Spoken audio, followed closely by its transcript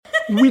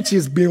which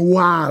is be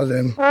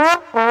wildin'.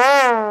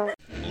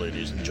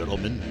 Ladies and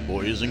gentlemen,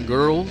 boys and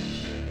girls,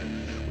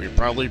 we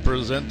proudly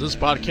present this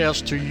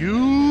podcast to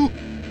you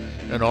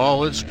in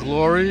all its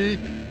glory.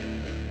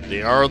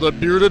 They are the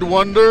bearded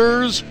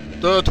wonders,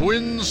 the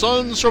twin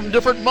sons from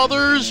different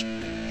mothers.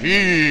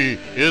 He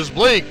is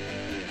Blake,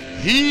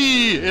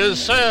 he is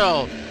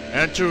Sal,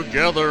 and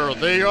together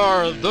they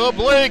are the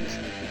Blake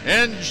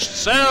and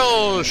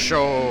Sal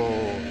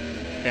Show.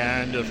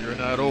 And if you're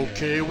not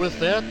okay with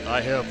that,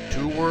 I have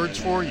 2 words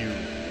for you.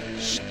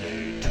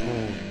 Stay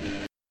tuned.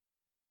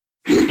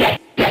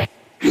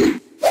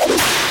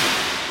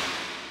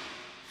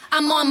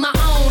 I'm on my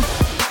own,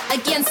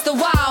 against the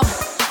wall.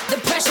 The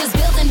pressure's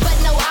building, but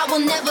no, I will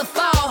never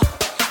fall.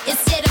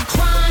 Instead of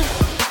crying,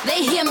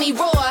 they hear me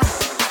roar.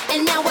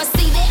 And now I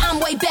see that I'm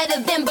way better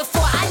than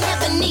before. I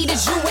never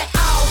needed you at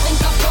all. Think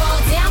I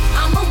fall down?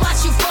 I'ma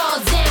watch you fall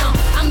down.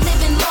 I'm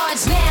living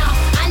large now.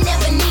 I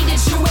never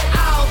needed you at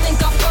all. Think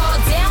I fall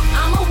down?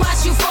 I'ma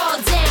watch you fall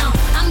down.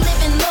 I'm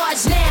living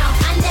large now.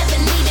 I never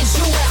needed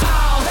you at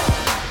all.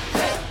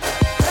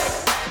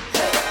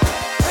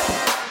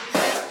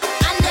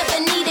 I never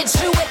needed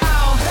you at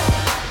all.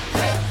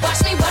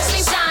 Watch me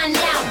shine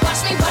now.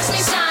 Watch me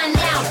shine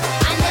now.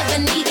 I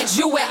never needed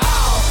you at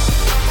all.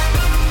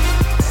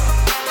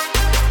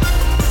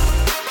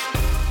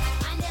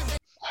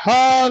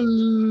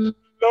 Hello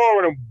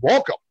and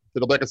welcome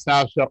to the Blake and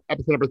Sal Show,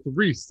 episode number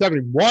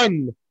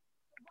 371.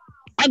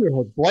 I'm your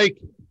host,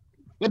 Blake.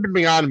 Let me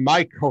bring on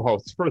my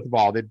co-host. First of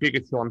all, the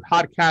biggest deal in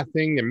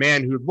podcasting, the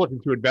man who's looking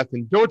to invest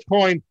in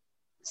Dogecoin.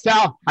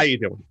 Sal, how you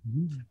doing?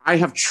 I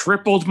have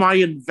tripled my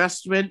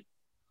investment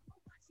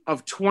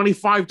of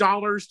 $25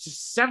 to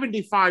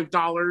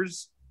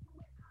 $75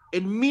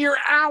 in mere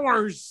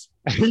hours.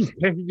 You're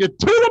to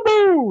the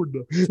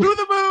moon! To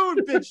the moon,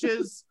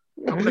 bitches!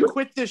 I'm gonna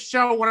quit this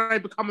show when I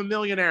become a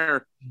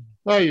millionaire.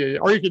 Oh yeah,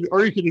 or you can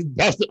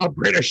invest in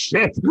upgrade a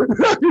shit.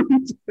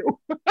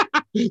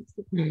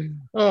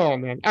 Oh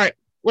man! All right,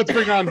 let's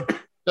bring on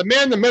the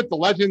man, the myth, the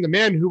legend, the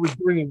man who was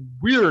doing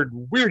weird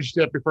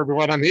shit before we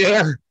went on the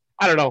air.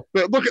 I don't know,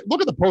 but look at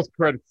the post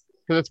credits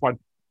for this one.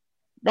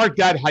 Mark,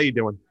 Dad, how you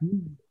doing?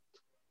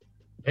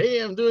 Hey,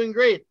 I'm doing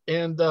great.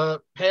 And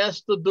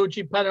past the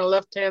Doji pen on the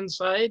left-hand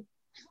side.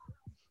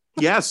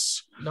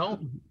 Yes. No.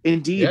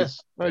 Indeed. Yes.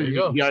 There you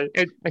go. Yeah,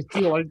 I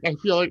feel like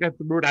that's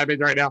the mood I'm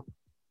in right now.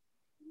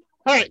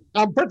 All right.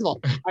 First of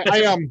all,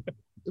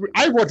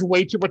 I watched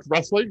way too much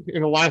wrestling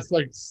in the last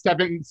 6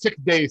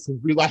 days since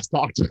we last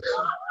talked. I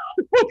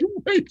watched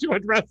way too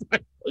much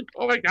wrestling. Like,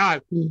 oh my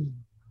god.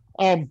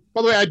 By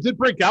the way, I did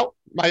break out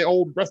my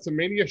old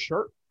WrestleMania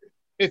shirt.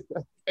 This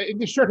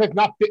shirt has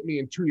not fit me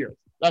in 2 years.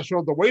 That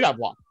shows the weight I've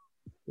lost.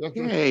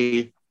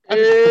 Hey.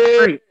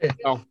 Great.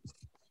 So,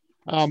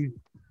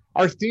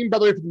 our theme, by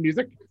the way, for the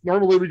music.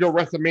 Normally we go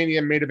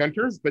WrestleMania main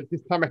eventers, but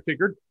this time I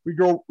figured we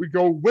go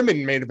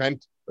women main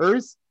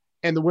eventers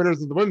and the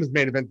winners of the women's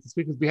main event this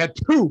week, because we had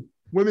 2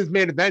 women's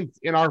main events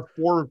in our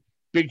 4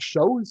 big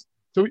shows.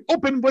 So we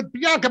opened with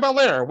Bianca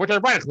Belair, which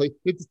ironically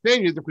it's the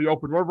same music we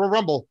opened Royal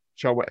Rumble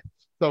show with.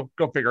 So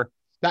go figure.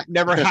 That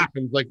never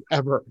happens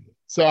ever.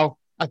 So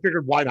I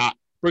figured why not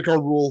break our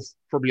rules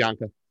for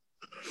Bianca.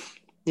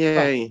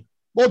 Yay.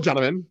 Well,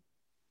 gentlemen,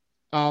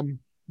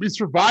 we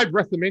survived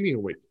WrestleMania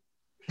week.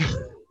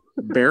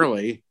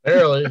 Barely,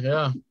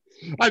 yeah.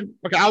 I'm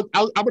going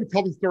to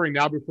tell the story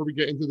now before we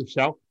get into the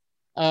show.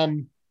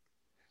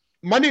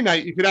 Monday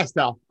night, you could ask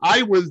Sal,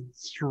 I was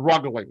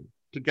struggling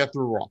to get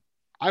through Raw.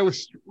 I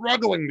was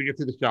struggling to get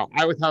through the show.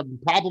 I was having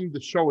problems.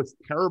 The show was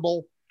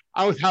terrible.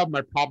 I was having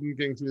my problem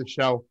getting through the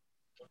show.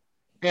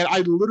 And I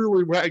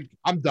literally went,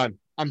 I'm done.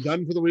 I'm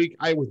done for the week.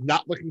 I was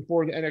not looking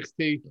forward to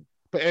NXT,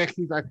 but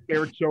NXT is my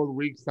favorite show of the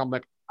week. So I'm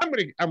like, I'm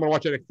gonna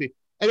watch NXT.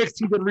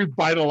 NXT did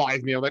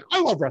revitalize me. I'm like, I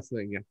love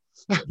wrestling again.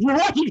 You're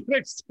watching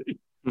NXT.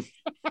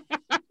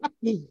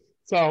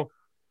 So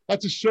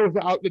that just shows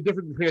out the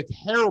difference between a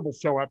terrible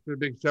show after a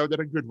big show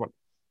than a good one.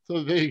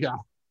 So there you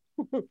go.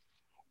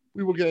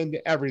 We will get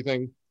into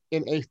everything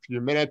in a few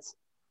minutes.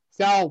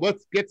 Sal,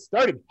 let's get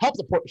started. Help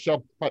support the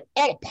show by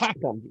all the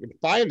platforms you can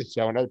find the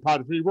show and other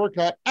products we work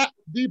at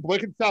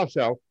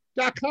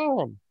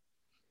theblakeandsalshow.com.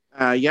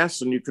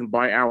 Yes, and you can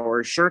buy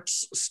our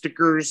shirts,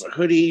 stickers,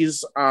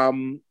 hoodies,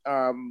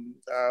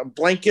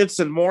 blankets,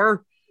 and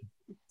more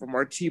from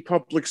our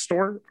TeePublic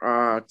store.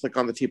 Click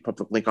on the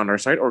TeePublic link on our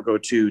site or go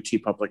to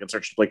TeePublic and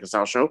search the Blake and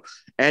Sal Show.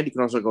 And you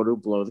can also go to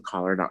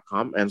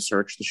blowthecollar.com and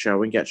search the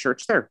show and get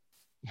shirts there.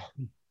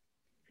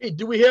 Hey,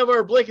 do we have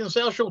our Blake and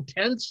Sal Show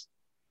tents?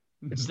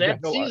 It's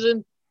that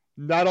season.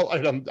 Not all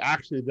items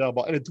actually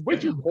available, and it's way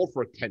too cold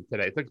for a tent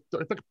today. It's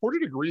like 40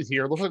 degrees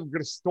here. It looks like we're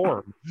gonna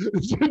storm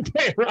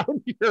today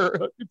around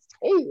here. It's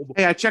cold.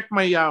 Hey, I checked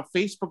my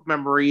Facebook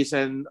memories,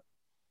 and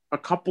a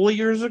couple of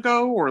years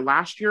ago or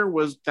last year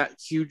was that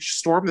huge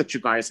storm that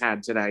you guys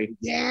had today.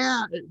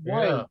 Yeah, it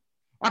was. Yeah.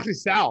 Actually,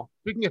 Sal,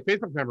 speaking of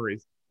Facebook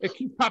memories, it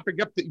keeps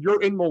popping up that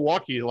you're in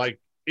Milwaukee like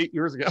 8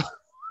 years ago.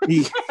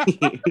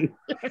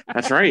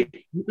 That's right.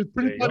 It's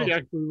pretty funny,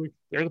 actually.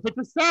 There's a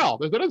picture of Sal.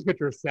 There's another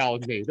picture of Sal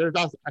and me. There's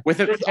us.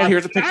 And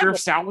here's a picture of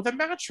Sal with a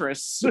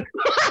mattress.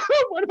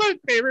 One of my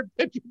favorite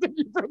pictures of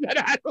you from that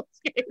Admirals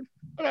game.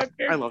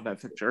 I love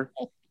that picture.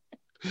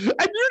 And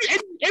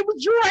it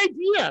was your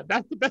idea.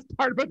 That's the best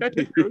part about that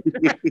picture.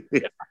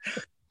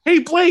 Hey,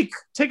 Blake,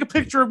 take a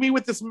picture of me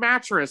with this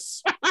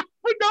mattress.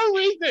 For no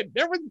reason.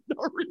 There was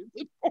no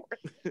reason for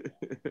it.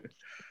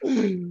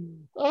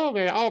 Oh,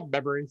 man. All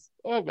memories.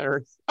 All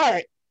memories. All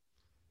right.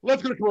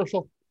 Let's go to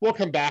commercial. We'll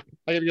come back.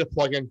 I got to get a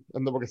plug in,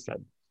 and then we'll get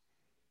started.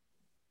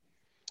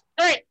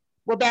 All right.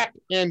 We're back.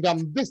 And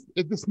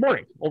this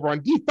morning, over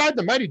on D5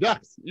 The Mighty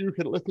Ducks, you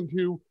can listen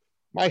to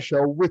my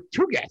show with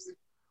two guests.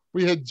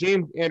 We had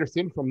James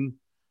Anderson from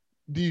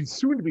the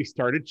soon-to-be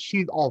started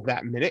She's All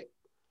That Minute,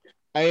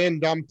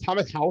 and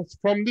Thomas House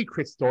from the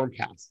Chris Storm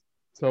cast.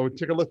 So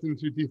take a listen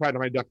to D5 to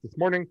My Duck this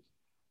morning.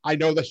 I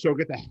know the show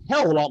gets a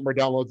hell of a lot more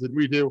downloads than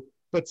we do,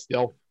 but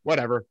still,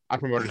 whatever. I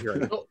promoted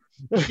here.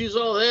 She's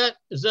All That.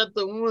 Is that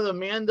the one with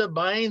Amanda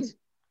Bynes?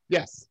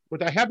 Yes,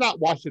 which I have not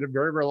watched in a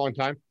very, very long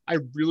time. I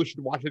really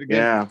should watch it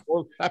again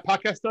before that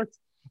podcast starts.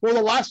 Well,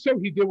 the last show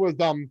he did was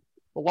the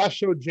last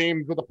show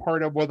James was a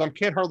part of was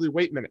Can't Hardly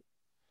Wait Minute,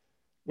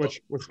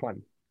 which was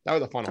fun. That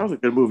was a fun one. That was a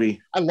good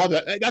movie. I love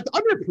that. That's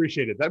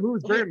underappreciated. That movie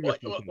was very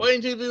underappreciated. Why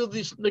didn't you do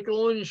this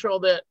Nickelodeon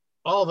show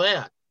All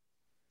That?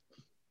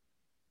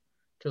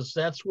 Because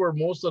that's where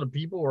most of the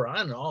people were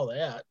on All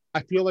That.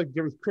 I feel like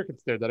there was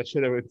crickets there that I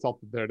should have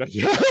insulted there. Crickets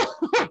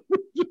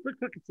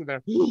in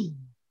there. All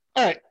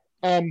right.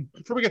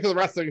 Before we get to the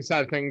wrestling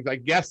side of things, I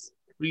guess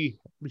we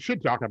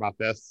should talk about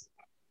this.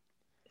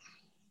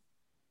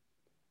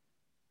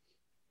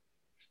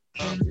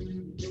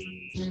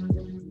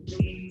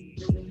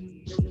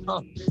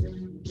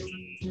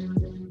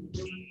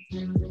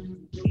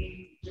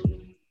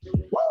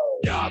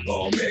 Y'all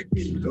gonna make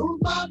me lose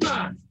my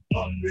mind.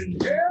 Up in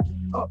here,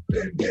 up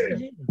in here.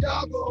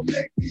 Y'all gonna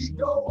make me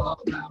go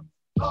all out.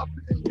 Up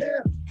in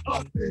here,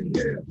 up in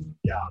here.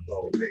 Y'all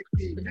gonna make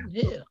me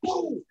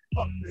move.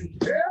 Up in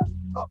here,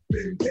 up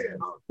in here.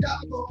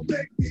 Y'all gonna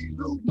make me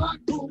lose my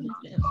cool.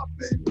 Up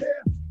in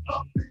here,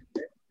 up in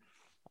here.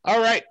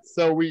 All right,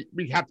 so we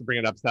have to bring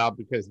it up, Sal,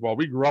 because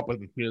we grew up with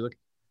this music.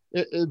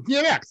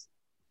 DMX,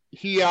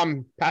 he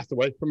passed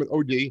away from an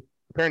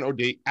apparent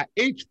OD at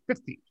age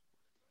 50.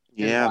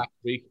 Yeah. Last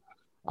week.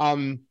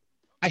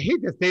 I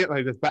hate to say it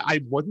like this, but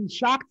I wasn't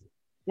shocked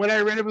when I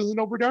read it was an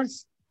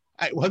overdose.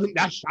 I wasn't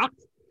that shocked.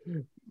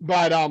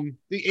 But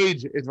the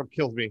age is what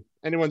kills me.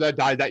 Anyone that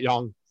died that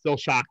young, still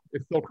shocked.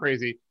 It's still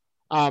crazy.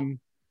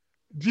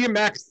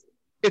 DMX,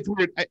 it's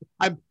weird.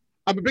 I'm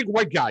a big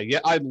white guy,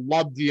 yet I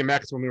loved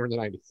DMX when we were in the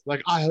 90s.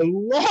 Like, I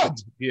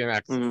loved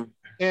DMX. Mm-hmm.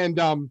 And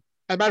as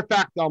a matter of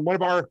fact, one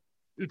of our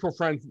mutual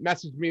friends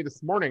messaged me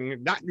this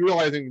morning, not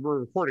realizing we were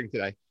recording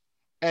today.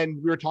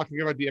 And we were talking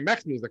about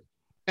DMX music.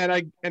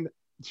 And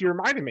she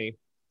reminded me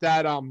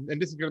that,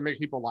 and this is going to make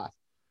people laugh.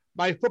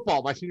 My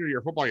football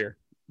year,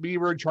 we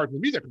were in charge of the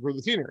music for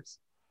the seniors.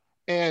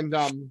 And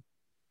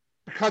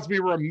because we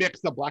were a mix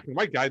of black and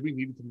white guys, we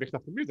needed to mix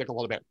up the music a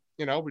little bit.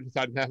 We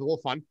decided to have a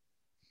little fun.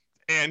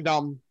 And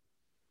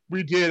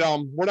we did,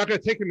 We're Not Gonna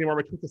Take It Anymore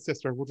by Twisted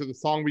Sister, which is a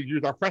song we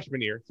used our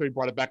freshman year. So we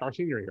brought it back our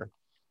senior year.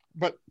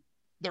 But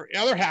the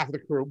other half of the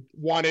crew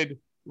wanted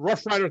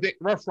Rough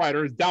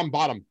Riders Down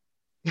Bottom.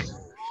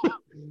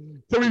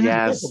 So we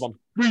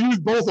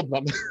used both of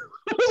them.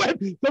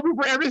 So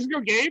for every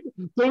single game,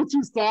 those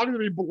two songs would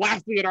be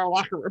blasting in our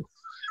locker room.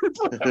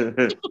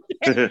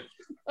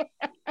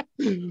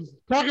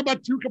 Talk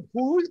about two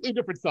completely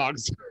different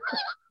songs.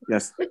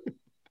 Yes.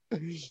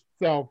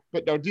 So,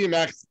 but no,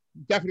 DMX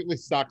definitely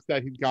sucks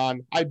that he's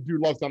gone. I do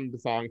love some of the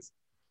songs.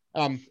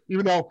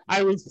 Even though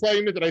I was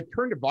playing it, and I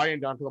turned the volume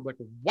down because I'm like,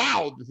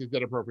 wow, this is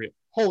inappropriate.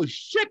 Holy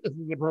shit, this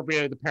is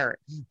inappropriate as a parent.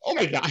 Oh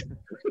my God.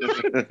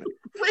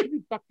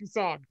 Crazy fucking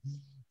song.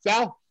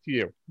 Sal, to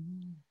you.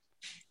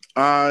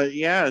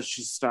 Yeah, it's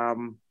just I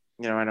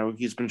know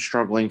he's been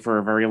struggling for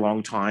a very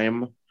long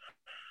time.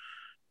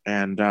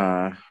 And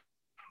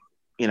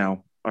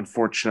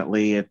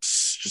unfortunately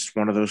it's just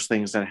one of those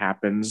things that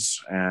happens.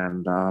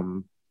 And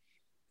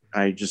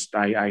I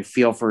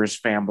feel for his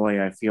family,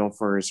 I feel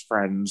for his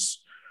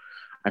friends,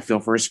 I feel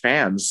for his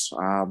fans.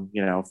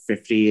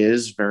 50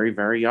 is very,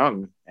 very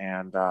young,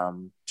 and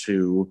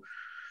to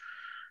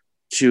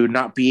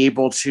not be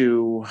able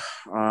to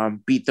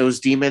beat those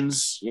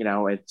demons,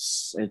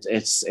 it's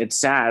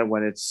sad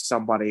when it's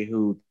somebody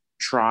who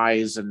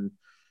tries and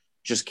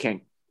just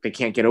can't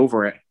get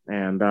over it.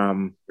 And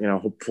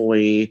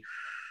hopefully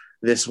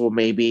this will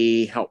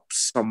maybe help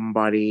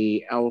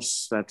somebody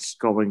else that's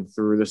going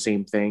through the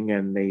same thing,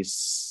 and they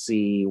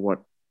see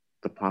what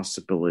the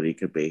possibility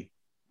could be.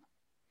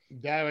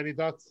 Yeah, any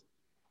thoughts?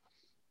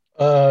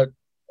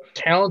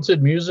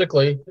 Talented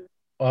musically,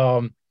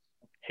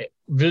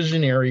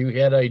 visionary, who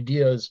had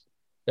ideas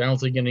that I don't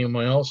think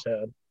anyone else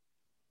had.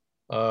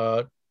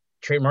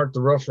 Trademarked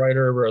the Rough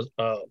Rider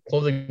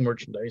clothing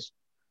merchandise.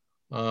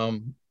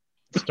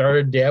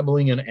 Started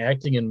dabbling in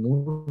acting in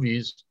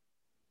movies.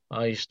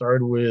 He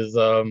started with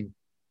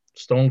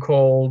Stone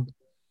Cold,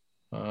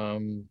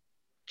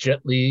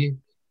 Jet Li,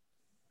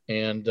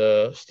 and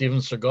Steven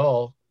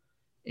Seagal,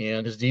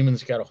 and his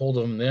demons got a hold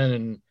of him then.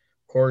 And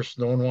of course,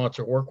 no one wants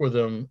to work with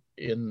him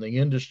in the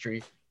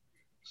industry.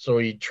 So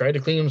he tried to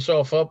clean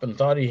himself up and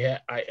thought he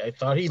had. I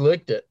thought he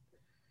licked it,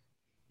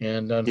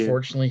 and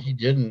unfortunately, he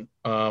didn't.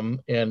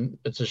 And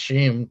it's a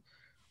shame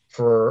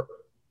for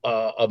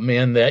a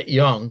man that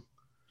young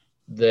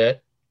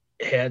that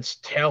has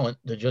talent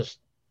to just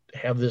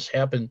have this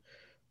happen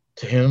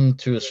to him,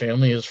 to his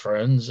family, his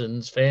friends, and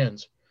his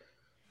fans.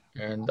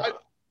 And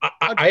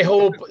I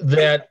hope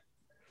that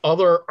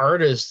other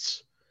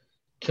artists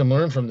can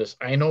learn from this.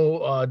 I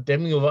know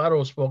Demi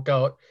Lovato spoke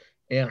out,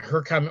 and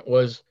her comment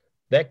was,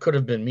 "That could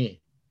have been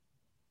me."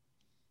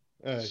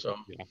 So,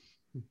 yeah.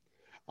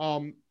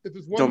 If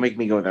there's Don't make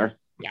me go there.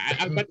 Yeah,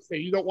 I was about to say,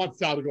 you don't want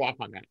Sal to go off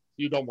on that.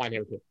 You don't want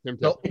him to.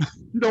 Nope.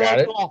 You don't want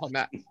to go off on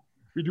that.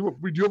 We do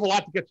have a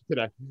lot to get to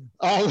today.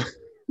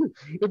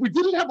 If we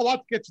didn't have a lot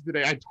to get to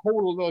today, I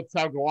totally let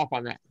Sal go off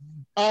on that.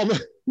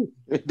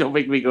 Don't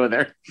make me go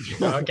there.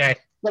 Okay.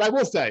 But I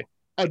will say,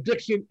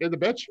 addiction is a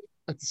bitch.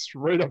 It's a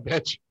straight up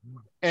bitch.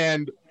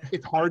 And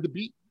it's hard to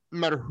beat no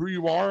matter who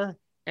you are.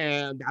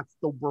 And that's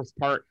the worst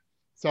part.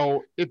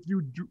 So if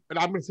you do, and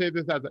I'm going to say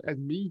this as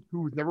me,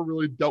 who's never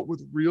really dealt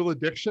with real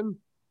addiction,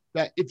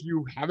 that if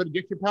you have an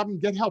addiction problem,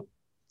 get help.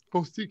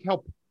 Go seek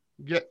help.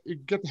 Get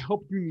the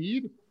help you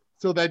need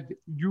so that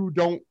you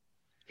don't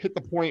hit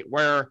the point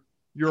where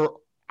you're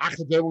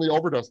accidentally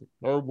overdosing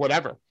or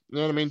whatever. You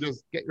know what I mean?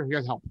 Just get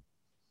help.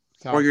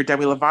 So. Or you're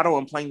Demi Lovato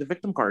and playing the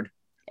victim card.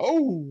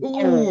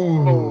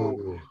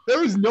 Oh.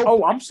 There is no.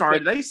 Oh, I'm sorry.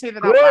 Did I say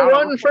that out Good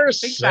loud? one for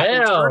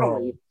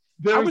Sal.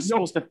 I was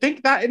supposed to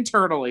think that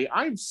internally.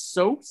 I'm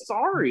so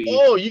sorry.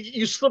 Oh,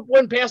 you slipped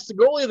one past the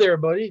goalie there,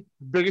 buddy.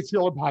 Biggest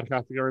heel in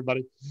podcasting,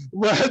 everybody.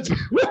 Let's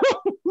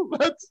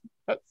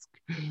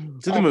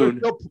to the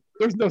moon.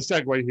 There's no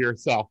segue here,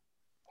 so.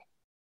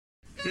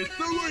 It's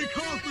totally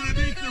confident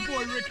needs your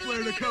boy Ric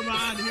Flair to come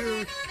on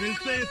here and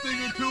say a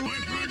thing or two.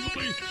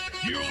 Personally,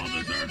 you all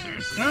deserve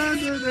this.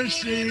 Under the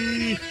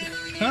sea,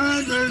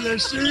 under the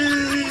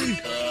sea.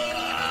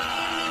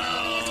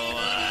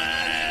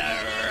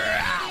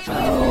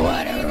 Oh,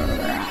 what a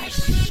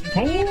rush.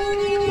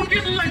 Oh,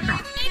 get later.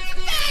 It's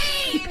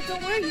fake! But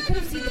don't worry, you could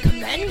have seen the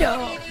commando.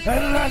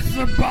 And that's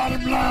the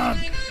bottom line.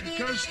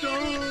 Because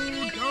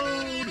Stone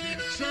Cold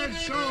said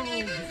so.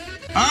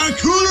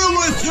 Hakuna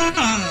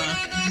Matata.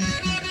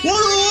 What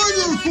a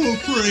wonderful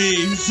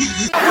phrase.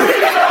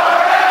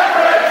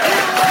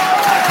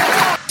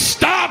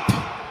 Stop.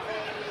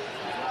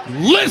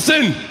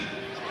 Listen.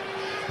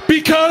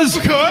 Because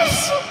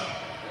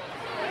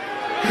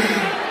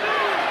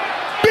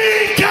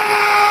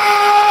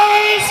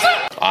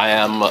I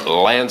am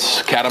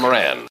Lance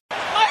Catamaran.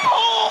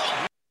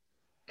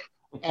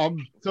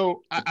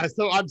 So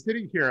I'm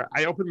sitting here.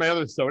 I opened my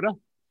other soda,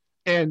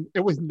 and it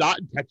was not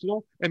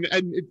intentional. And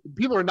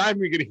people are not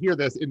even going to hear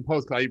this in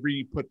post because I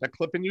re-put that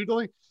clip in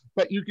usually.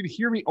 But you can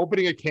hear me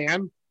opening a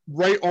can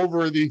right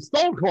over the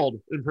Stone Cold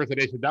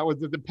impersonation. That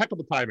was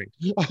impeccable timing.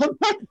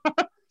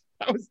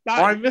 That was not.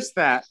 Oh, I missed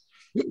that.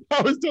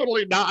 That was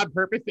totally not on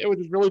purpose. It was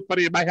just really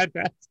funny in my head.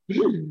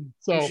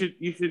 So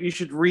you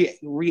should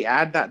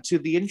re-add that to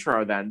the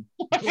intro then.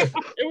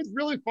 It was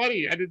really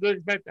funny. I didn't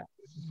expect that.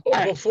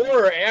 Oh,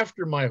 before or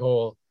after my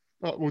hole?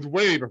 It was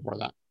way before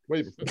that.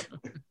 Way before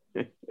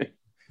that.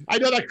 I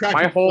know that cracked.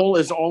 My hole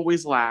is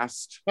always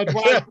last. That's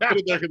why I put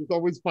it there because it's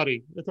always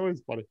funny. It's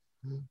always funny.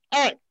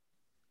 All right.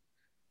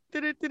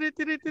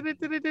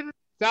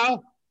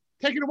 Sal,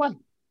 take it away.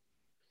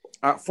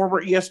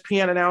 Former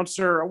ESPN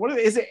announcer. What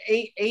is it?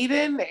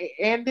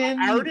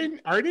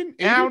 Arden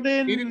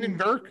and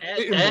Burke.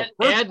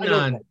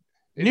 Adnan.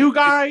 New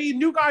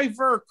guy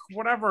Verk,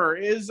 whatever,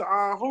 is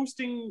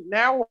hosting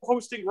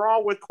Raw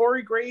with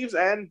Corey Graves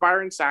and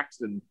Byron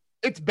Saxton.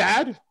 It's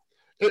bad.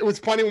 It was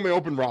funny when we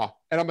opened Raw,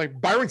 and I'm like,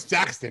 Byron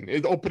Saxton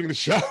is opening the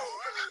show.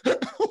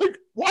 Like,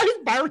 why is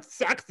Byron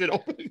Saxton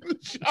opening the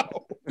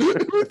show?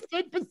 It was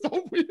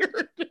so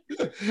weird.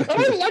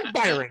 I like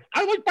Byron.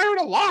 I like Byron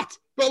a lot,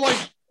 but like,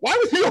 why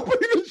was he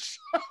opening the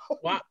show?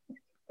 Wow.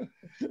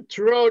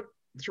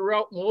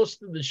 Throughout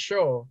most of the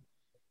show,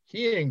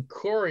 he and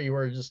Corey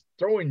were just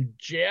throwing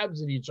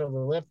jabs at each other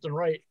left and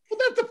right. Well,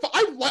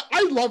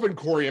 I love when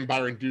Corey and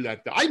Byron do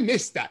that. I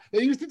miss that.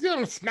 They used to do it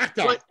on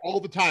SmackDown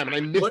all the time, and I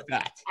miss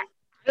that.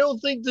 I don't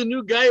think the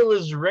new guy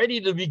was ready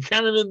to be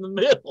kind of in the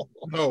middle.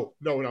 No.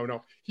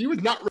 He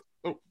was not.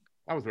 Oh,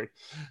 that was weird.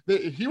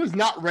 He was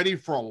not ready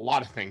for a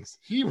lot of things.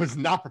 He was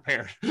not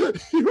prepared. I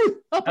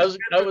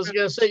was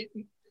gonna say,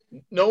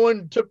 no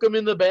one took him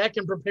in the back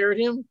and prepared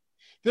him.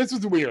 This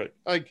was weird.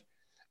 Like,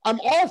 I'm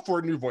all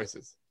for new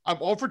voices. I'm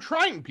all for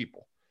trying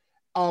people.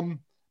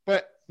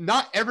 But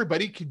not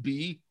everybody could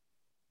be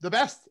the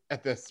best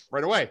at this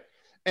right away.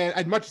 And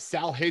as much as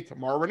Sal hates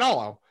Mauro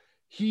Ranallo,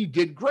 he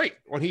did great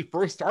when he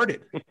first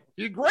started.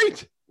 He did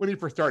great when he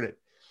first started.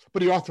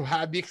 But he also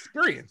had the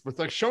experience with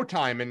like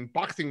Showtime and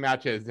boxing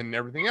matches and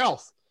everything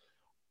else.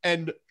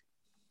 And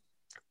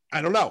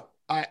I don't know.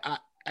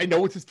 I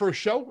know it's his first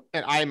show,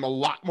 and I'm a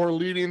lot more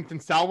lenient than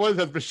Sal was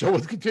as the show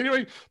was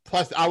continuing.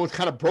 Plus, I was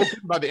kind of broken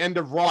by the end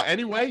of Raw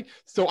anyway,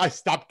 so I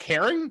stopped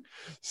caring.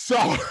 So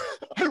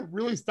I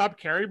really stopped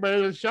caring by the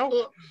end of the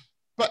show.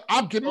 But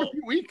I'll give him a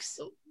few weeks.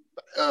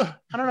 I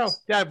don't know.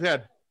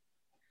 Dad.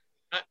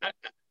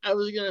 I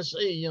was gonna say,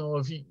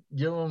 if you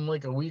give him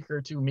like a week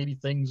or two, maybe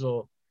things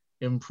will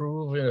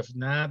improve, and if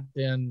not,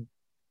 then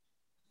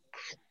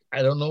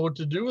I don't know what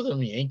to do with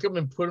him. Yank him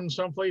and put him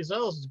someplace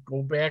else.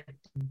 Go back,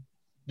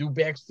 do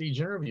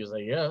backstage interviews,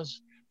 I guess.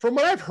 From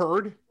what I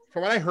heard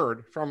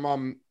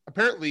from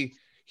apparently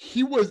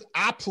he was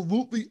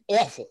absolutely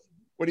awful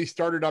when he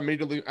started on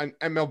Major League on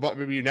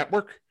MLB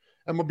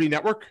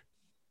Network,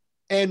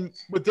 and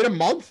within a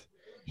month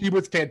he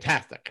was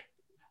fantastic.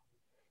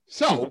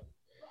 So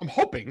I'm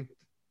hoping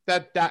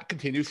that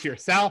continues here.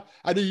 Sal,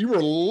 I know you were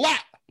a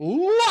lot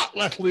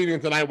less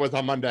lenient than I was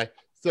on Monday.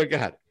 So go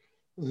ahead.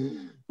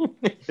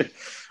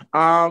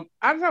 I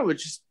don't know.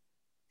 It's just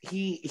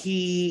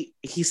he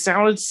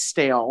sounded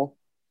stale.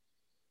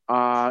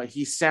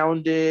 He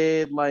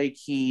sounded like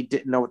he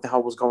didn't know what the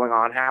hell was going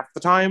on half the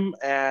time,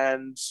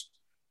 and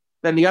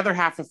then the other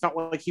half, it felt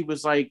like he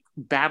was like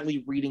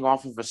badly reading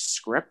off of a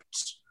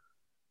script.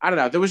 I don't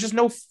know. There was just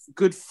no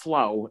good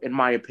flow, in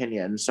my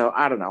opinion. So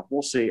I don't know.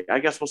 We'll see. I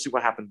guess we'll see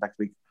what happens next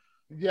week.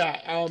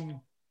 Yeah.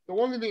 The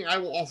one thing I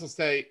will also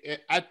say,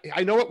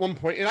 I know at one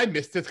point, and I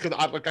missed this because,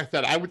 like I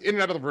said, I was in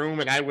and out of the room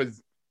and I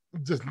was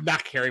just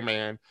not carrying my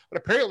hand. But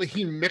apparently,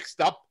 he mixed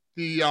up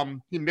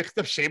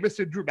Sheamus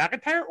and Drew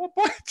McIntyre at one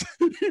point.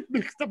 He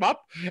mixed them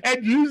up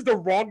and used the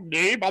wrong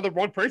name on the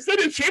wrong person.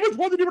 And Sheamus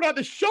wasn't even on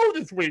the show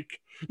this week.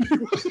 He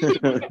wasn't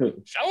even on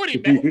the show, and he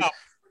messed up.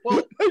 Well,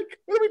 like,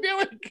 what are we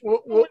doing?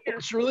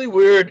 What's really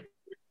weird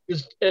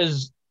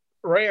is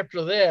right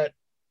after that,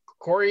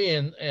 Corey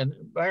and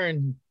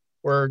Byron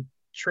were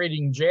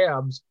trading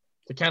jabs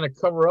to kind of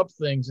cover up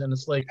things, and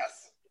it's like,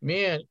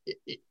 man,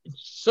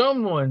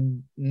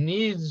 someone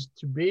needs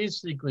to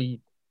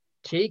basically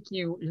take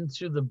you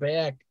into the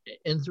back,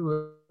 into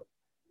a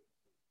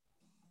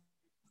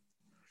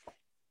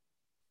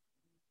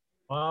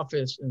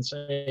office and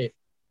say,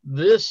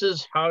 this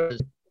is how it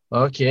is.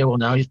 Okay, well,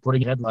 now he's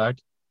putting a headlock,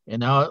 and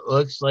now it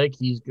looks like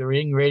he's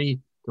getting ready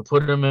to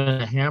put him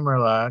in a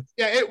hammerlock.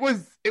 Yeah, it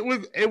was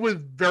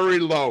very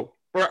low.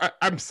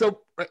 I'm so,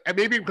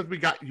 maybe because we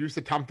got used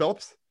to Tom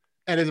Phillips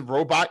and his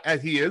robot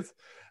as he is,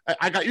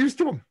 I got used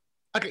to him.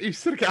 I got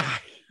used to the guy.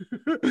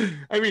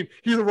 I mean,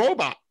 he's a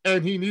robot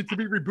and he needs to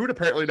be rebooted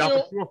apparently now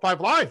for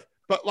 205 Live.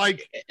 But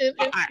like,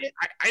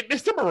 I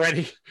missed him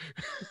already.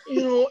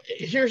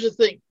 Here's the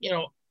thing.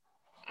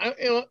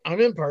 I'm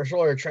impartial,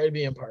 or try to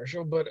be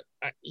impartial, but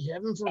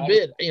heaven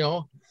forbid,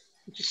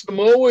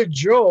 Samoa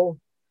Joe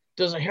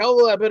does a hell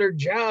of a lot better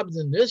job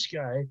than this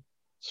guy.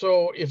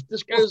 So if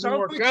this guy doesn't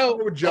work out,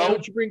 why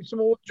don't you bring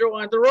Samoa Joe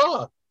onto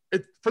Raw?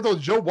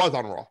 Joe was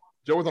on Raw.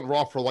 Joe was on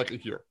Raw for like a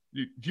year.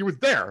 He was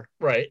there.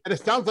 Right. And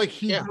it sounds like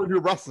he's going to do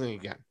wrestling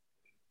again.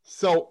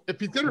 So if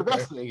he's going to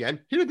wrestling again,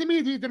 he doesn't mean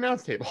to be at the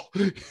announce table.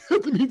 He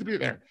doesn't mean to be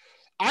there.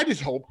 I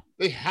just hope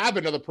they have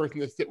another person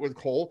to sit with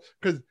Cole,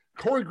 because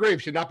Corey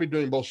Graves should not be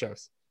doing both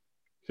shows.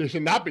 He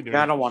should not be doing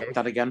I don't want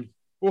that again.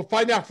 We'll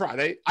find out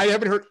Friday. I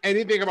haven't heard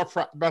anything about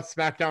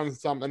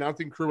SmackDown's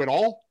announcing crew at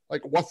all,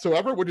 like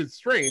whatsoever, which is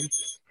strange,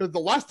 because the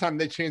last time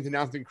they changed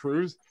announcing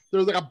crews, there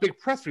was like a big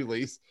press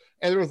release,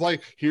 and it was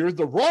like, here's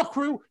the Raw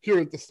crew,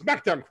 here's the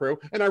SmackDown crew,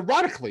 and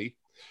ironically,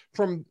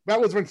 that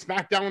was when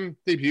SmackDown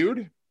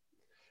debuted.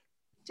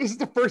 This is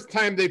the first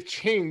time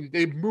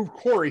they've moved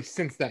Corey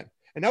since then,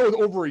 and that was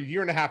over a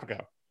year and a half ago.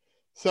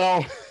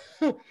 So,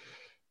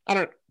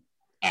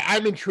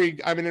 I'm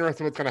intrigued. I'm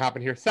interested in what's going to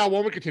happen here. Sal, why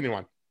don't we continue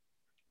on?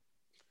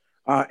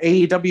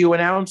 AEW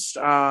announced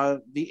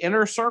the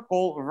Inner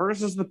Circle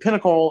versus the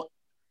Pinnacle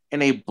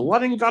in a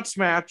blood and guts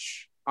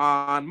match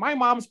on my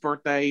mom's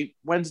birthday,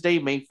 Wednesday,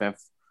 May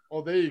 5th.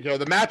 Well, there you go.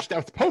 The match that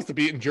was supposed to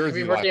be in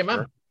Jersey last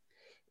year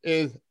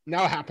is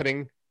now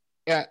happening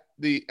in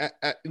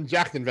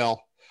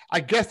Jacksonville. I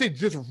guess they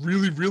just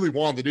really, really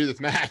wanted to do this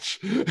match.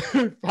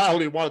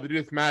 Finally wanted to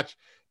do this match.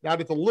 Now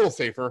that it's a little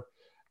safer.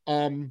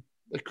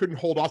 They couldn't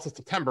hold off to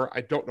September.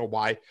 I don't know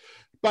why.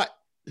 But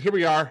here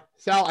we are.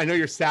 Sal, I know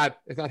you're sad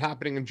it's not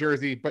happening in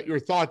Jersey, but your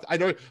thoughts, I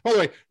know. By the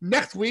way,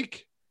 next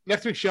week's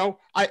show,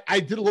 I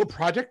did a little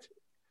project,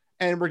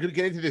 and we're going to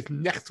get into this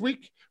next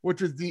week,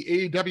 which is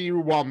the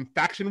AEW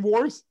faction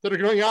wars that are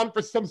going on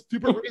for some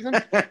stupid reason.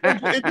 We'll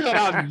get into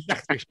that on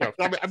next week's show.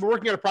 So I'm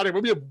working on a project.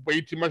 We'll be way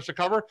too much to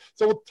cover.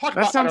 So we'll talk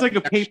about that. That sounds like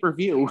a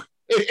pay-per-view.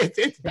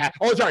 It's bad.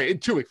 Oh, sorry. In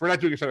 2 weeks. We're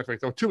not doing a show next week.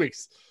 So 2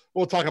 weeks,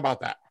 we'll talk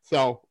about that.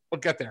 So we'll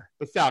get there.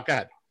 But Sal, go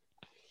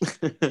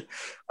ahead.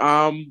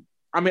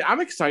 I'm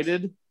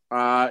excited,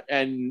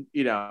 and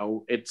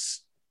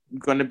it's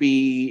going to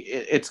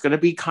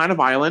be kind of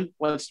violent.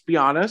 Let's be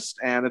honest,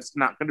 and it's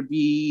not going to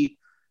be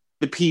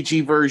the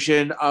PG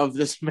version of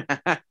this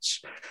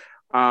match.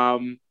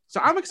 So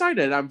I'm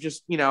excited. I'm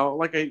just,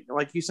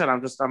 like you said,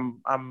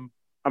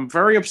 I'm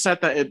very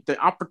upset that the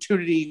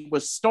opportunity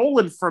was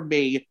stolen from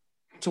me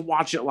to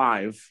watch it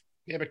live.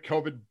 Damn it,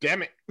 COVID!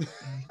 Damn it!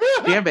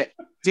 Damn it!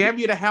 Damn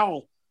you to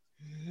hell.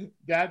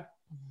 Dad?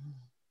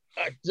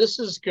 This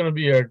is going to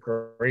be a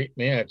great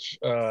match.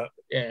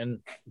 And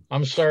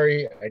I'm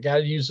sorry, I got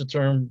to use the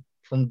term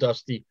from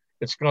Dusty.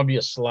 It's going to be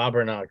a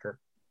slobber knocker.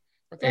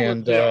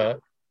 And, you know,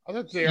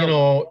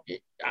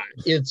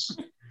 it's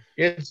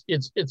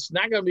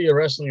not going to be a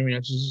wrestling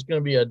match. It's just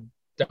going to be a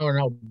down and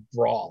out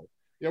brawl.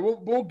 Yeah,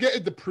 we'll get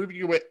into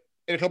preview it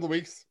in a couple of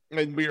weeks.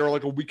 And we are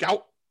like a week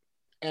out.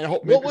 And I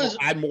hope maybe we'll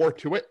add more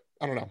to it.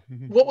 I don't know.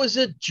 What was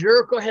it?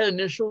 Jericho had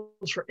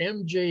initials for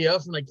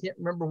MJF, and I can't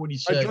remember what he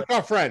said. My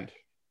jerk-off friend.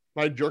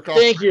 My jerk-off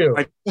Thank you.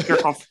 My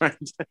jerk-off friend.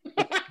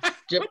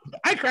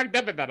 I cracked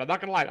up at that. I'm not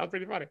going to lie. That was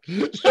pretty funny.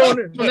 So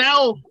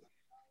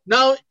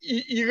now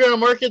you're going to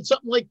market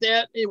something like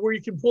that where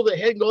you can pull the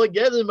head and go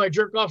together, my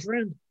jerk-off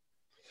friend.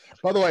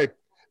 By the way,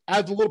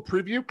 as a little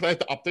preview, because I have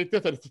to update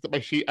this. I just looked at my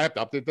sheet. I have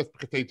to update this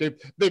because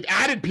they've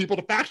added people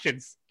to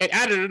factions and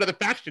added another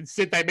faction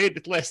since I made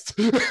this list.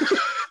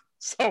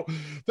 So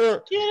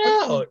there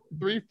are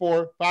 3,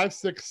 4, 5,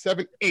 6,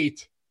 7,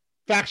 8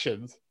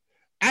 factions.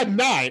 Add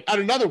 9, add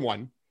another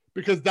one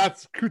because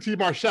that's QT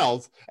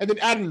Marshall's, and then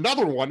add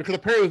another one because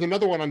apparently there's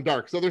another one on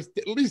Dark. So there's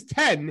at least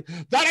 10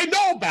 that I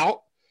know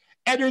about,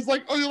 and there's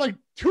only like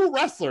 2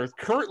 wrestlers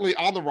currently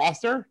on the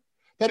roster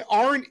that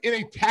aren't in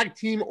a tag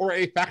team or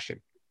a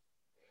faction.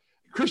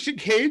 Christian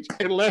Cage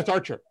and Lance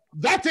Archer.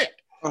 That's it.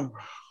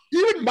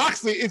 Even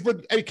Moxley is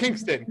with Eddie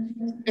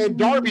Kingston, and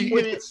Darby is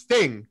with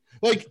Sting.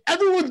 Like,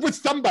 everyone's with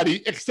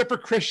somebody except for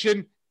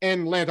Christian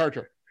and Lance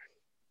Archer.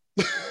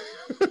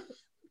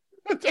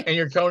 And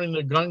you're counting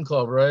the Gun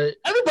Club, right?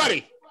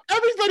 Everybody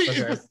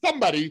is with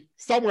somebody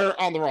somewhere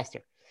on the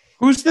roster.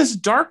 Who's this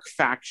Dark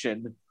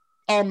faction?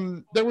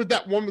 There was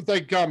that one with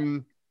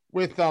Ryan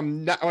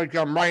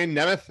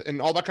Nemeth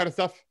and all that kind of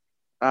stuff.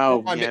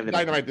 Oh, yeah,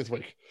 Dynamite this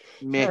week.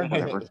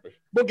 Whatever.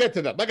 We'll get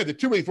to that. Like I said,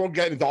 2 weeks, we'll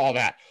get into all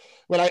that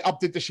when I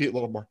update the sheet a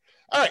little more.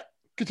 All right,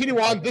 continue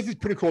on. This is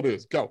pretty cool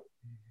news. Go.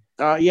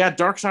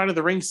 Dark Side of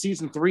the Ring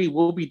Season 3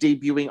 will be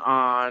debuting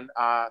on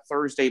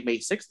Thursday, May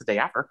 6th, the day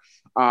after,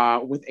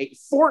 with a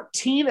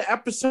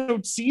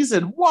 14-episode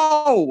season.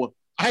 Whoa!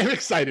 I'm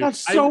excited. That's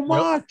so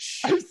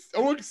much. I'm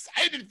so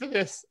excited for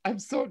this. I'm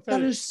so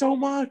excited. That is so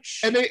much.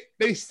 And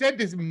they said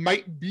this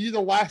might be the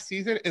last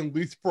season, at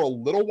least for a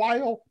little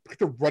while, because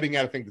they're running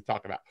out of things to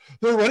talk about.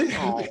 They're running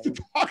out of things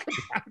to talk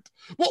about.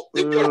 Well,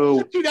 they've got a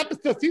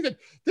 14-episode season.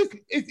 This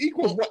is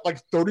equals,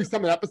 like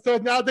 30-something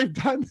episodes now they've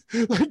done?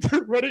 Like,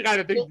 they're running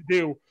out of things to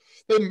do.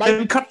 They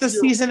might cut the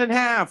season in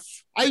half.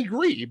 I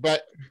agree,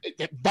 but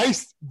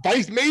Vice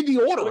made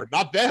the order,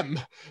 not them.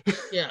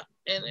 Yeah,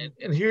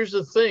 and here's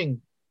the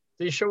thing.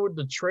 They showed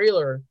the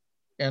trailer,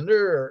 and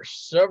there are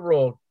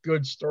several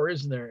good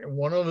stories in there. And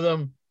one of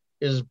them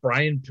is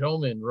Brian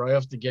Pillman right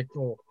off the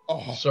get-go.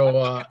 Oh,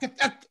 so at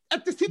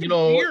the season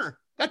premiere.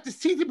 That's the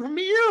season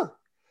premiere.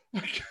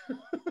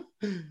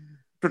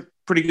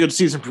 Pretty good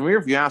season premiere,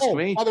 if you ask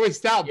me. By the way,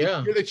 Sal,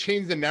 did they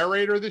changed the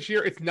narrator this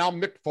year? It's now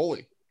Mick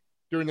Foley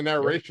during the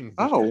narration.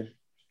 Oh,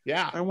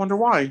 yeah. I wonder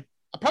why.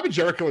 Probably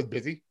Jericho was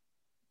busy.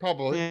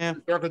 Probably. Yeah.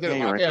 Jericho did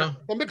Well,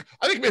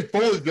 I think Mick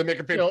Foley's going to make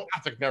a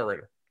fantastic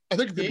narrator. I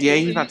think.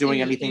 He's not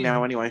doing anything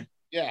now anyway.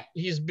 Yeah.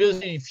 He's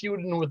busy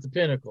feuding with the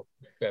Pinnacle.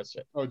 That's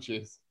it. Oh,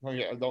 jeez. Oh,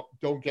 yeah.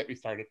 Don't get me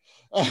started.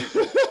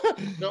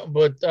 No,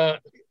 but I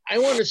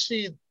want to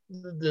see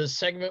the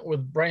segment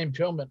with Brian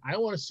Pillman. I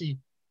want to see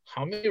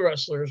how many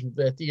wrestlers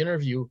at the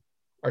interview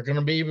are going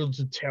to be able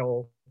to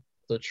tell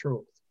the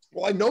truth.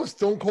 Well, I know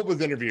Stone Cold was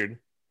interviewed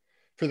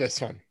for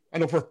this one. I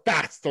know for a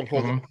fact Stone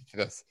Cold was interviewed for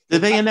this.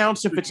 Did they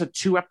announce if it's a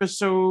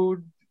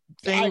 2-episode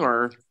thing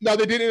or? No,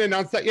 they didn't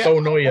announce that yet. Oh,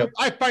 no, yet.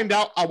 I find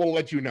out, I will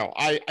let you know.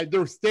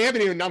 They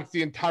haven't even announced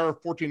the entire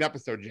 14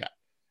 episodes yet.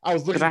 I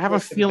was looking. Because I have a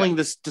feeling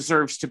this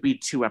deserves to be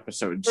 2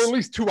 episodes. Or at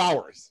least 2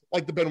 hours,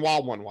 like the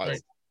Benoit one was.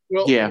 Right.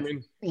 Well, yeah. I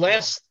mean,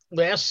 last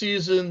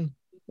season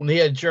when they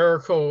had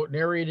Jericho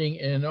narrating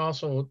and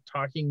also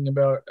talking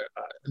about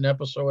an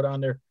episode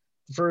on there,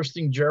 the first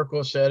thing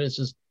Jericho said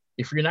is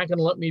if you're not going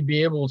to let me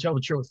be able to tell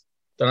the truth,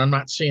 then I'm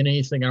not saying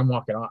anything. I'm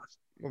walking off.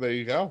 Well, there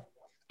you go.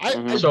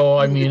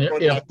 I mean,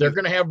 if they're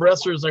going to have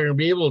wrestlers that are going to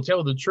be able to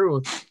tell the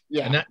truth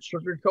and not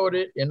sugarcoat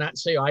it and not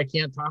say, I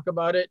can't talk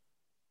about it,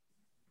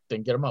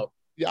 then get them out.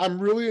 Yeah, I'm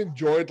really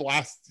enjoyed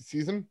last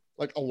season,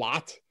 like a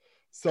lot.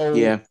 So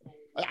yeah,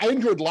 I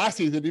enjoyed last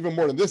season even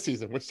more than this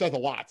season, which says a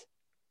lot.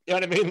 You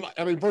know what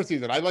I mean? First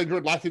season. I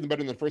enjoyed last season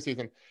better than the first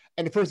season.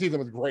 And the first season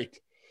was great.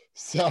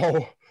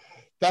 So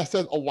that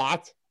says a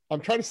lot.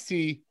 I'm trying to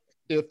see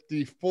if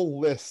the full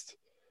list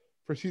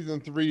for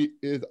season 3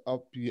 is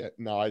up yet.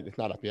 No, it's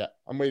not up yet.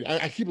 I'm waiting.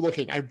 I keep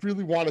looking. I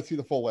really want to see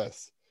the full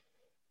list.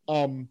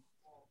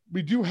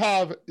 We do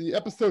have the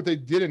episode they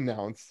did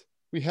announce.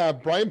 We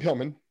have Brian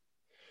Pillman.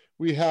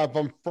 We have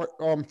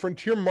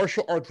Frontier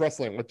Martial Arts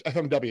Wrestling, which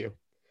FMW.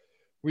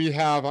 We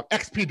have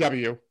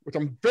XPW, which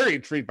I'm very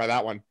intrigued by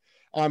that one.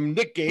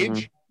 Nick Gage.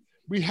 Mm-hmm.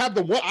 We have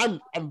the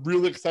one I'm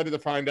really excited to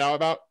find out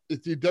about.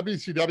 It's the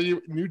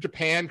WCW New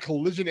Japan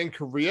Collision in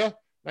Korea,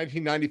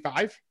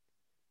 1995.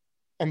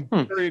 I'm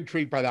very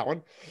intrigued by that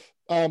one.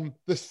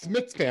 the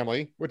Smiths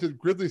family, which is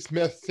Grizzly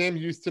Smith, Sam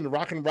Houston,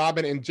 Rockin'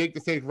 Robin, and Jake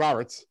the Snake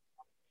Roberts.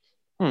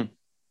 And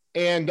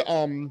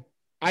Einon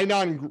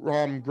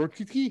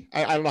Grotke,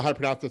 I don't know how to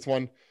pronounce this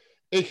one,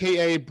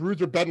 aka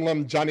Bruiser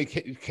Bedlam Johnny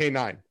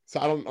K9. So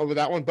I don't know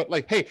that one, but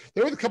like, hey,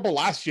 there was a couple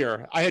last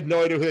year. I had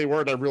no idea who they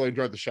were, and I really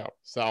enjoyed the show.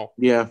 So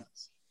yeah.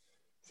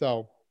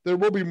 So there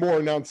will be more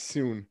announced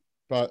soon,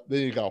 but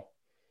there you go.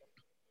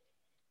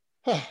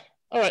 All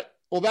right.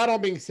 Well, that all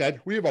being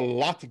said, we have a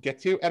lot to get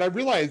to, and I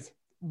realized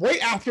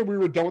right after we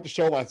were done with the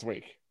show last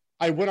week,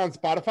 I went on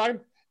Spotify,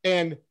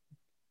 and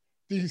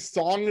the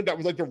song that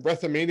was like the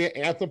WrestleMania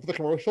anthem for the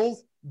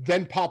commercials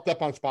then popped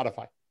up on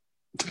Spotify.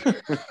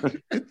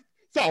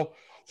 So,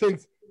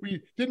 since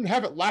we didn't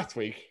have it last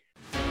week.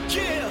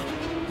 Yeah,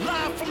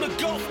 live from the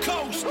Gulf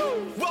Coast.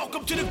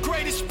 Welcome to the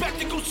greatest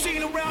spectacle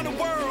scene around the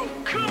world.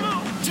 Come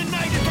on.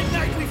 Tonight is the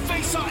night we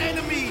face our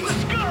enemies.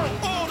 Let's go.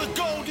 All the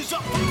gold is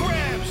up for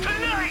grabs.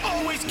 Tonight.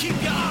 Always keep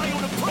your eye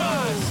on the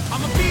prize.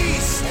 I'm a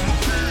beast.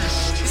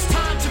 It's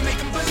time to make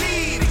them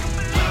believe.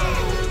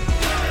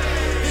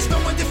 There's no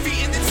one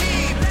defeating the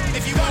team.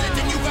 If you want it,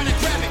 then you gotta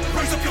grab it.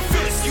 Raise up your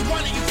fist. You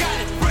want it, you got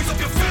it. Raise up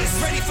your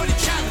fist. Ready for the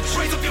challenge.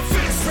 Raise up your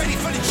fist. Ready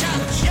for the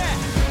challenge. Yeah.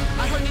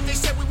 I heard that they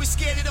said we were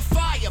scared of the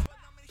fire.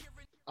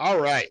 All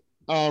right.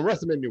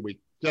 WrestleMania week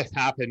just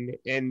happened,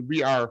 and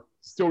we are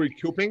still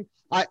recouping.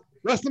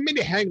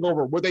 WrestleMania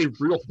hangover was a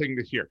real thing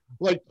this year.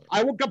 Like,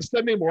 I woke up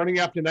Sunday morning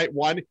after night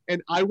one,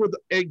 and I was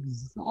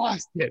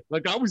exhausted.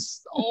 Like, I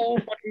was so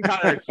fucking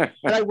tired.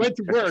 And I went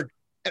to work,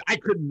 and I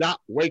could not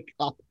wake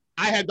up.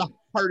 I had the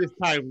hardest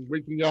time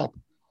waking up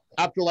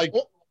after, like,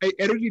 an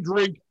energy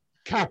drink,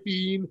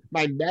 caffeine,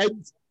 my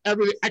meds,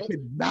 everything. I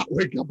could not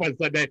wake up on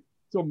Sunday.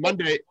 So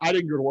Monday, I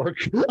didn't go to work.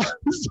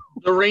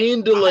 The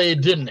rain delay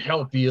didn't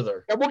help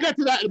either. And we'll get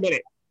to that in a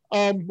minute.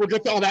 We'll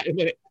get to all that in a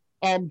minute.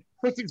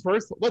 First things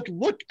first, let's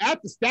look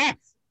at the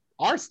stats.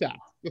 Our stats,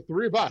 the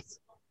three of us.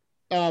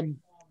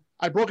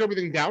 I broke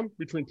everything down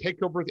between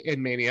takeovers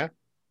and Mania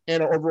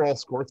and our overall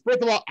scores.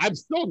 First of all, I'm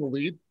still in the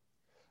lead.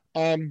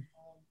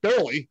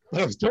 Barely,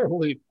 but I'm still in the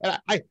lead. And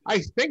I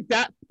think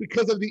that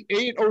because of the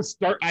 8-0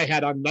 start I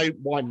had on night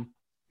one.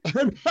 I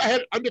was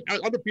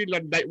undefeated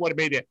on night one of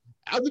Mania.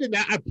 Other than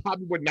that, I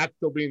probably would not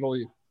still be in the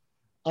lead.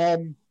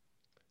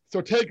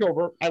 So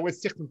takeover, I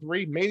was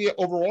 6-3. Mania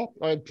overall,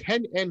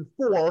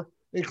 10-4,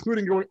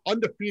 including going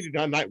undefeated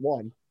on night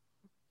one.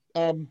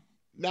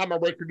 Now my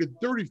record is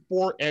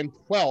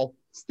 34-12.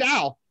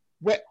 Style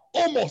went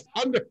almost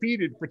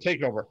undefeated for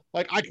takeover.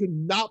 Like, I could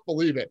not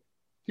believe it.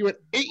 He went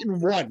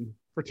 8-1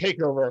 for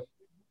takeover.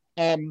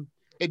 In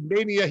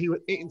Mania, he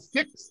was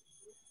 8-6,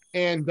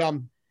 and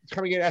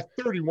coming in at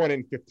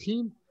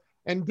 31-15.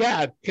 And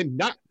Dad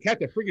cannot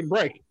catch a freaking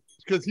break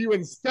because he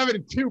went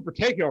 7-2 for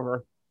takeover,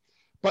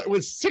 but it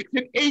was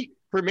 6-8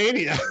 for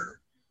Mania.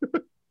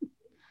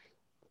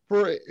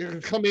 For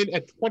come in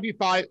at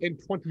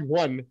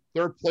 25-21,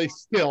 third place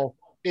still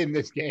in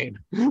this game.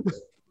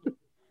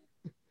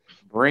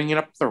 Bringing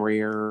up the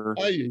rear.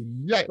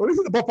 Yeah, what is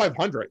it above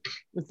 500?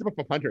 It's above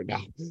 500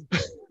 now.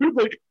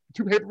 Like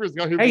 2 pay-per-views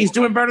ago. Hey, he's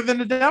doing better than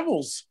the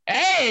Devils.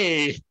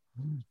 Hey,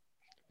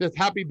 this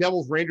Happy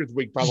Devils Rangers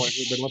week, by the way.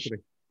 We've been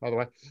listening, by the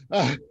way.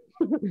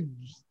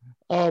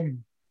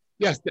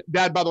 Yes,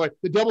 Dad, by the way,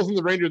 the Devils and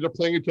the Rangers are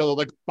playing each other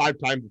like 5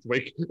 times this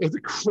week. It's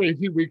a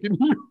crazy week in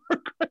New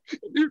York.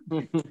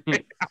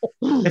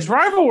 It's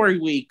rivalry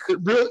week.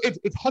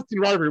 It's Hudson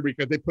rivalry week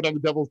as they put on the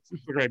Devils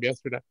Instagram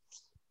yesterday.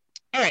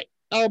 All right.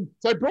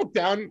 So I broke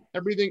down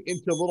everything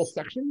into little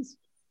sections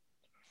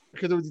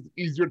because it was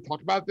easier to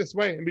talk about it this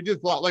way. And we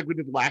did a lot like we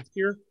did last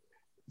year.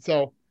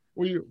 So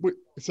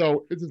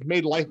so it just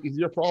made life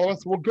easier for all of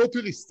us. We'll go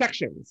through these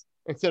sections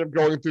instead of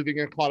going through the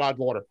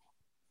chronological order.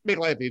 Make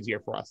life easier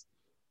for us.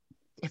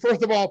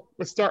 First of all,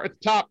 let's start at the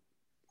top.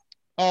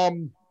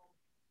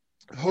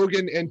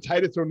 Hogan and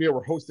Titus O'Neil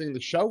were hosting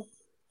the show.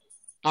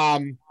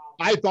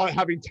 I thought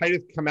having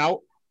Titus come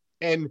out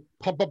and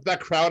pump up that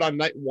crowd on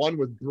night one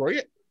was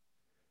brilliant,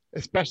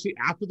 especially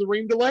after the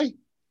rain delay.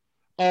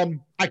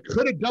 I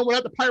could have done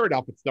without the pirate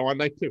outfits though on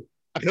night 2.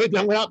 I could have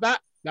done without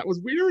that. That was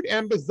weird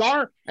and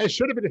bizarre, and it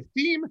should have been a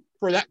theme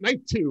for that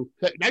night 2.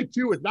 That night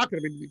 2 is not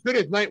going to be as good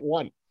as night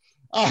 1.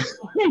 I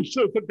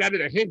should have took that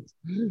as a hint.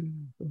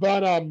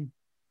 But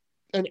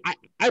and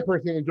I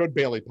personally enjoyed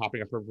Bailey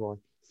popping up for everyone.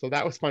 So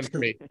that was fun for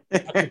me.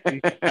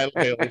 I love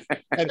Bailey.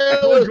 And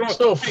it was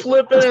so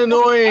flippin'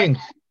 annoying.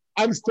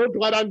 I'm so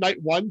glad on night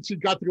 1 she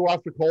got to go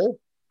after Cole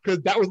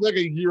because that was like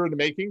a year in the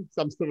making.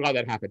 So I'm so glad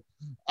that happened.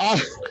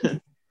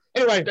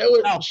 Anyway,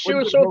 she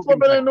was so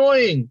flippin'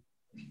 annoying.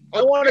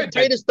 I wanted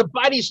Titus to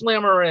body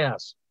slam her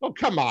ass. Oh,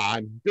 come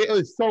on.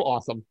 Bailey's so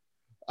awesome.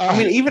 I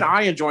mean, even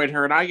I enjoyed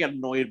her, and I get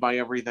annoyed by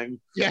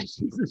everything. Yeah.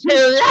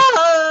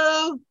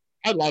 Hello!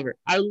 I love it.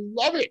 I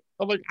love it.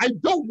 I'm like, I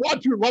don't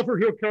want to love her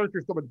heel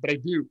character so much, but I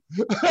do.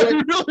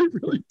 I really,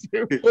 really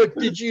do. But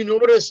did you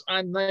notice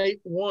on night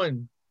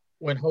 1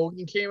 when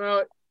Hogan came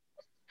out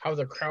how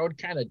the crowd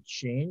kind of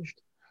changed?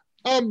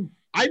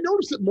 I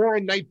noticed it more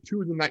on night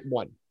 2 than night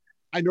 1.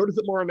 I noticed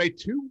it more on night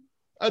 2.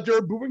 They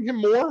were booing him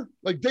more.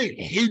 Like, they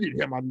hated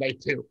him on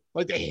night 2.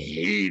 Like they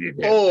hated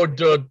him. Oh,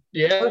 dude.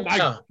 Yeah. Oh my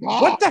God.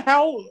 What the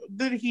hell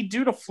did he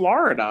do to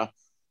Florida?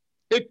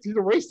 He's a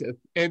racist,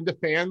 and the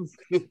fans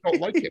just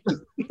don't like him.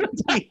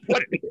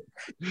 What it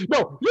is.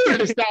 No, you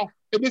understand.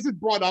 And this is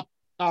brought up,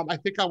 I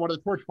think, on one of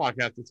the Torch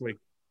podcasts this week.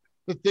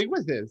 The thing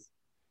with this,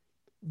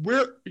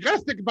 you got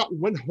to think about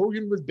when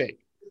Hogan was big,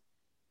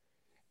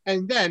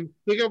 and then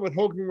think about when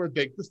Hogan was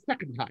big the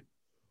second time.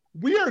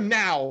 We are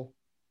now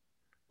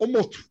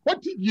almost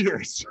 20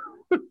 years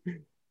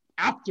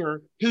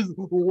after his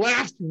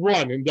last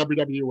run in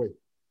WWE.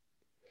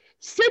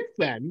 Since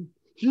then,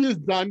 he has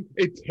done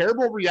a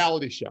terrible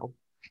reality show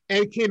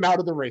and came out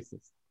of the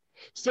races.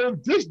 So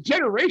this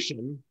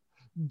generation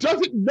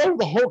doesn't know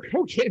the Hulk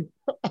Hogan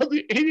of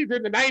the 80s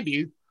and the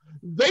 90s.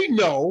 They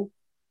know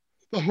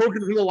the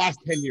Hogan from the last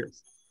 10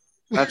 years.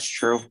 That's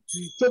true.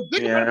 So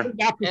think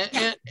about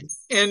that.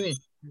 And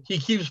he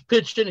keeps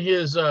pitching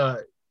his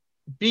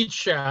beach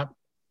shop.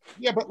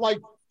 Yeah, but like,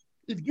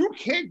 if you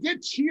can't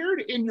get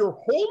cheered in your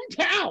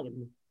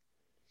hometown,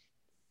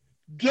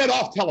 get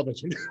off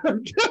television.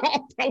 Get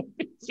off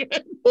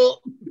television.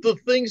 Well, the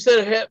things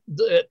that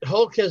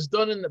Hulk has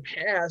done in the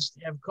past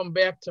have come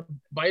back to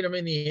bite him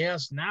in the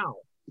ass now.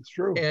 It's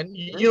true. And,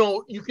 you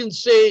know, you can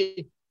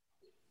say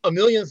a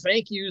million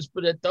thank yous,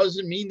 but it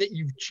doesn't mean that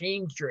you've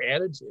changed your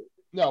attitude.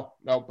 No,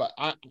 but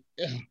I'm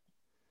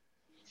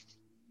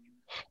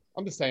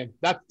just saying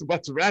that's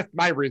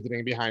my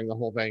reasoning behind the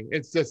whole thing.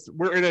 It's just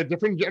we're in a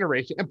different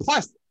generation. And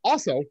plus,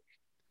 also,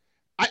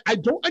 I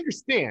don't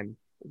understand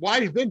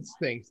why Vince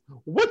thinks,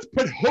 let's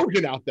put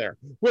Hogan out there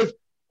with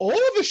all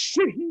the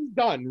shit he's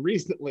done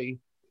recently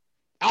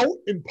out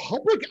in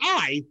public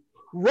eye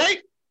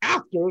right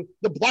after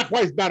the Black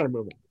Lives Matter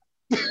movement.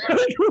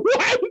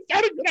 Why was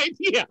that a good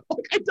idea?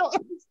 Like, I don't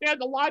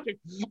understand the logic.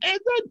 And then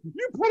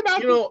you put him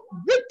out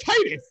with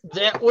Titus.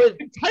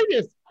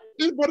 Titus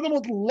is one of the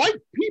most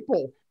liked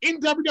people in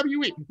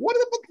WWE. One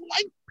of the most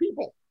liked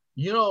people.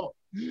 You know,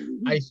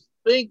 I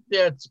think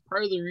that's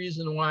part of the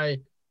reason why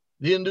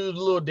they didn't do the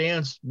little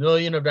dance,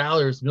 millions of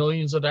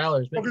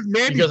dollars. Because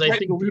I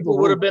think people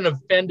would have been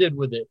offended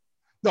with it.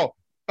 No.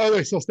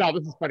 Okay, so stop.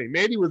 This is funny.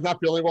 Mandy was not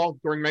feeling well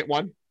during night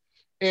one.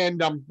 And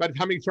by the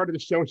time he started the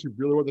show, she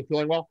really wasn't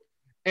feeling well.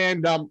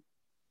 And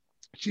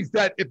she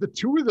said, if the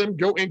two of them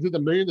go into the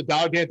millions of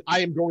dollar dance,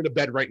 I am going to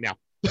bed right now.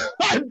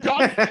 I'm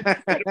done.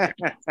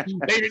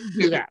 They didn't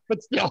do that,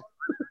 but still.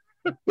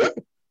 Let's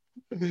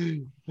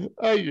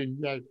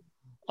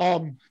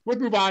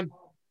move on.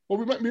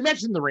 Well, we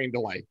mentioned the rain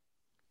delay.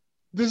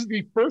 This is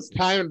the first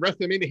time in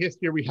WrestleMania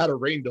history we had a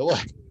rain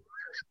delay.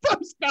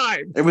 First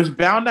time. It was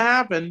bound to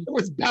happen. It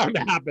was bound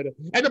to happen.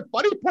 And the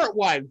funny part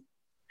was,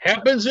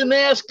 happens in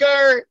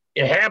NASCAR.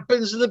 It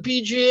happens in the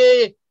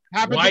PGA.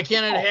 Why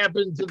can't it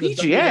happen to the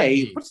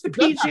PGA? What's the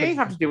PGA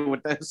have to do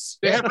with this?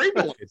 They have rain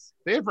delays.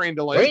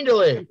 Rain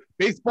delay.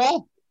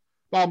 Baseball.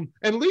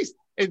 At least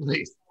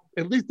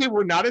they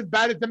were not as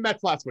bad as the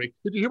Mets last week.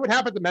 Did you hear what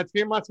happened at the Mets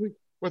game last week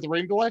with the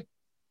rain delay?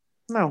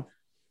 No.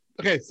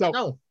 Okay, so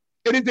no.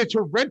 It is a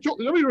torrential.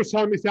 Nobody was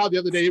telling me Sal the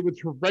other day. It was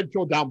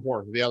torrential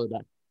downpour the other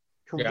day.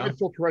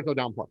 Torrential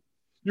downpour.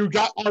 You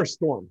got our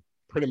storm,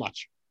 pretty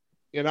much.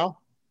 You know,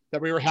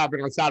 that we were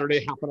having on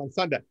Saturday happened on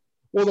Sunday.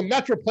 Well, the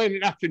Mets were playing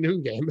an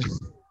afternoon game.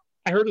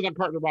 I heard it on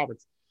Carter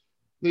Roberts.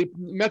 The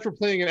Mets were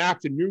playing an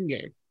afternoon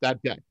game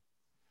that day.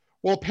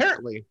 Well,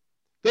 apparently,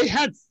 they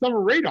had some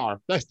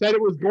radar that said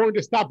it was going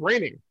to stop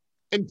raining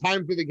in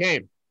time for the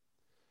game.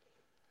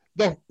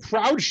 The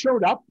crowd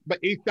showed up, but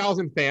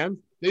 8,000 fans.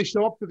 They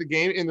show up to the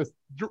game in this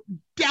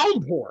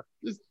downpour.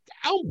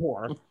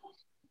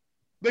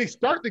 They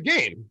start the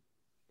game.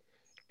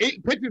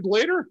 8 pitches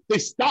later, they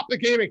stop the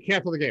game and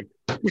cancel the game.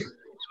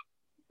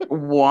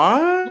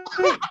 What?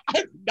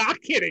 I'm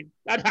not kidding.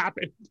 That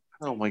happened.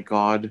 Oh my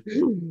God.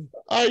 So,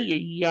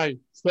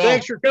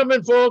 thanks for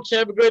coming, folks.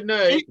 Have a good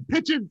night. 8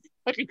 pitches.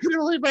 Like, I couldn't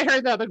believe I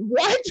heard that. Like,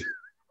 what?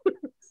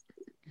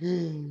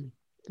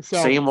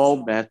 Same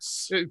old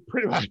Mets.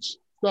 Pretty much.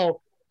 So,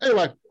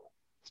 anyway,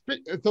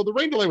 so the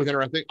rain delay was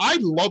interesting. I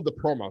love the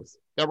promos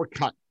that were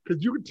cut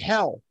because you could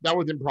tell that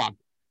was improv.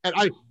 And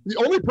the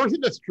only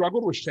person that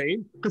struggled was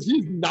Shane because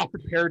he's not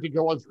prepared to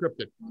go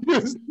unscripted. He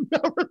was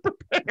never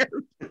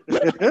prepared.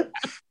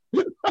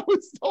 That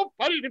was so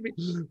funny to me.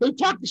 They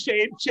talked to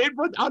Shane. Shane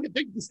runs out of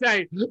things to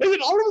say. And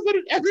then all of a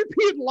sudden,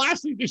 MVP and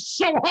Lashley just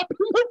show up in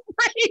the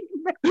rain.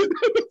 They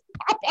just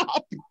pop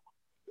up.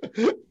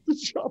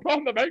 Just show up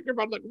on the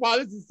microphone. I'm like, wow,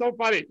 this is so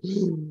funny.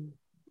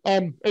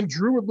 And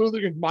Drew was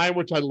losing his mind,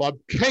 which I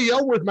loved.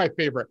 KO was my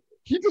favorite.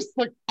 He just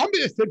like, I'm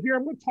going to sit here.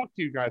 I'm going to talk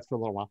to you guys for a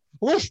little while.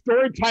 A little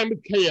story time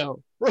with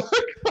KO.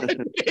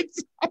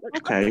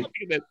 Okay.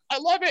 I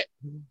love it.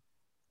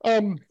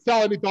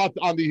 Sal, any thoughts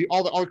on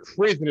all the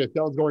craziness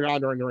that was going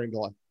on during the rain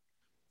delay?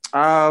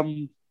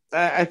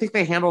 I think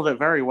they handled it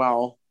very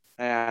well,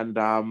 and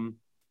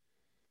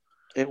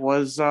it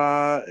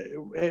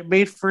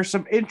made for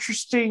some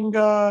interesting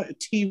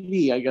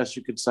TV, I guess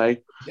you could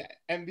say. Yeah,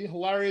 and the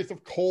hilarious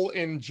of Cole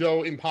and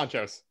Joe in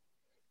ponchos.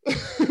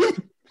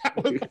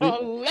 That was a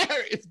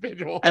hilarious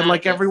visual. And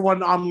like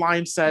everyone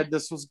online said,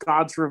 this was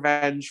God's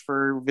revenge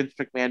for Vince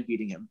McMahon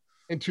beating him.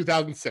 In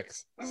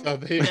 2006. So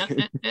they...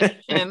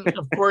 and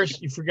of course,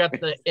 you forgot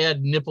to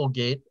add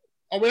Nipplegate.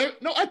 Oh,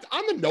 wait, no, it's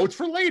on the notes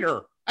for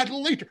later.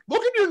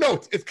 Look at your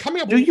notes. It's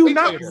coming up. Do you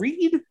not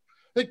read?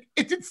 Like,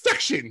 it's in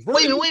sections.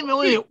 Wait a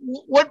minute.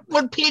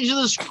 What page of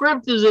the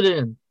script is it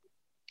in?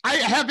 I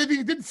have it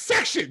in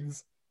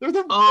sections.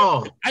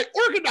 I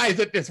organize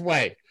it this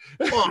way.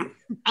 Well,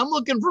 I'm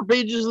looking for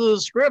pages of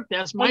the script.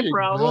 That's my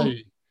problem.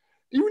 Right.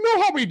 You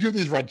know how we do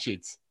these red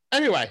sheets.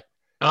 Anyway,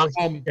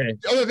 the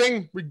other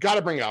thing we got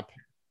to bring up,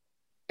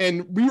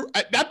 and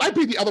that might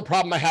be the other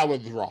problem I have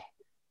with Raw.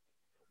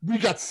 We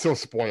got so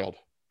spoiled.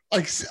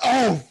 Like,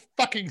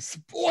 fucking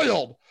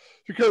spoiled.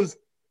 Because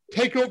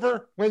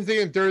TakeOver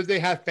Wednesday and Thursday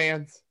had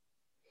fans.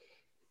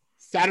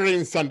 Saturday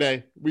and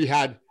Sunday, we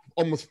had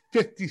almost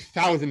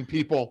 50,000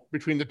 people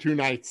between the two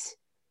nights.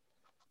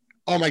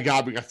 Oh my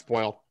God, we got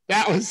spoiled.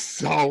 That was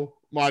so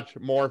much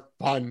more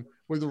fun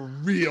with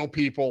real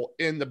people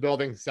in the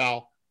building,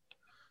 Sal.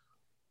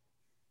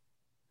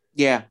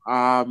 Yeah.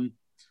 The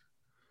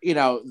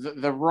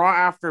Raw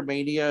after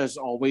Mania is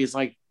always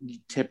like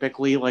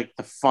typically like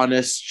the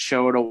funnest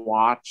show to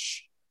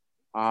watch.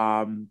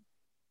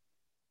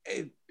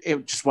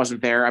 It just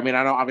wasn't there. I mean,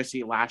 I know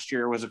obviously last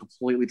year was a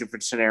completely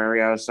different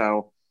scenario,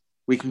 so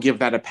we can give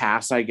that a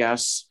pass, I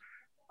guess.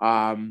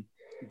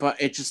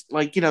 But it just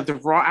like, the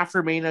Raw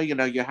after Mania,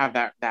 you have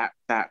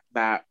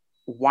that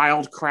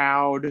wild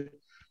crowd.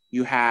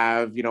 You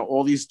have,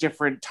 all these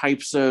different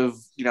types of,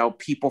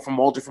 people from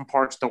all different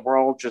parts of the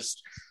world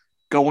just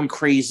going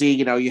crazy.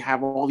 You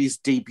have all these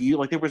debuts.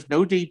 Like there was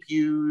no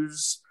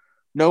debuts,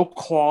 no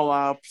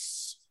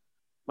call-ups,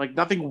 like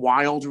nothing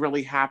wild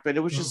really happened.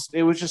 It was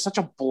just such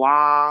a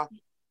blah,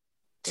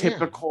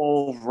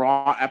 typical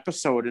Raw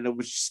episode. And it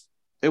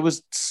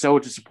was so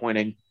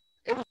disappointing.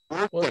 It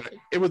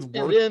was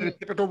worse than a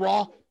typical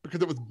Raw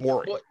because it was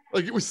boring.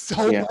 Like it was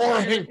so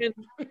boring. And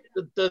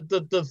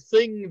the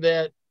thing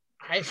that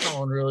I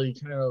found really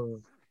kind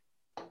of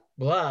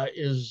blah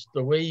is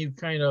the way you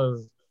kind of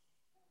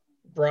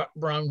brought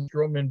Braun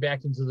Strowman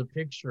back into the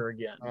picture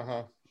again.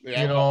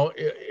 Yeah.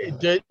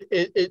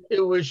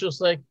 It was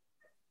just like,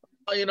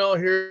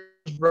 here's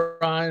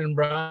Braun, and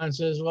Braun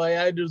says, well,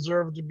 I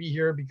deserve to be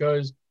here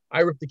because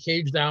I ripped the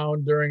cage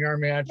down during our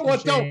match.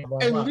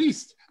 At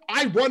least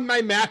I won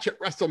my match at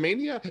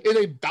WrestleMania in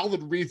a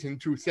valid reason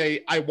to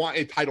say I want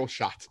a title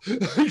shot.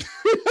 That's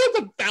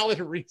a valid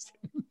reason.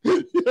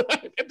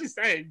 I'm just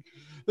saying.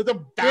 That's a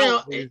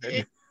valid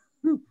reason.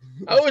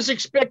 I was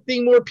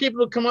expecting more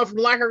people to come up from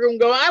the locker room and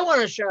go, I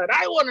want a shot.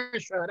 I want a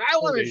shot. I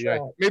want a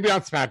shot. Maybe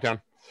on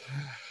SmackDown.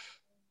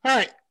 All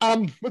right.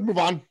 Let's move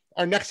on.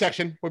 Our next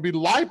section would be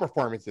live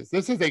performances.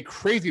 This is a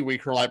crazy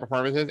week for live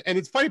performances. And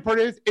its funny part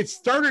is it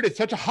started at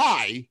such a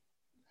high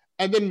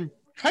and then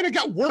kind of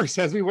got worse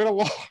as we went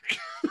along.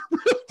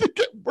 It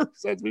got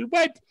worse as we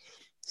went.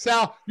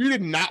 Sal, you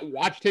did not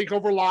watch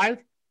TakeOver live.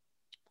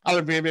 I don't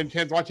know if you have any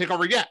chance to watch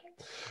TakeOver yet.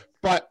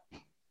 But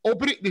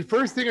the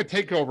first thing at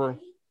TakeOver,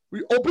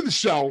 we opened the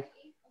show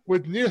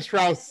with Nina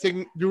Strauss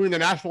doing the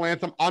national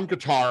anthem on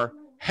guitar,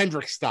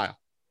 Hendrix style.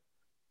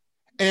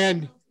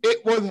 And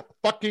it was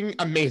fucking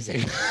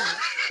amazing.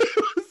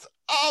 It was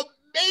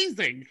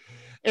amazing.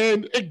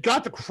 And it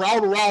got the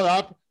crowd riled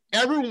up.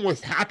 Everyone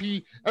was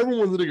happy.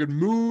 Everyone was in a good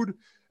mood.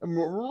 And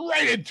we're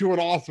right into an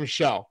awesome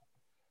show.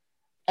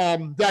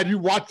 Dad, you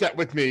watched that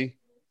with me.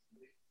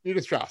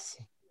 Nina Strauss.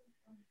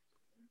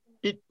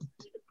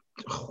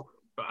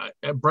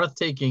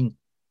 Breathtaking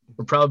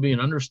would probably be an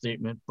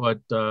understatement, but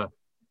the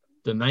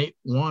night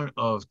one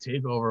of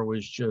TakeOver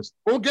was just.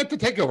 We'll get to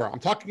TakeOver. I'm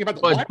talking about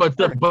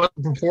the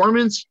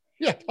performance.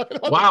 Yeah.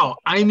 Wow.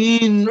 I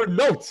mean,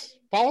 notes.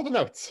 Follow the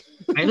notes.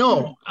 I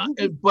know,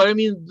 but I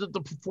mean,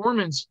 the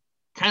performance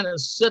kind of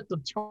set the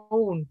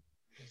tone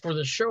for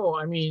the show.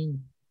 I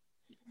mean,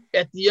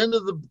 at the end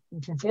of the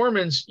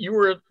performance, you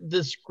were at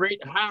this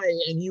great high,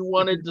 and you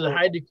wanted the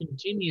high to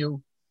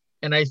continue.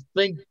 And I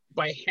think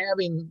by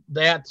having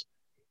that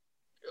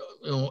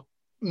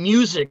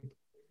music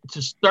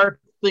to start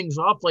things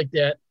off like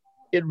that,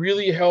 it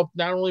really helped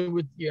not only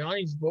with the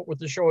audience but with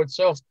the show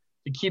itself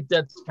to keep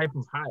that type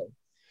of high.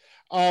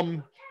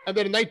 And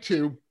then in night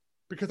two,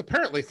 because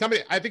apparently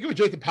I think it was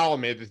Jason Powell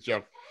made this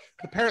joke.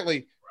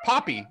 Apparently,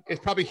 Poppy is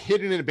probably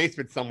hidden in a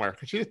basement somewhere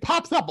because she just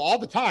pops up all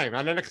the time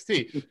on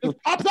NXT.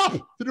 Just pops up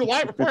to do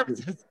live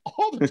performances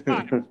all the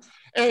time.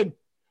 And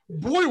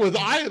boy, was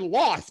I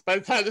lost by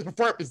the time this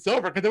performance was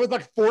over because it was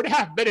like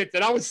 4.5 minutes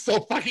and I was so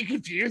fucking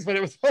confused when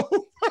it was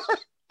over.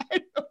 I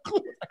had no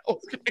clue what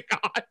was going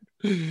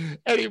on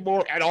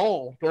anymore at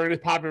all during this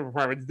Poppy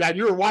performance. Dad,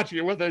 you were watching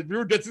it with us. You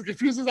were just as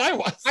confused as I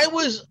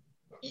was.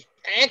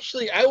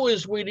 I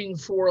was waiting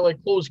for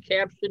like closed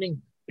captioning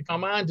to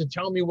come on to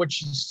tell me what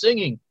she's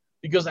singing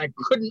because I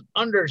couldn't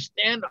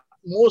understand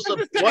most of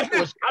what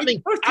was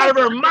coming out of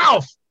her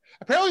mouth.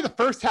 Apparently the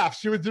first half,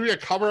 she was doing a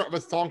cover of a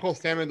song called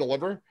Stand and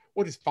Deliver,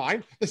 which is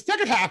fine. The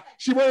second half,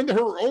 she went into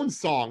her own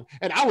song,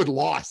 and I was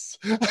lost.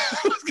 I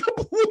was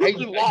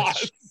completely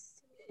lost.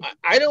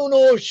 I don't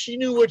know if she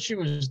knew what she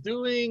was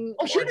doing.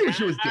 Oh, she knew what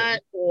she was doing.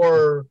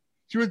 Or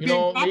she was being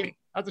copied.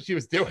 That's what she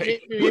was doing.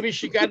 Maybe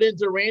she got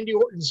into Randy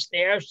Orton's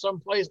stash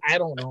someplace. I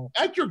don't know.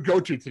 That's your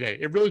go-to today.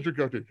 It really is your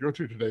go-to. Your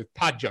go-to today.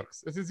 Pod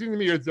jokes. This is going to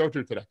be your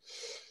go-to today.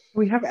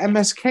 We have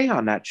MSK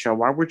on that show.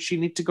 Why would she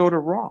need to go to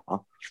Raw?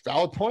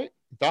 Valid point.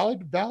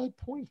 Valid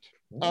point.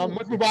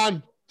 Let's move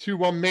on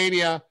to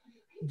Mania.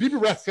 Viva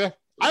Reska.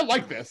 I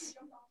like this.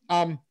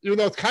 Even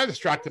though it's kind of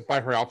distracted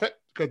by her outfit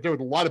because there was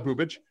a lot of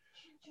boobage.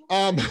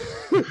 I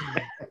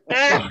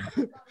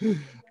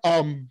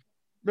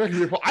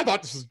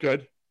thought this was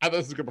good. I thought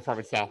this was a good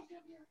performance, Sal.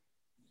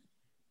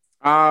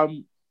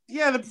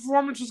 Yeah, the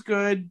performance was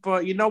good,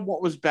 but you know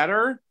what was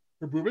better?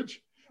 Her boobage?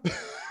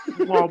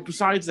 Well,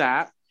 besides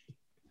that,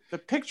 the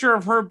picture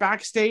of her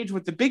backstage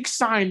with the big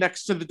sign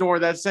next to the door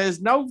that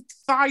says "No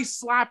thigh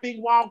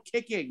slapping while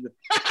kicking."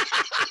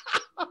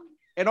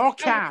 In all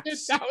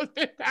caps. That was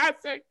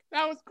fantastic.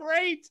 That was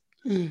great.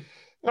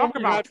 Talk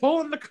about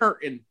pulling the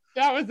curtain.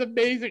 That was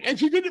amazing. And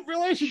she didn't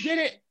realize she did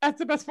it. That's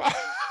the best part.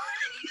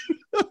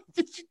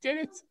 She did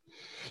it.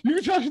 You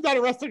can tell she's not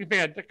a wrestling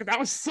fan. That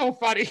was so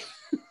funny.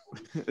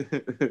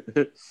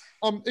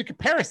 In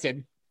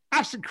comparison,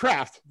 Ashton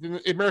Kraft in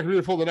American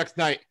Beautiful the next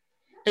night,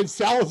 and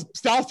Sal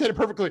said it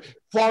perfectly.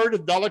 Florida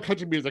dollar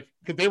country music,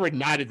 because they were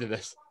not into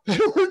this. They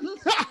were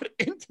not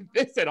into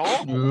this at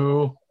all.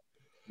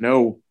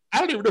 No. I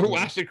don't even know who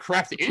Ashton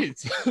Kraft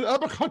is.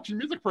 I'm a country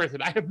music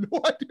person. I have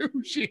no idea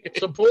who she is.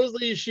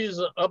 Supposedly she's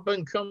an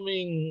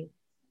up-and-coming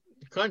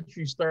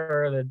country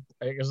star that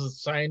I guess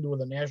is signed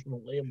with a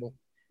national label.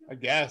 I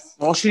guess.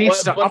 Well, she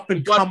needs to up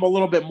and come a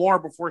little bit more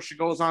before she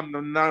goes on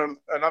another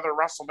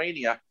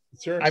WrestleMania.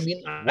 Sure. I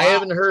mean, wow. I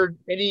haven't heard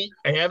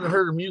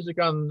her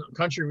music on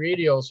country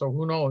radio, so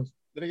who knows?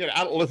 Then again,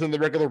 I don't listen to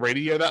the regular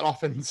radio that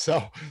often,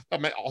 so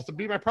that might also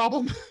be my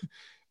problem.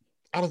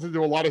 I listen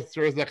to a lot of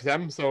Sirius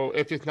XM, so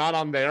if it's not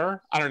on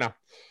there, I don't know.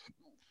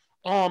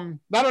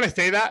 Not when I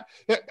say that,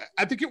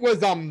 I think it was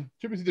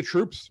Tribute to the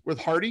Troops with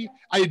Hardy.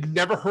 I had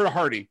never heard of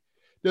Hardy.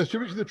 There's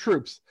Tribute to the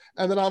Troops,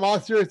 and then I'm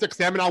on Sirius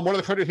XM, and on one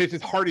of the country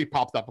stations, Hardy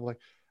pops up. I'm like,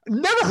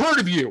 never heard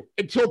of you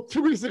until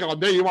 2 weeks ago.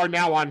 There you are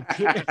now on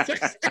Sirius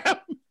XM.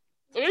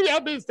 So maybe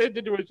I'll be in the same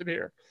situation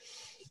here.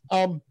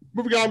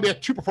 Moving on, we have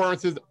two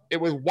performances.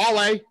 It was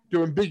Wale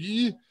doing Big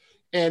E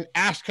and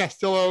Ash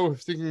Castillo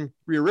singing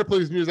Rhea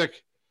Ripley's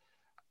music.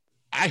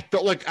 I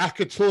felt like Ash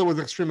Castillo was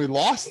extremely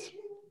lost,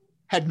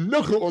 had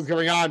no clue what was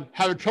going on,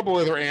 having trouble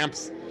with her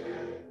amps.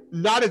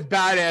 Not as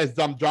bad as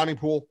Johnny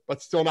Pool,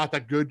 but still not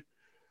that good.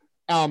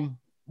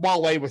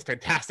 Wale was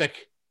fantastic.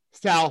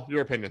 Sal, your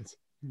opinions?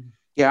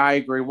 Yeah, I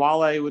agree.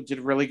 Wale did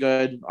really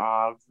good.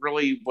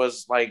 Really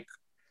was like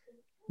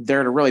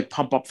there to really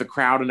pump up the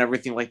crowd and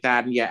everything like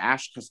that. And yeah,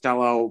 Ash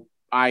Costello,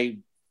 I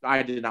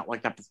did not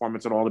like that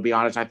performance at all, to be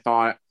honest. I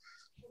thought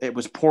it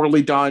was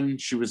poorly done.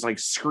 She was like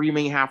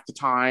screaming half the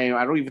time.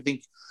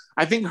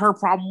 I think her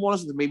problem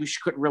was that maybe she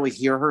couldn't really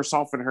hear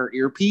herself in her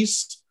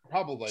earpiece.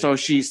 Probably. So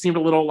she seemed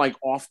a little like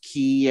off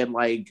key and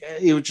like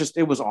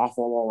it was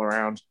awful all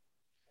around.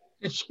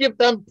 And she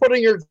kept on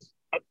putting her,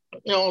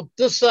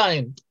 this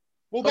sign.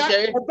 Well,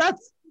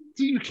 that's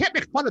you can't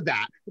make fun of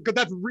that because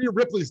that's Rhea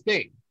Ripley's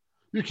thing.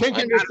 You can't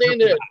get mad at her for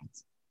that.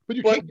 But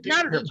you can't get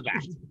mad at her for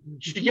that.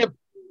 She kept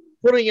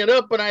putting it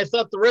up, and I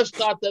thought the rest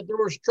thought that there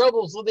was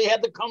trouble, so they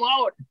had to come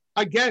out.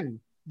 Again,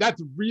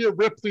 that's Rhea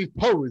Ripley's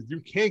pose. You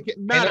can't get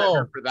mad at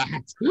her for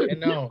that. I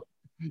know.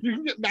 You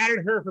can get mad at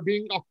her for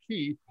being off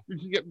key. You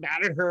can get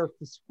mad at her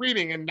for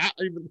screaming and not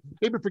even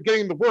maybe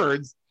forgetting the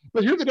words.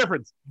 But here's the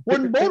difference.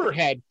 When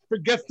Motorhead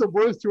forgets the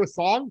words to a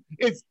song,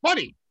 it's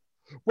funny.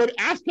 When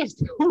Ash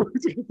Castillo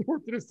forgets the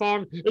words to the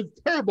song, it's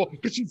terrible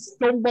because she's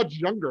so much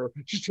younger.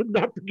 She should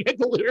not forget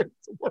the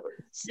lyrics and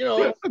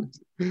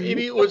words.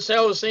 Maybe what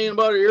Sal was saying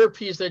about her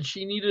earpiece that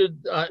she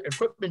needed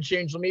equipment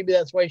change, so maybe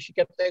that's why she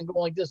kept going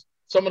like this.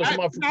 Someone to come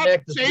out from the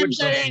back to switch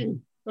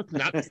something. That's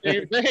not the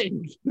same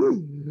thing.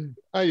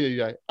 All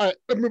right,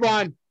 let's move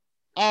on.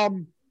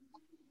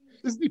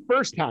 This is the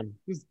first time.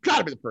 This has got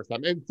to be the first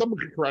time, and someone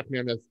can correct me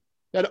on this,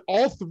 that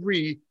all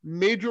three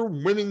major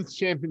women's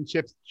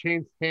championships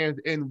changed hands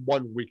in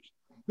 1 week.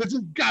 This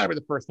has got to be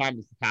the first time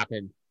this has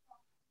happened.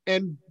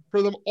 And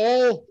for them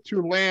all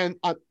to land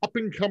on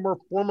up-and-comer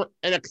former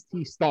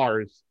NXT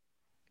stars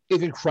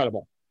is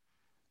incredible.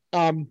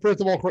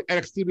 First of all, for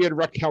NXT, we had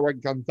Raquel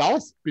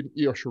Gonzalez beating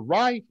Io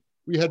Shirai.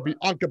 We had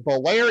Bianca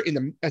Belair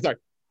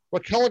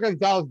Raquel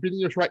Gonzalez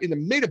beating Io Shirai in the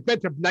main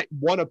event of night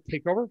one of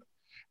TakeOver.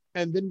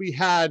 And then we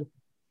had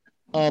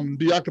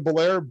Bianca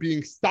Belair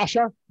being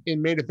Sasha in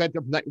main event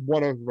of night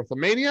one of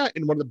WrestleMania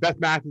in one of the best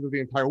matches of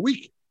the entire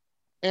week.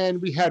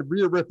 And we had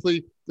Rhea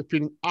Ripley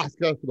defeating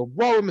Asuka for the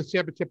Raw Women's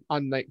Championship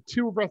on night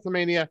two of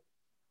WrestleMania.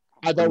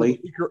 I thought it was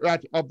the weaker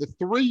match of the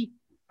three.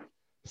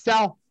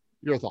 Sal,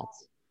 your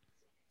thoughts?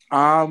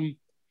 I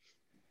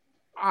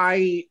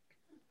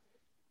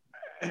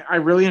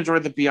really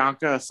enjoyed the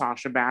Bianca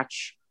Sasha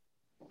match.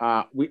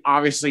 We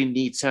obviously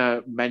need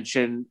to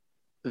mention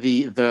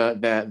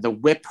the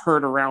whip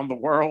hurt around the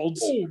world.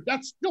 Oh,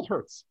 that still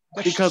hurts.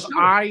 Because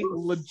I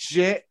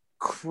legit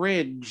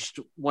cringed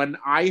when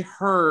I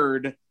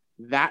heard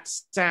that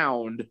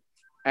sound,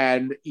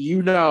 and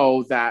you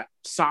know that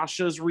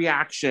Sasha's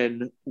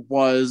reaction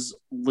was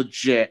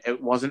legit.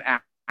 It wasn't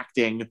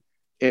acting.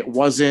 It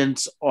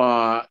wasn't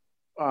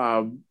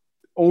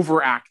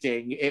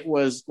overacting. It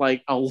was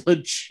like a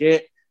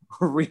legit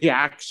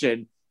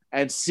reaction.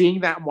 And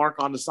seeing that mark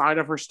on the side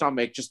of her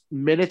stomach just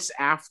minutes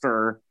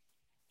after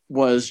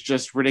was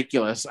just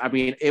ridiculous. I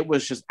mean, it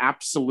was just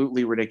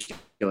absolutely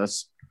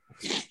ridiculous.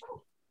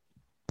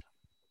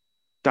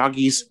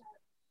 Doggies.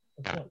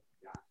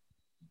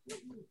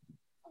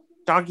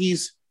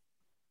 Doggies.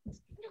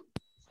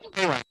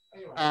 Anyway,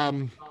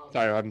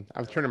 sorry, I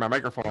was turning my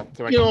microphone up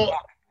so I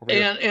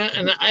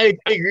and I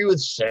agree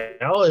with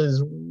Sal.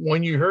 Is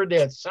when you heard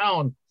that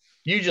sound,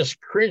 you just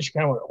cringed,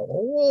 kind of like,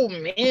 oh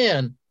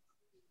man,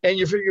 and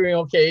you're figuring,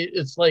 okay,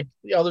 it's like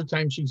the other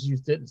time she's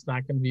used it, it's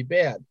not going to be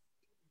bad.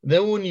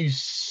 Then when you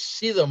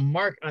see the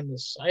mark on the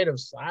side of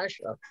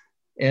Sasha,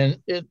 and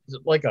it's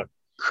like a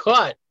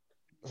cut,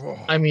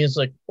 I mean, it's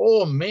like,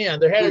 oh man,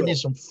 there had to be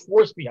some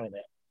force behind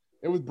that.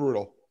 It was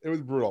brutal.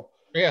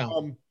 Yeah.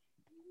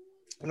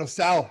 I know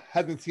Sal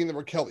hasn't seen the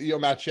Raquel Io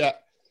match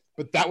yet,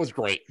 but that was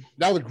great.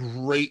 That was a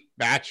great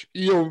match.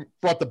 Io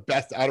brought the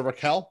best out of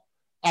Raquel.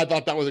 I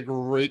thought that was a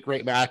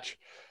great match.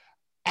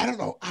 I don't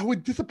know. I was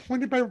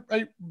disappointed by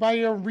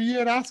Rhea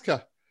and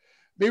Asuka.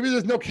 Maybe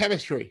there's no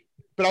chemistry,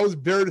 but I was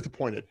very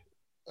disappointed.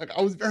 Like,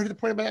 I was very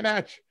disappointed by that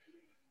match.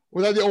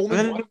 Was I the only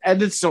one? It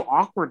ended so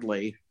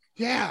awkwardly.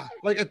 Yeah.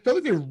 Like, I felt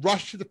like they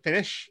rushed to the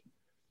finish.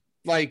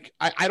 Like,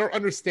 I don't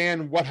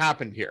understand what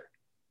happened here.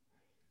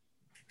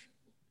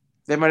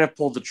 They might have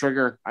pulled the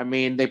trigger. I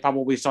mean, they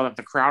probably saw that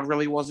the crowd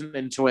really wasn't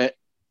into it,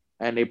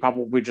 and they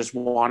probably just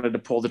wanted to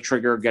pull the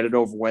trigger, get it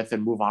over with,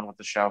 and move on with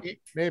the show.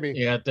 Maybe.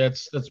 Yeah,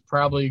 that's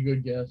probably a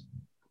good guess.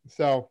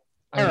 So,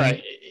 all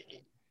right.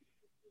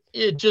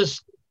 It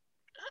just,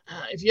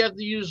 if you have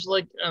to use,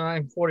 like,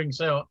 I'm quoting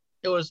Sal,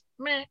 it was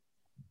meh.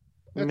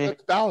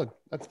 That's valid.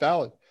 That's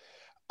valid.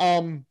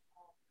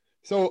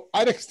 So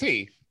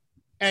NXT,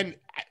 and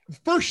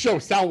first show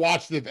Sal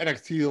watched of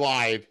NXT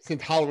live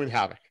since Halloween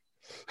Havoc.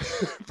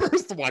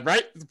 First one,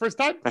 right? It's the first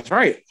time? That's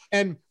right.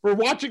 And we're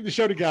watching the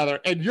show together,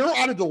 and you're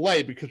on a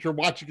delay because you're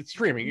watching it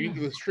streaming. You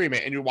usually stream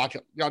it, and you watch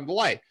it on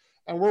delay.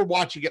 And we're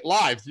watching it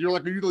live. So you're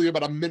like usually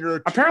about a minute or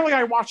two. Apparently,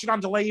 I watch it on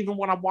delay even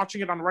when I'm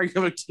watching it on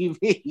regular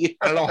TV.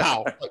 I don't know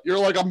how. But you're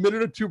like a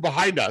minute or two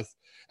behind us.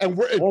 And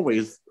we're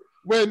always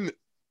when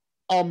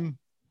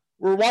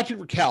we're watching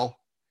Raquel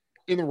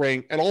in the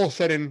ring, and all of a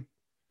sudden,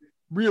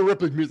 Rhea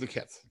Ripley's music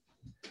hits.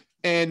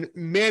 And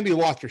Mandy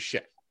lost her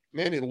shit.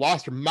 Mandy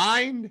lost her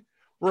mind.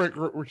 Where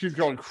she's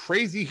going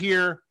crazy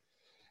here.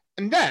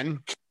 And then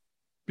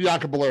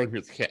Bianca Belair's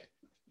music hit.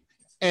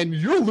 And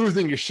you're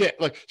losing your shit.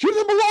 Like, she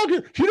doesn't belong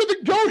here. She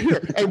doesn't go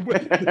here. And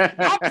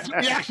the opposite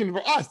reaction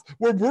for us,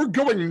 where we're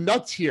going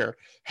nuts here,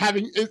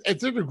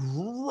 it's a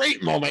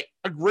great moment,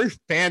 a great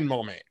fan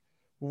moment,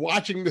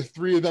 watching the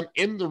three of them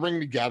in the ring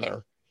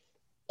together.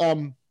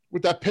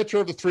 With that picture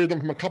of the three of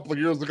them from a couple of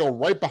years ago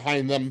right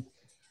behind them.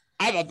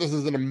 I thought this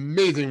was an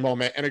amazing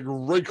moment and a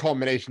great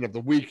culmination of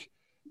the week.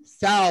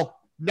 Sal,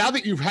 now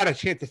that you've had a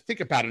chance to think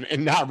about it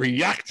and not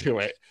react to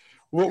it,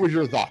 what was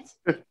your thoughts?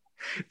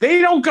 They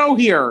don't go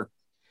here.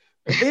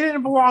 They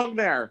didn't belong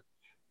there.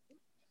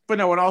 But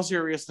no, in all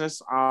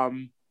seriousness,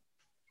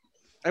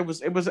 it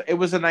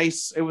was a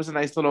nice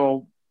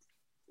little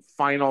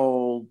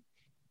final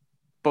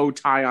bow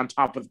tie on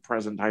top of the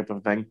present type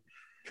of thing.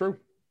 True.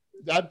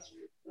 I'm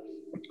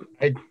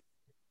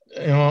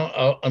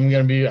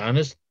gonna be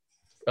honest.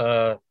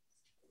 All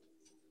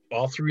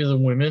three of the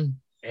women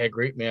had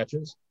great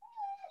matches.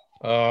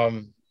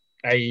 I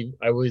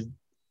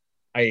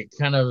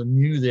kind of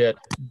knew that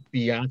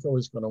Bianca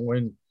was going to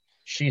win.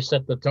 She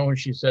set the tone,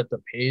 she set the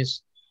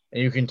pace,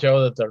 and you can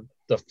tell that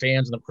the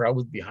fans and the crowd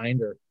was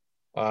behind her.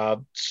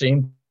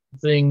 Same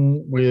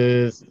thing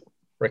with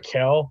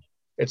Raquel.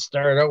 It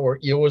started out where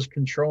Io was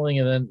controlling,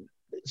 and then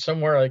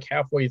somewhere like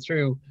halfway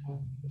through,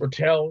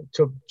 Raquel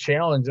took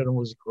challenge, and it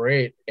was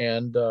great.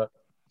 And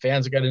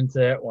fans got into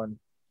that one.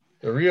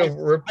 The Rhea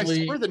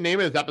Ripley. I swear the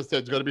name of this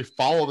episode is going to be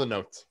Follow the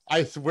Notes.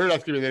 I swear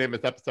that's going to be the name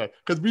of this episode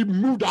because we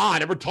moved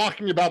on and we're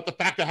talking about the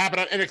fact that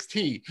happened on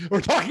NXT. We're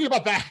talking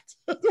about that.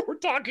 That's what we're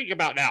talking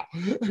about now.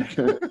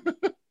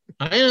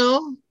 I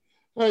know.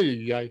 All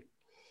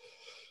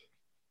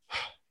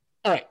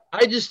right.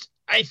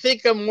 I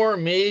think I'm more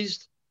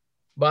amazed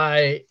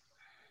by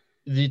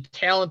the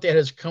talent that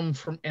has come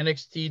from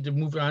NXT to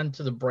move on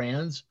to the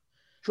brands.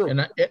 True.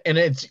 And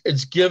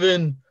it's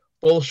given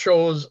both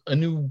shows a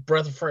new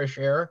breath of fresh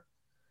air.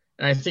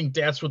 And I think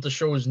that's what the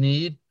shows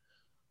need.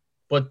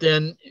 But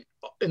then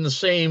in the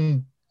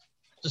same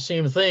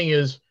thing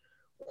is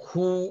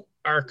who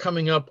are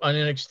coming up on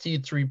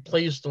NXT to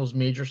replace those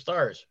major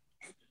stars.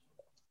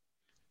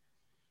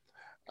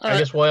 I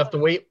guess we'll have to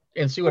wait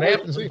and see what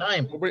happens in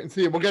time. We'll wait and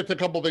see. We'll get to a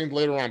couple things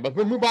later on. But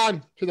we'll move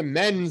on to the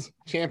men's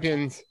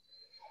champions.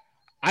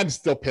 I'm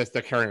still pissed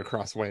that Karrion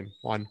Kross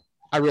won.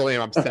 I really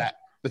am upset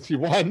that he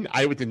won.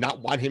 I did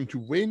not want him to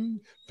win.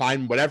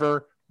 Fine,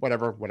 whatever.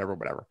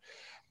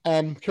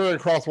 Karrion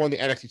Kross won the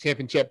NXT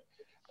Championship.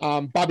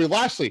 Bobby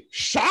Lashley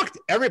shocked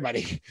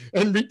everybody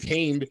and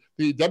retained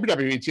the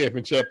WWE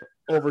Championship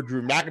over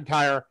Drew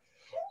McIntyre.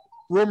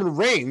 Roman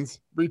Reigns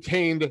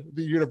retained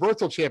the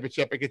Universal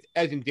Championship against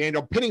Edge and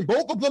Daniel, pinning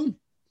both of them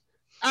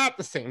at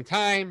the same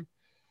time.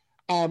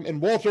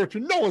 And Walter, to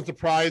no one's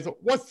surprise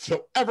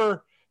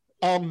whatsoever,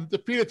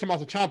 defeated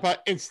Tommaso Ciampa,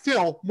 and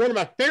still one of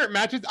my favorite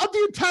matches of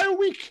the entire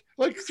week.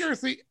 Like,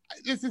 seriously,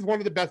 this is one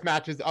of the best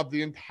matches of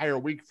the entire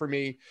week for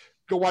me.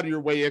 Go out of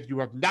your way if you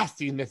have not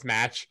seen this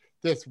match.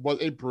 This was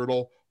a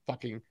brutal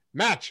fucking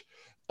match.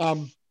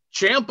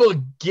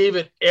 Ciampa gave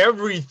it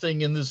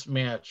everything in this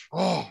match.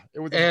 Oh, it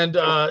was. And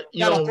I'll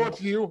throw it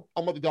to you.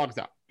 I'll let the dogs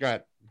out. Go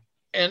ahead.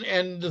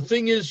 And the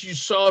thing is, you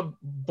saw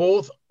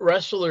both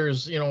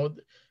wrestlers,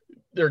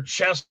 their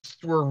chests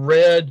were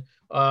red.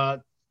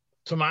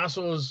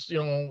 Tommaso's,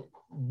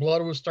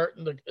 blood was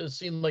starting to, it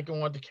seemed like it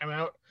wanted to come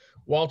out.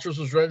 Walter's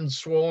was red and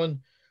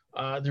swollen.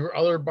 There were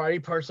other body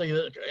parts like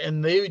that,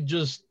 and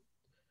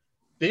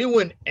they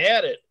went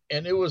at it,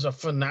 and it was a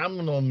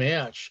phenomenal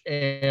match.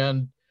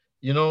 And,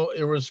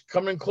 it was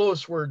coming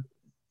close where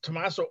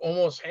Tommaso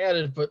almost had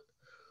it, but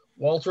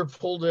Walter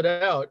pulled it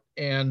out.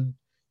 And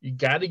you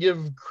got to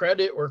give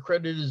credit where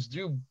credit is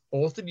due.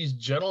 Both of these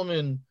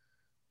gentlemen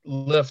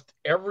left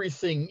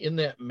everything in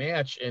that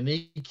match, and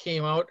they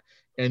came out,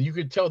 and you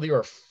could tell they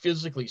were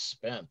physically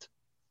spent.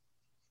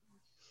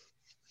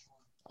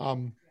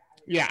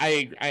 Yeah,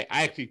 I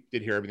actually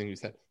did hear everything you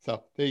said.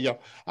 So there you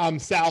go.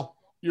 Sal,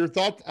 your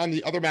thoughts on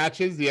the other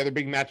matches, the other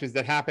big matches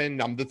that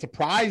happened? The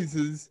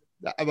surprises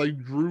like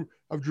Drew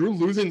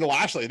losing to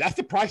Lashley. That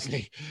surprised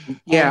me.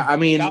 Yeah,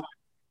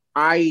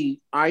 I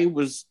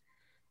was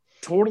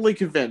totally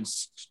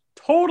convinced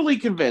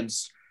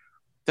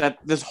that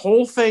this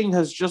whole thing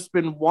has just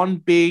been one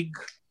big,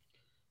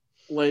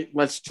 like,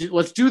 let's do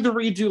the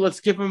redo. Let's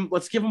give him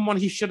what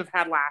he should have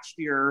had last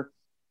year,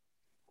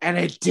 and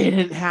it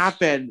didn't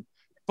happen.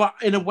 But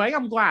in a way,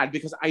 I'm glad,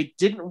 because I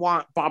didn't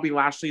want Bobby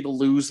Lashley to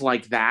lose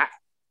like that,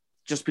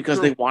 just because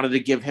they wanted to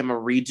give him a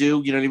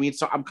redo. You know what I mean?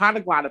 So I'm kind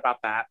of glad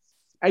about that.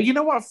 And you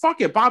know what?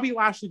 Fuck it. Bobby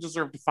Lashley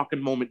deserved a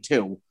fucking moment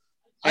too.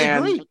 I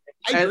agree.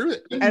 I agree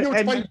with it. And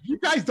funny? You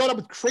guys thought I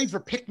was crazy for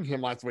picking him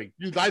last week.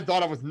 You guys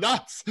thought I was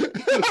nuts.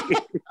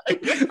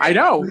 I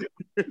know.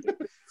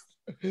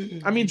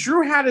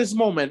 Drew had his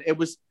moment. It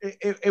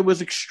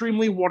was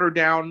extremely watered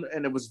down,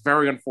 and it was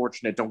very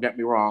unfortunate. Don't get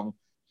me wrong.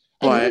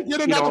 But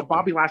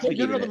Bobby Lashley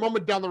get another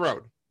moment down the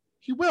road.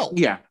 He will.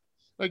 Yeah.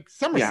 Like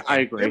SummerSlam. Yeah, I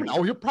agree.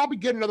 He'll probably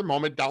get another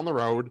moment down the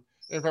road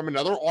and from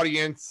another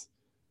audience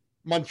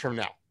months from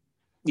now.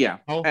 Yeah.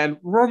 Oh. And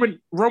Roman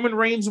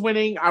Reigns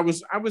winning, I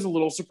was a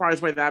little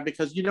surprised by that,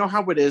 because you know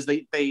how it is.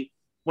 They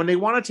when they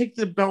want to take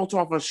the belt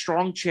off a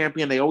strong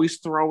champion, they always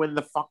throw in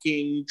the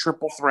fucking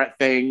triple threat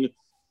thing.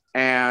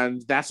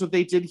 And that's what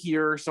they did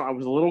here. So I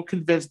was a little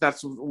convinced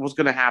that's what was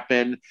going to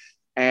happen.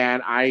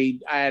 And I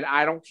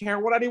don't care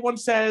what anyone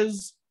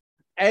says.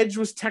 Edge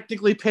was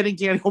technically pinning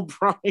Daniel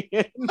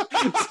Bryan.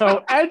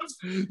 So Edge,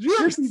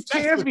 you're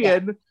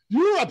champion.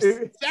 You're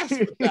obsessed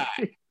with that.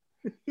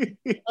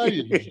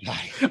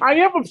 I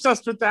am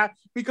obsessed with that,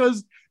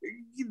 because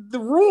the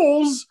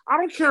rules, I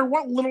don't care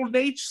what Little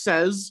Nate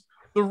says,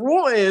 the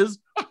rule is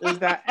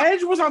that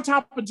Edge was on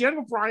top of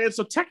Daniel Bryan,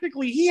 so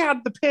technically he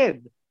had the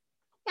pin.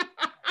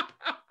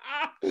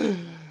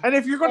 And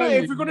if you're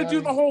gonna do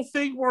the whole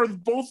thing where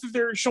both of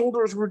their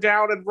shoulders were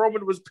down and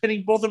Roman was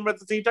pinning both of them at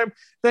the same time,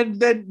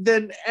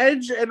 then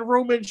Edge and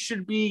Roman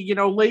should be,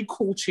 lay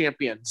cool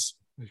champions.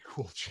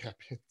 Cool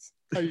champions.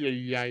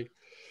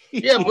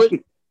 Yeah, but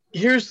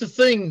here's the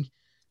thing.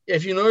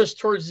 If you notice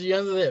towards the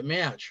end of that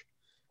match,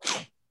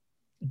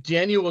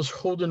 Daniel was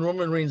holding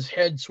Roman Reigns'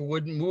 head so it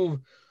wouldn't move,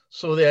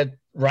 so that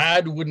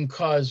Rod wouldn't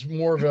cause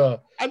more of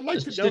a I'd like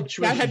to know.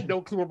 I had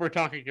no clue what we're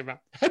talking about.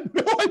 I had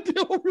no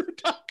idea what we were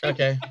talking about.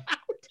 Okay.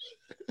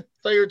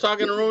 I thought you were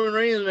talking a Roman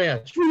Reigns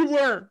match. We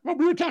were. Well,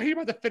 we were talking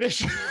about the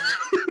finish.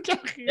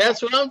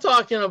 That's what I'm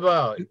talking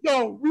about.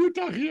 No, we were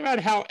talking about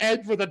how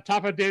Edge was on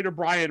top of Daniel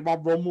Bryan while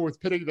Roman was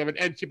pinning them and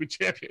Edge should be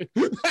champion.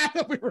 That's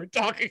what we were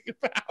talking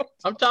about.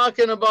 I'm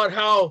talking about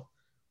how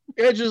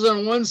Edge is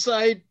on one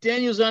side,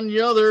 Daniel's on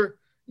the other.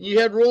 You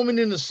had Roman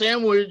in the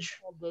sandwich.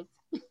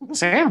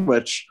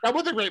 Sandwich? That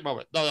was a great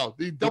moment. No.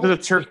 The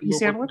turkey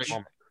sandwich?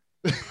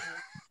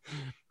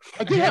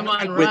 Ham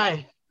on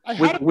rye.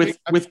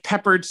 With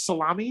peppered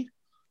salami?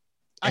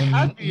 I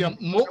had the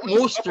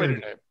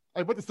mustard.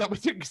 I went to stop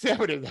with chicken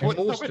sandwiches.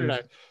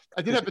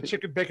 I did have the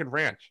chicken bacon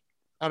ranch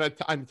on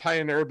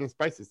Italian herbs and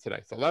spices today,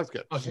 so that was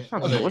good. Okay.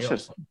 Oh,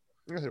 delicious.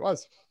 Yes, it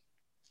was.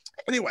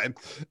 Anyway,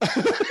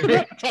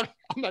 I'm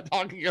not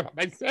talking about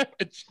my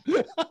sandwich.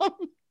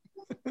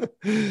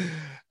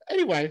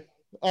 Anyway,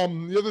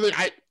 the other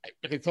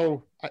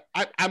thing,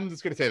 I'm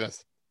just gonna say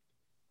this: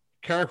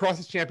 Karrion Kross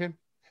is champion.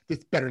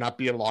 This better not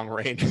be a long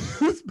reign.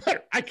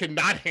 I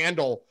cannot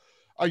handle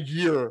a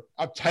year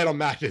of title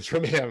matches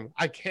from him.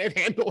 I can't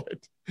handle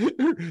it.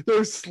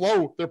 They're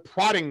slow. They're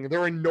prodding.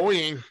 They're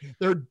annoying.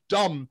 They're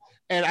dumb.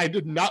 And I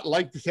did not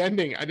like this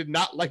ending. I did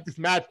not like this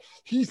match.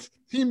 He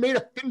made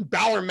a Finn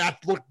Balor match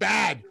look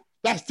bad.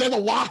 That says a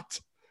lot.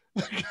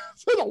 That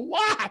says a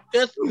lot.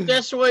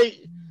 That's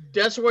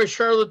why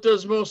Charlotte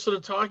does most of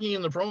the talking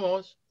in the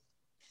promos.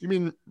 You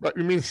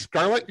mean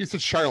Scarlett? You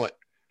said Charlotte.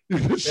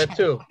 That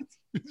too.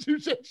 You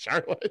said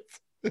Charlotte.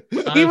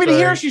 Even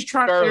here, she's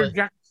trying to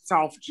inject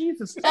herself.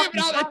 Jesus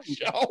fucking on that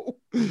show.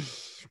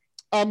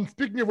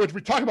 Speaking of which,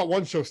 we're talking about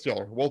one show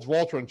still,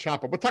 Walter and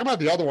Ciampa. We're talking about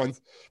the other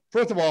ones.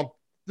 First of all,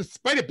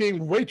 despite it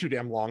being way too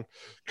damn long,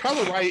 Kyle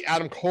O'Reilly,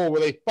 Adam Cole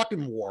with a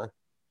fucking war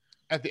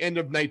at the end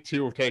of night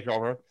 2 of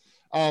TakeOver.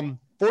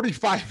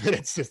 45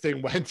 minutes this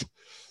thing went.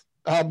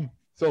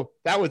 So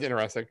that was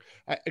interesting.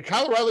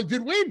 Kyle O'Reilly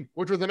did win,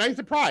 which was a nice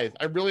surprise.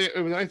 It was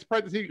a nice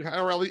surprise to see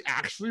Kyle O'Reilly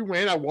actually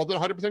win. I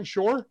wasn't 100%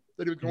 sure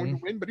that he was going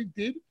to win, but he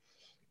did.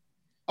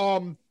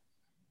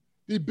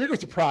 The bigger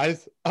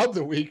surprise of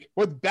the week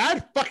was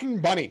Bad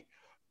fucking Bunny.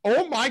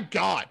 Oh my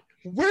God.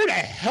 Where the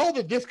hell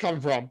did this come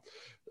from?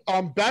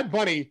 Bad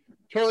Bunny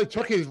totally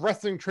took his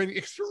wrestling training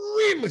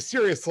extremely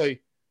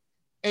seriously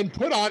and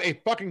put on a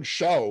fucking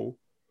show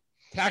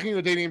attacking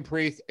the Damian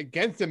Priest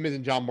against the Miz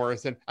and John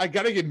Morrison. I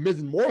gotta give Miz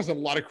and Morrison a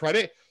lot of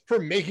credit for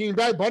making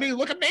Bad Bunny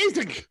look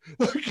amazing.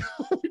 Like,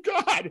 oh my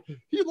God,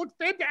 he looked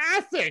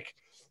fantastic.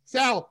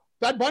 Sal,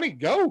 Bad Bunny,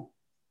 go.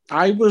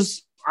 I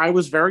was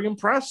very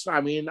impressed.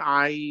 I mean,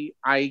 I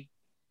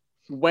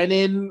went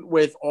in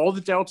with all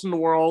the doubts in the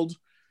world.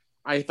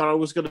 I thought it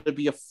was going to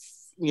be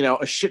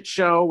a shit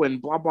show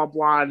and blah blah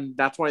blah, and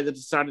that's why they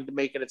decided to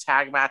make it a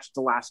tag match at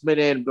the last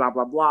minute and blah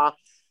blah blah.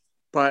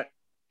 But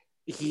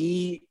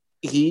he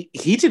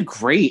did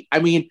great. I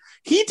mean,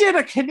 he did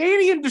a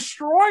Canadian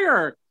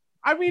Destroyer.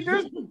 I mean,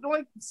 there's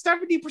like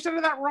 70%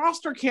 of that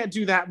roster can't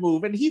do that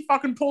move, and he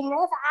fucking pulled it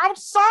off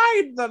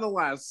outside,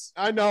 nonetheless.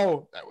 I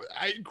know.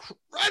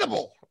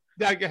 Incredible.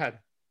 Yeah, go ahead.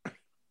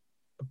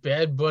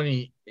 Bad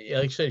Bunny,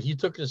 like I said, he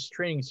took his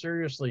training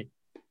seriously.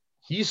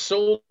 He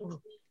sold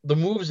the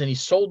moves, and he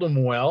sold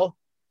them well,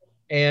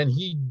 and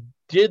he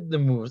did the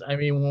moves. I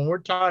mean, when we're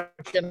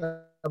talking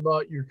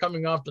about you're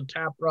coming off the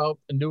top route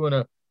and doing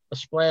a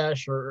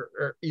splash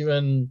or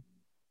even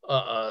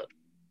a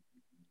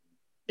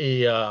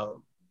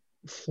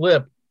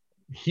flip,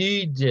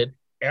 he did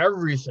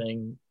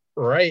everything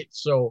right.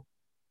 So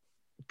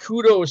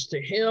kudos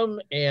to him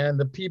and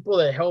the people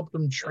that helped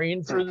him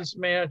train for this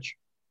match,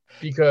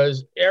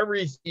 because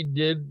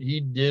everything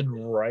he did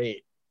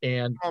right.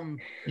 And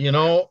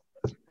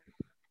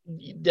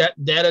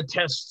that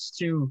attests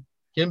to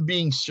him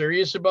being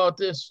serious about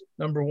this,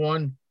 number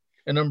one.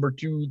 And number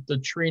two, the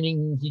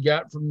training he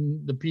got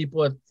from the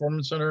people at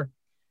Performance Center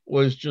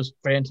was just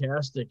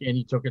fantastic, and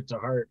he took it to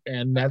heart.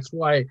 And that's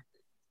why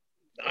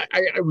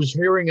I was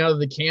hearing out of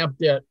the camp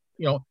that,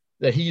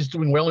 that he's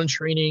doing well in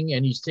training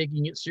and he's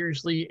taking it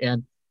seriously.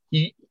 And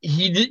he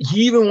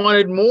even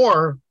wanted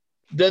more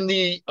than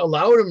they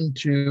allowed him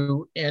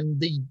to. And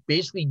they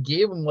basically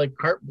gave him like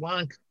carte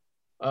blanche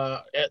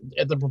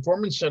at the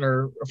Performance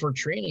Center for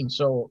training.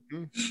 So,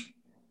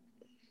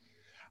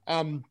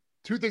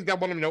 two things I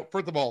want to note.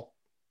 First of all,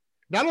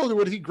 not only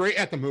was he great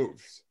at the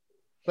moves,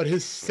 but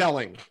his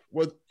selling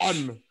was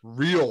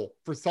unreal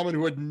for someone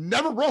who had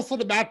never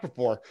wrestled a match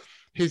before.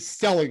 His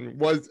selling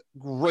was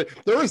great.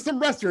 There are some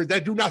wrestlers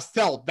that do not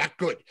sell that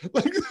good.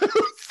 Like,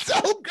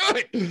 so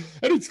good. And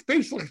his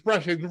facial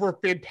expressions were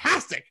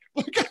fantastic.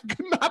 Like, I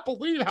could not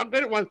believe how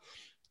good it was.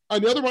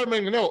 And the other one I'm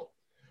going to note,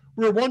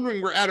 we were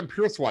wondering where Adam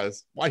Pearce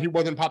was, why he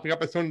wasn't popping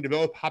up as Sonya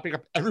Deville, popping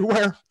up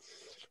everywhere.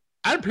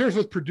 Adam Pearce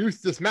was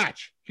produced this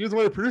match. He was the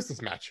one who produced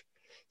this match.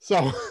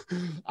 So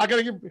I got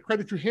to give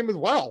credit to him as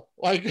well.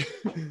 Like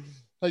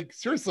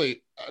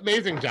seriously,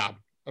 amazing job.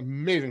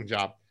 Amazing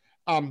job.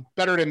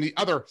 Better than the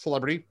other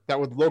celebrity that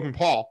was Logan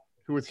Paul,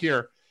 who was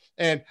here.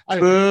 And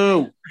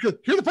because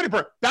here's the funny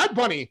part. Bad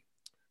Bunny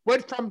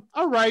went from,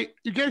 all right,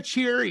 you get a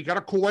cheer, you got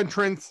a cool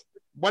entrance,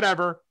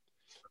 whatever,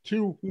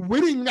 to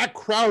winning that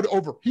crowd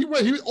over. He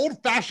was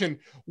old-fashioned,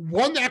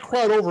 won that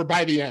crowd over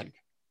by the end.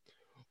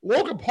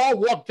 Logan Paul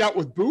walked out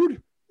with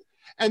booed.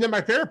 And then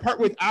my favorite part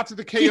was after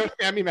the KO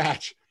Sammy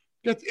match,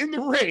 gets in the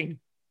ring.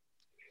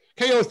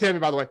 KO Sammy,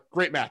 by the way,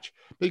 great match.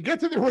 But he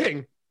gets in the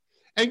ring,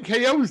 and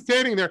KO is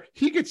standing there.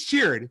 He gets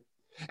cheered.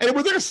 And it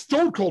was like a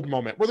Stone Cold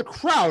moment where the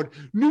crowd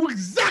knew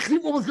exactly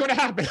what was going to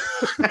happen.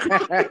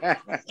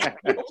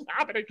 What was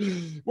happening?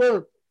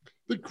 Where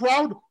the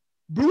crowd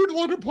booed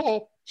Logan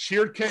Paul,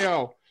 cheered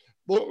KO.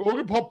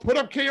 Logan Paul put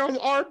up KO's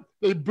arm,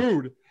 they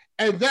booed.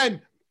 And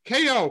then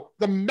KO,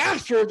 the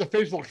master of the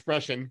facial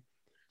expression,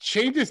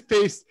 changed his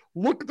face,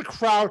 looked at the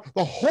crowd.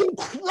 The whole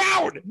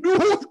crowd knew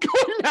what was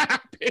going to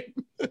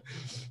happen.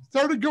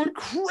 Started going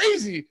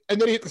crazy. And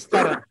then he hit the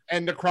stutter,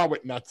 and the crowd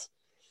went nuts.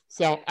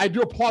 So I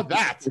do applaud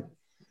that.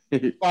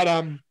 But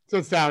so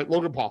it's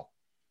Logan Paul.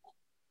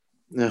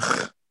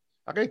 Ugh.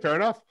 Okay, fair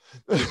enough.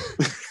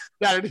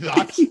 Yeah, any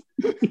thoughts?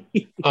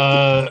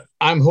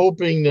 I'm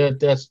hoping that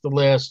that's the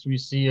last we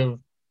see of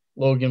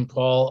Logan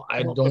Paul.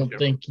 I don't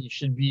think he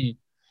should be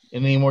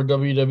in any more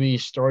WWE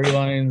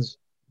storylines.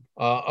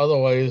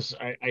 Otherwise,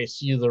 I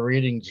see the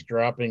ratings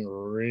dropping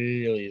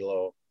really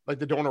low. Like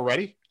they don't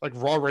already? Like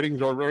Raw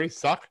ratings already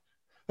suck?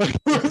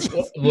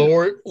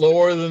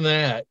 lower than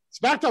that.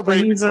 SmackDown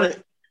ratings.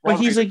 But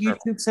he's a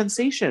YouTube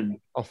sensation.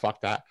 Oh,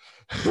 fuck that.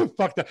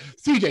 Fuck that.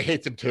 CJ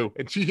hates him too.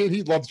 And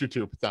he loves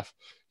YouTube stuff.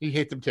 He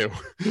hates him too.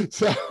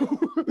 So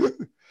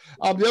the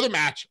other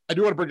match I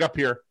do want to bring up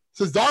here.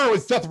 Cesaro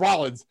and Seth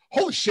Rollins.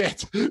 Holy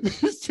shit.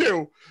 These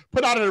two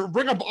put on a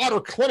Ring of Honor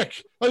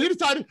clinic. Like, they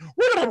decided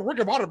we're going to have a Ring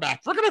of Honor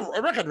match. We're going to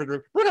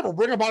have a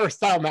Ring of Honor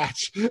style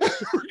match. We're going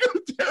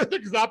to tear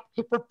things up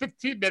for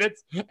 15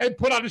 minutes and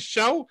put on a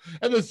show.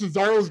 And then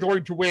Cesaro is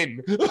going to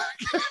win. This is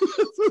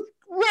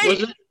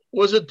great.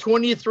 Was it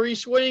 23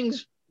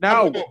 swings?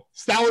 No.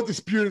 Sal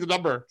disputed the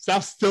number.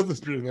 Sal's still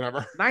disputing the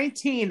number.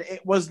 19.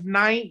 It was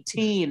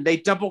 19. They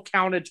double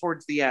counted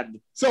towards the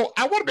end. So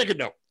I want to make a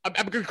note.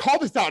 I'm going to call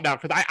this out now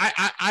because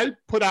I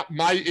put out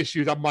my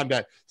issues on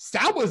Monday.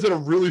 Sal was in a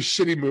really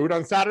shitty mood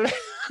on Saturday.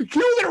 He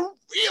was in a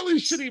really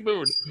shitty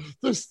mood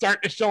to start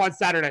the show on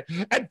Saturday.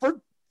 And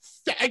for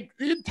the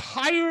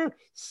entire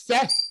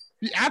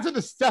after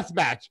the Seth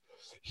match,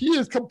 he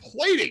is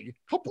complaining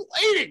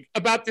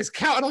about this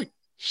count. And I'm like,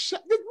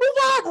 move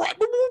on, right?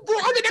 We're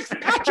on the next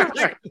match.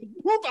 Like,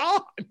 move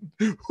on.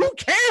 Who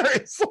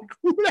cares? Like,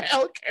 who the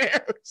hell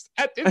cares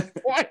at this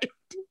point?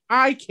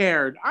 I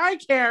cared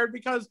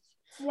because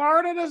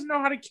Florida doesn't know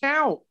how to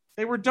count.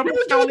 They were double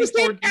counting towards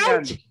the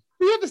end.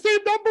 We had the same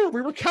number.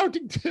 We were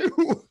counting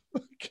too.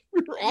 Like,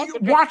 we were on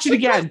Watch it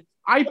again.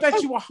 I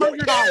bet you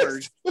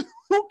 $100.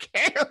 Who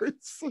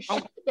cares?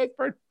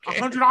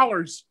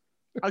 $100.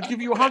 I'll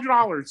give you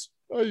 $100.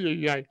 Oh,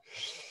 yeah.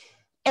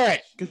 All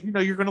right. Because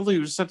you're going to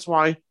lose. That's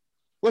why.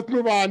 Let's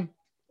move on.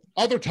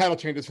 Other title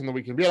changes from the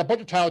weekend. We had a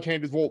bunch of title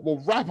changes.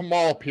 We'll wrap them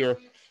all up here.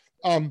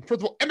 First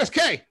of all,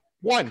 MSK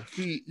won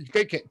the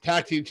vacant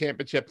tag team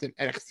championships in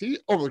NXT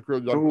over the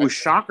Grill. Oh,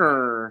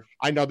 shocker.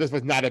 I know this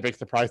was not a big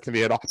surprise to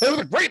me at all. It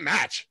was a great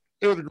match.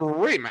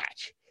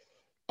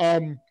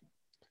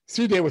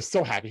 CJ was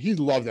so happy. He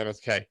loved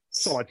MSK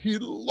so much. He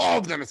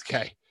loved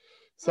MSK.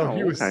 So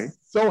he was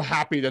so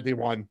happy that they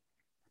won.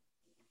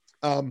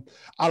 I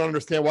don't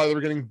understand why they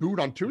were getting booed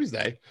on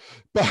Tuesday,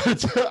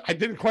 but I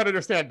didn't quite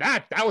understand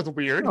that. That was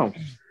weird. Oh,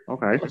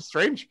 okay. It was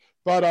strange,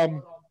 but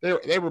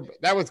they were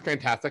that was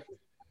fantastic.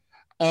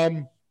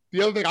 The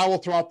other thing I will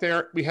throw out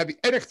there, we had the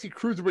NXT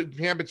Cruiserweight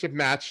Championship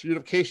match,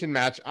 unification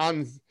match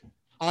on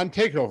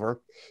TakeOver.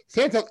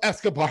 Santos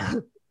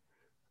Escobar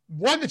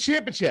won the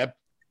championship,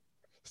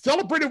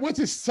 celebrated with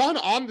his son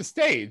on the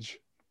stage,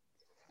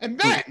 and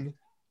then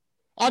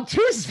on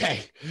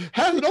Tuesday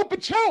has an open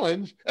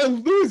challenge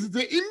and loses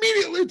it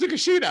immediately to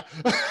Kushida.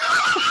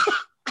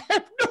 I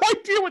have no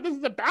idea what this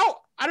is about.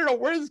 I don't know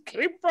where this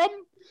came from.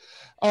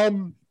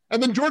 And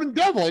then Jordan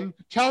Devlin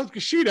challenged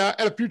Kushida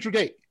at a future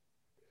date.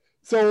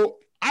 So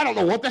I don't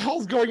know what the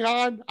hell's going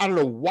on. I don't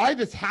know why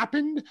this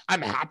happened.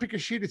 I'm happy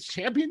Kushida's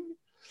champion.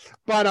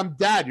 But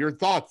Dad, your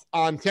thoughts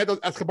on Santos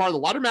Escobar, the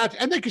ladder match,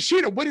 and then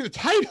Kushida winning the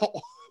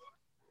title.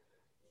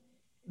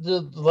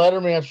 The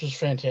ladder match was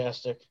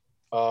fantastic.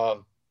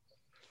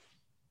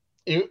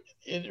 It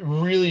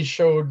really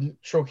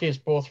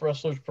showcased both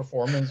wrestlers'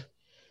 performance,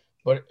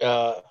 but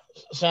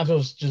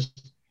Santos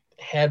just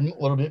had a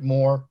little bit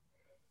more,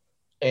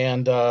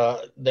 and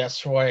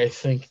that's why I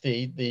think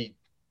they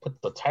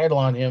put the title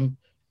on him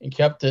and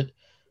kept it,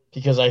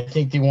 because I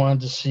think they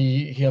wanted to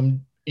see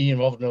him be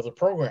involved in another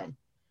program.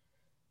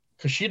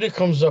 Kushida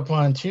comes up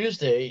on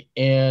Tuesday,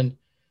 and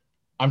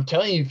I'm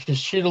telling you,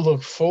 Kushida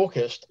looked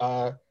focused.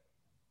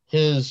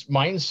 His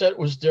mindset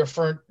was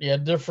different. He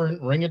had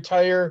different ring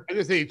attire. I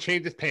just say he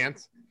changed his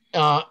pants.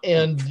 And,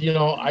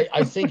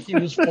 I think he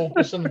was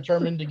focused and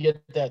determined to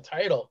get that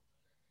title.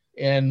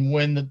 And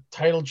when the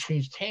title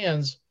changed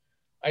hands,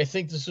 I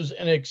think this was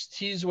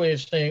NXT's way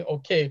of saying,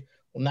 okay,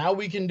 well, now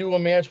we can do a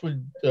match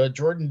with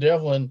Jordan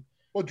Devlin,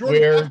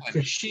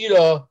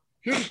 Kushida.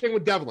 Here's the thing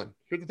with Devlin.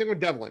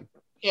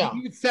 Yeah.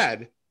 He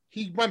said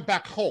he went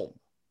back home.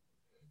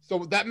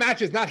 So that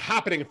match is not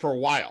happening for a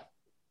while.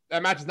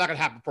 That match is not going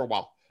to happen for a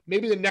while.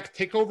 Maybe the next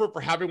takeover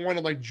for having one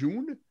in like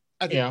June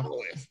at the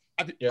earliest.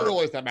 At the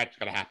earliest that match is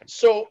going to happen.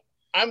 So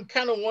I'm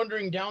kind of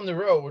wondering down the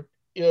road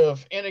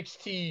if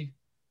NXT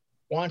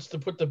wants to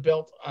put the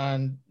belt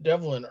on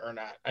Devlin or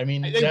not. I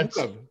mean,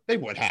 they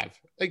would have.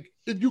 Like,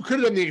 you could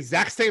have done the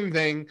exact same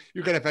thing.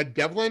 You could have had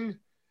Devlin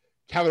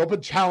have an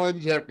open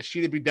challenge, have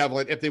Kushida be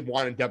Devlin if they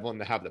wanted Devlin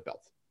to have the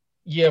belt.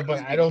 Yeah,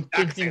 but I don't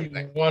think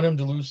they want him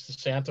to lose to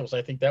Santos.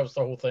 I think that was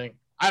the whole thing.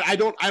 I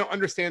don't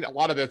understand a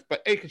lot of this,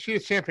 but hey,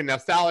 Kushida's champion now.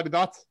 Sal, any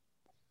thoughts?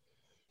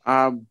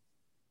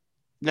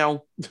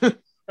 No. Fair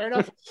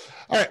enough.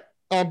 All right.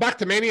 Back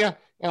to Mania.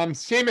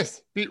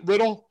 Sheamus beat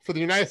Riddle for the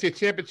United States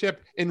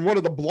Championship in one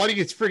of the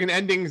bloodiest friggin'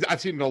 endings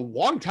I've seen in a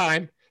long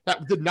time.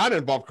 That did not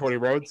involve Cody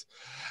Rhodes.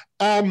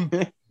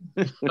 That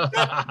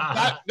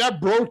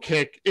bro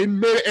kick in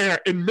midair,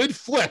 in mid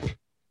flip,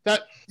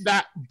 that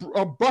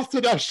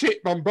busted up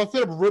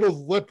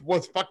Riddle's lip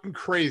was fucking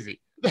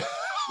crazy.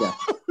 Yeah.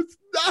 It's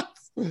not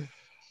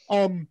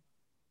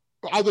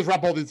I'll just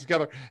wrap all these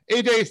together.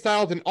 AJ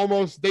Styles and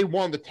Omos, they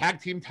won the tag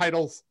team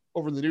titles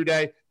over the New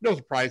Day. No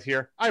surprise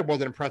here. I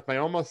wasn't impressed by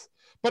Omos,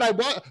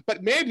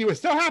 but Mandy was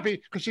so happy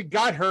because she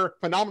got her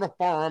phenomenal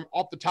forearm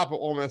off the top of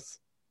Omos,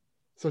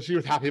 so she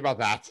was happy about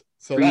that.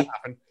 So that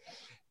happened.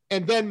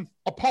 And then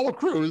Apollo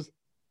Crews,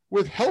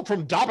 with help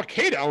from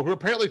Dabba-Kato, who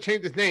apparently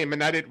changed his name,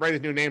 and I didn't write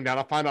his new name down.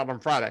 I'll find out on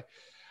Friday.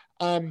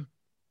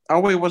 Oh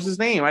wait, what's his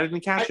name? I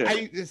didn't catch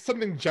it. It's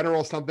something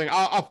General something.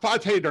 I'll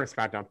tell you during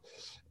SmackDown.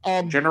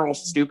 General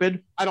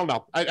Stupid? I don't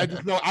know. I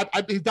just know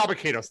he's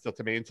Dabba-Kato still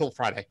to me until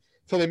Friday.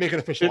 So they make it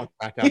official on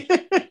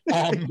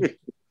SmackDown.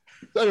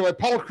 So anyway,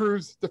 Apollo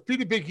Crews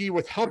defeated Big E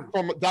with help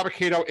from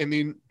Dabba-Kato in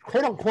the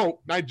quote-unquote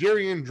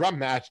Nigerian drum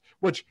match,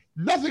 which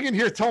nothing in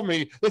here told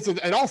me this was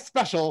an all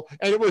special,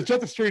 and it was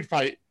just a street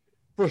fight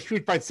for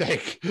street fight's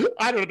sake.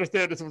 I don't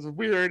understand. This was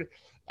weird.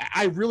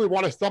 I really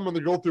wanted someone to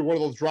go through one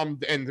of those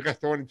drums and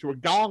get thrown into a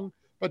gong,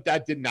 but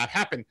that did not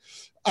happen.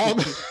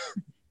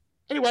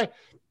 Anyway,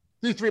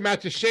 these three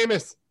matches,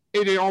 Sheamus,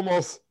 AJ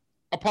Omos,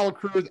 Apollo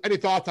Crews. Any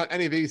thoughts on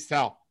any of these,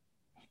 Sal?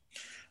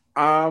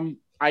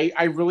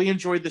 I really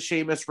enjoyed the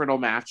Sheamus Riddle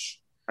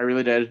match. I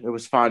really did. It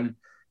was fun.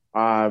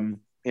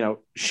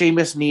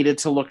 Sheamus needed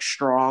to look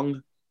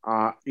strong,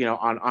 on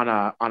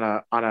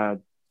a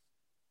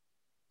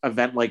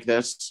event like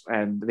this,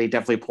 and they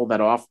definitely pulled that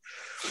off.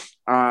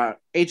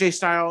 AJ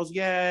Styles,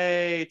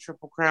 yay!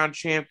 Triple Crown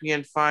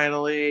champion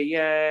finally,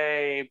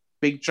 yay!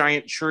 Big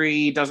giant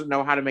tree, doesn't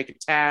know how to make a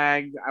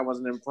tag. I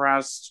wasn't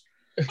impressed.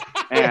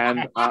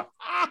 And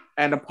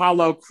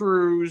Apollo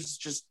Crews,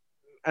 just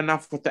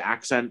enough with the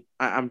accent.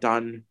 I'm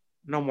done.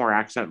 No more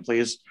accent,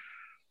 please.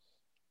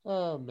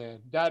 Oh man,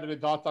 Dad, any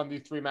thoughts on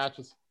these three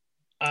matches?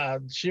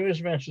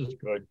 Sheamus match is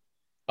good.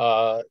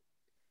 The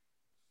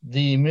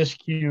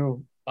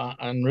miscue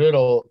on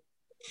Riddle,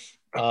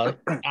 I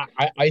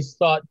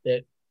thought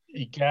that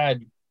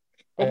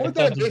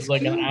this was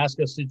like an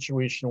Asuka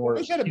situation where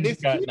he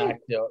got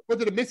knocked out. Was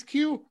it a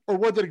miscue, or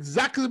was it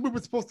exactly the move it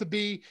was supposed to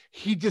be?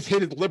 He just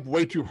hit his lip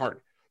way too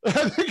hard.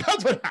 I think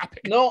that's what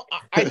happened. No,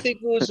 I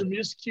think it was a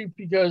miscue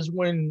because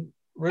when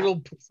Riddle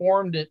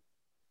performed it,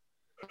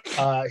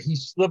 he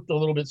slipped a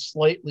little bit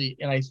slightly,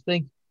 and I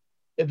think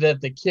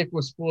that the kick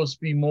was supposed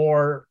to be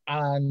more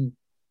on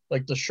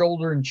like the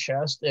shoulder and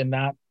chest and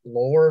not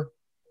lower.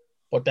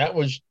 But that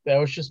was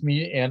just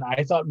me, and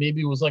I thought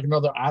maybe it was like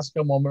another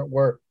Asuka moment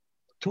where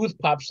tooth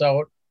pops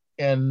out,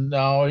 and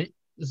now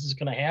this is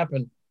going to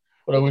happen.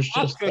 But it was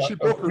just she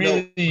broke her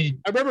nose. I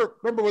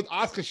remember with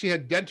Asuka, she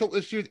had dental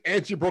issues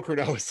and she broke her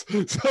nose,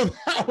 so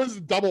that was a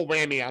double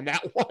whammy on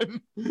that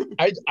one.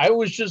 I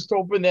was just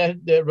hoping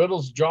that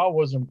Riddle's jaw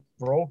wasn't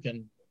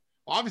broken.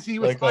 Obviously, he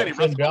was fine.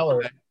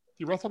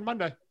 He wrestled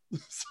Monday,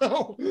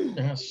 so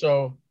yeah.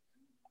 So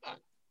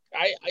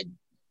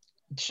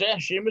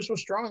Sheamus was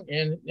strong,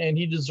 and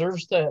he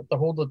deserves to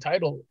hold the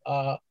title.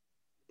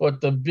 But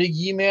the Big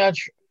E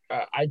match,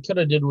 I could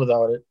have did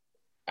without it.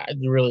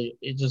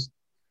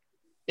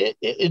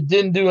 It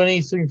didn't do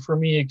anything for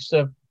me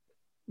except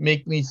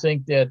make me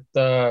think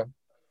that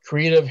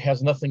creative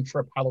has nothing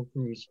for Apollo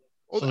Crews.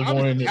 So they're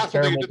going in a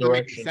terrible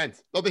direction.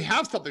 Though they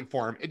have something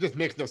for him, it just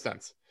makes no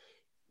sense.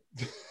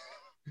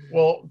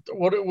 Well,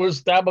 what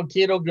was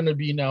Dabba-Kato going to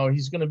be now?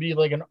 He's going to be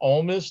like an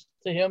Omos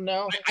to him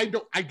now?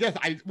 I guess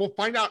we'll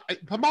find out.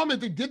 The moment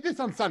they did this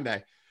on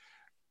Sunday,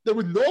 there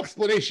was no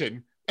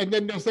explanation. And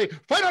then they'll say,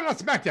 fight out on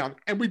SmackDown.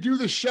 And we do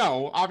the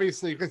show,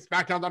 obviously, because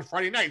SmackDown's on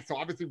Friday night. So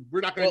obviously,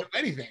 we're not going to do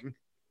anything.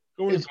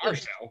 Going to our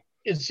show.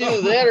 It's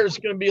either that or it's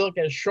going to be like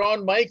a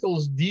Shawn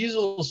Michaels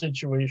Diesel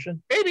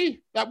situation.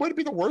 Maybe. That wouldn't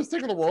be the worst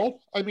thing in the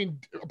world. I mean,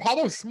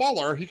 Apollo's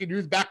smaller. He can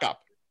use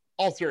backup.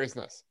 All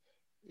seriousness.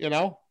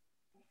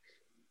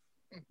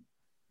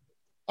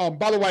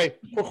 By the way,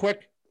 real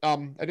quick, I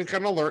just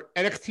got an alert.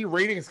 NXT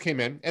ratings came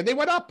in, and they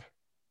went up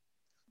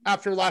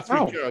after last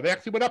week's show. They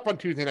actually went up on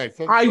Tuesday night.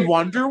 So I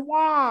wonder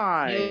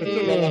why.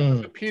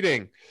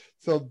 Competing.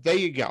 So there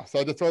you go.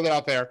 So just throw that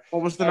out there.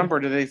 What was the number?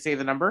 Did they say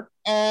the number?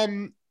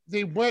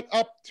 They went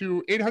up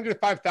to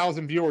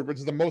 805,000 viewers, which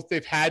is the most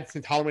they've had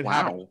since Halloween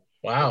Havoc.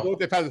 Wow. The most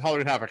they've had since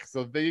Halloween Havoc.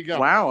 So there you go.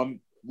 Wow.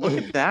 Look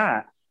at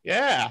that.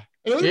 Yeah.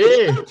 And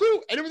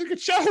it was a good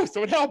show,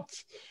 so it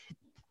helped.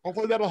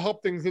 Hopefully that'll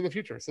help things in the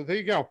future. So there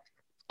you go.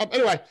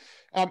 Anyway,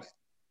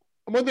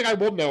 one thing I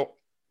will note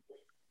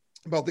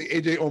about the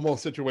AJ Omos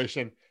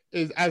situation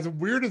is, as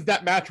weird as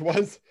that match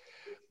was,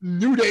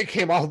 New Day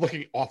came out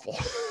looking awful.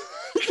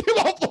 Came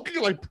out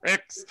looking like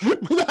pricks.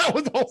 That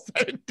was all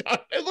said and done.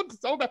 It looked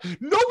so bad.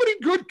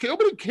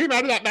 Nobody came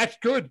out of that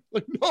match good.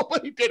 Like,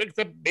 nobody did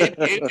except maybe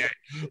AJ.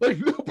 Like,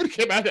 nobody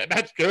came out of that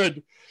match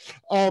good.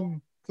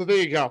 So there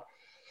you go.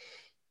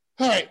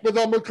 All right, well,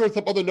 I'm going to go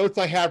some other notes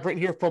I have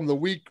written here from the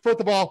week.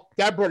 First of all,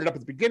 Dad brought it up at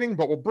the beginning,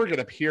 but we'll bring it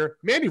up here.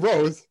 Mandy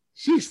Rose,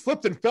 she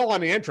slipped and fell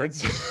on the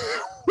entrance,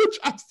 which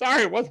I'm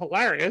sorry, was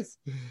hilarious.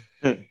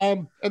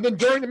 And then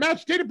during the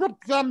match, Dana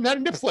Brooke had a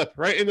nip slip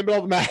right in the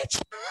middle of the match.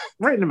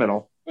 Right in the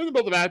middle. In the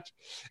middle of the match.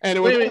 And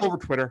it was all over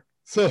Twitter.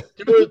 So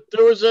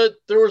there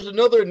was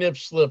another nip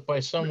slip by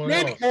someone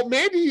Mandy, else. well,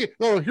 Mandy.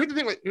 No, here's the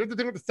thing. Here's the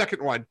thing with the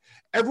second one.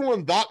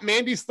 Everyone thought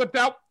Mandy slipped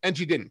out, and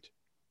she didn't.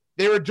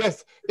 They were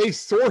just they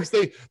censors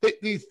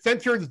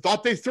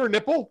thought they saw a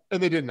nipple,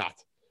 and they did not.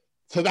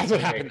 So that's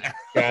what happened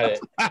there.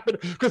 Got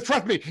it. Because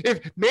trust me,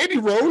 if Mandy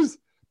Rose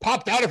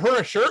popped out of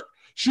her shirt,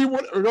 she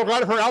would, or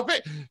out of her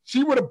outfit,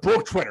 she would have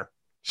broke Twitter.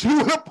 She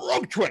would have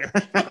broke Twitter.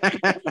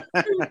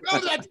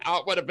 That's how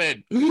it would have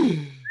been.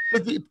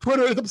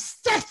 Twitter is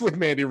obsessed with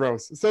Mandy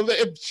Rose. So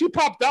if she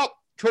popped out,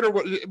 Twitter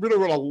really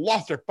would have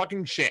lost their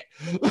fucking shit.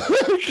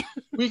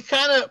 we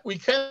kind of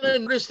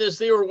noticed as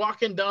they were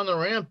walking down the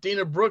ramp,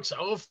 Dana Brooks'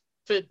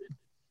 outfit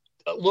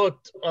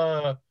looked.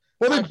 Well,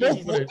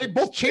 they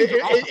both changed.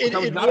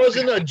 It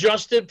wasn't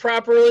adjusted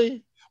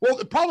properly. Well,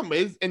 the problem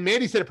is, and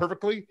Mandy said it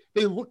perfectly,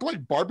 they look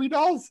like Barbie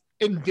dolls,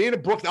 and Dana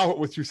Brooks' outfit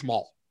was too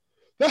small.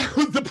 That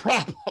was the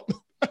problem.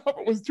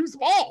 It was too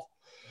small.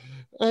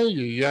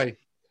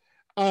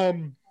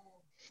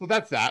 So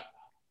that's that.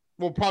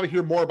 We'll probably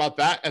hear more about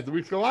that as the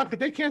weeks go on, because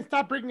they can't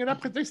stop bringing it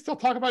up because they still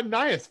talk about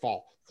Nia's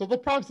fall. So they'll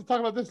probably still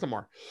talk about this some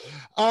more.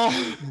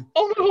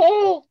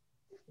 Oh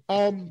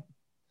no!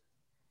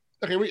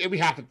 Okay, we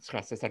have to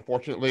discuss this,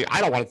 unfortunately. I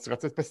don't want to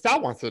discuss this, but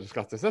Sal wants to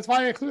discuss this. That's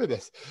why I included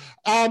this.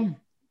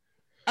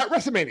 At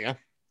WrestleMania,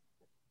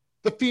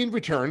 The Fiend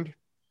returned.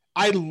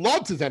 I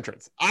loved his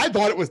entrance. I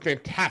thought it was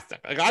fantastic.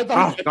 Like, I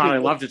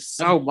loved it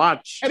so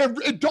much. And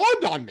it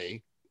dawned on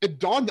me. It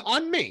dawned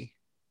on me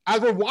as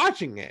we're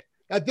watching it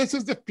that this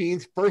is The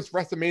Fiend's first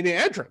WrestleMania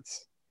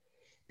entrance.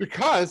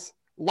 Because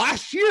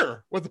last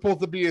year was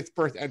supposed to be his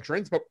first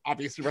entrance, but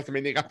obviously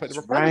WrestleMania got put in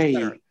the Performance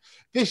Center.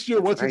 This year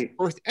was his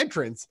first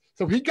entrance,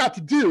 so he got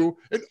to do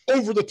an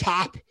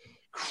over-the-top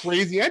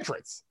crazy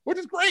entrance, which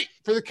is great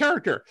for the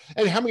character.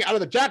 And having out of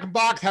the Jack in the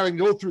Box, having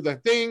to go through the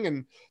thing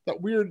and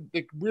that weird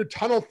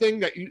tunnel thing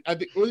that I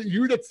think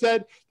you that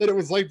said that it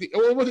was like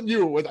it wasn't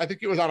you. It was, I think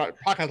it was on a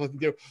podcast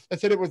listening to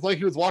that said it was like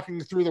he was walking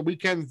through the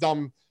weekend's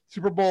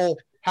Super Bowl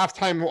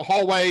halftime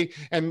hallway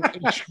and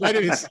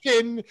shredded his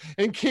skin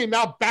and came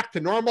out back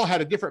to normal,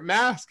 had a different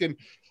mask and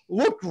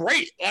looked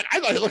great. Like, I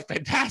thought it looked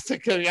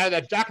fantastic. And he had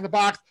that Jack in the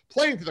Box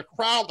playing to the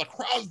crowd. The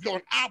crowd's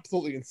going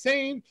absolutely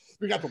insane.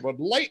 We got the red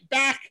light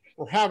back.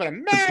 We're having a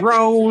match. The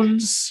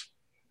drones.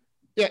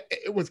 Yeah,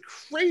 it was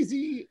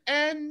crazy.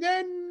 And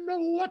then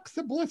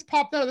Alexa Bliss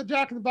popped out of the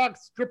Jack in the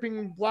Box,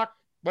 dripping black,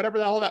 whatever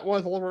the hell that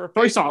was, all over her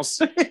face. Soy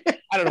sauce.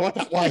 I don't know what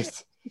that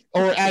was.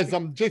 Or as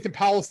Jason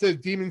Powell says,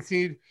 Demon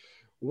Seed.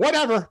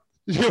 Whatever.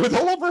 It was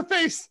all over her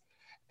face.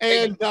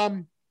 And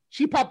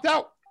she popped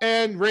out,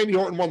 and Randy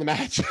Orton won the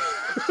match.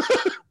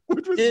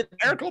 Which was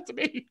hysterical to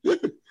me.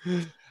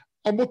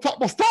 And we'll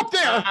stop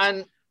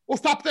there. We'll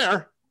stop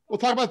there. We'll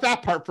talk about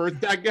that part first.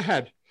 Dag, go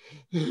ahead.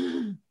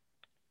 The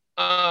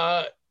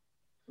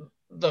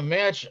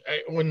match,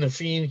 when the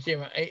Fiend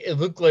came out, it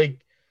looked like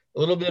a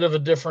little bit of a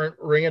different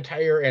ring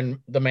attire, and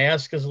the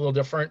mask is a little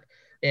different.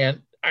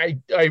 And I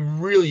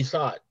really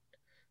thought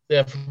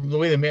that from the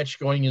way the match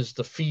going is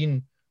the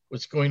Fiend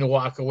was going to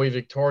walk away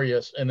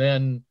victorious. And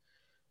then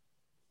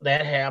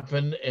that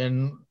happened,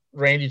 and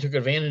Randy took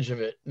advantage of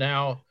it.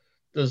 Now,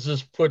 does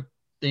this put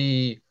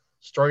the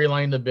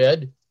storyline to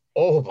bed?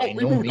 Oh, by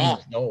no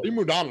means, no. We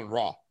moved on in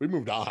Raw. We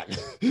moved on.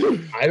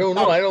 I don't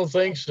know. I don't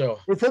think so.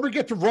 Before we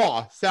get to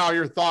Raw, Sal,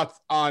 your thoughts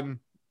on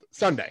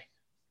Sunday?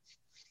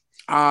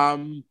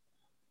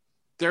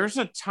 There's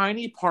a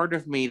tiny part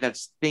of me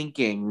that's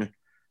thinking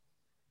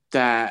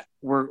that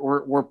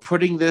we're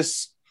putting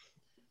this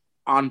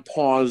on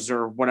pause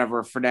or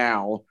whatever for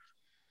now,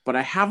 but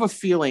I have a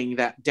feeling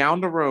that down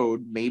the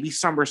road, maybe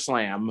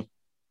SummerSlam,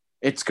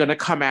 it's going to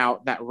come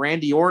out that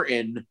Randy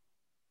Orton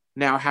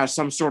now has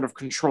some sort of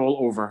control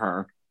over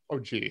her. Oh,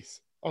 geez.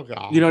 Oh,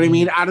 God. You know what I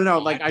mean? I don't know.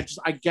 Like,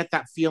 I get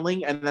that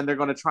feeling, and then they're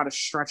going to try to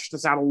stretch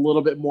this out a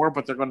little bit more,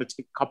 but they're going to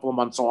take a couple of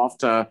months off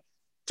to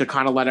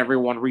kind of let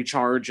everyone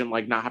recharge and,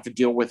 like, not have to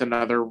deal with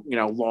another,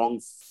 long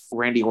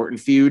Randy Orton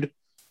feud.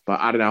 But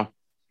I don't know.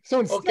 So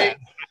instead, okay,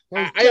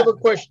 I have a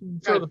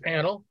question for the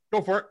panel.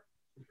 Go for it.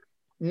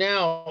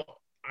 Now,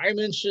 I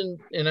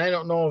mentioned, and I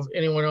don't know if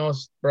anyone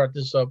else brought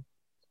this up,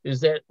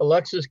 is that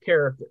Alexa's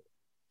character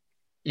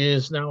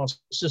is now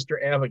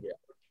Sister Abigail.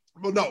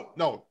 Well,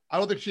 no. I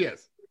don't think she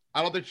is.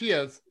 I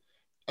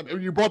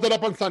mean, you brought that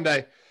up on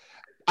Sunday.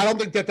 I don't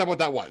think that's what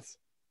that was.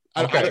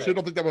 Okay. I actually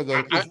don't think that was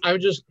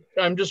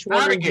I'm just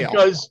wondering Abigail.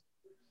 Because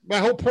my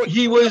whole point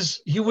he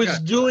was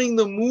doing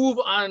the move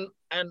on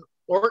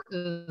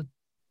Orton.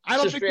 I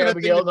don't Sister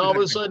Abigail, and all of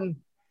a sudden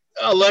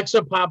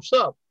Alexa pops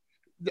up.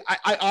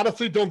 I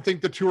honestly don't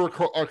think the two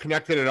are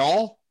connected at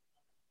all.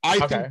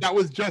 I think that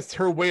was just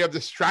her way of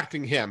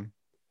distracting him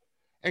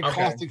and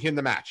costing him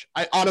the match.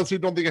 I honestly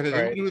don't think it has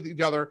anything to do with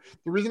each other.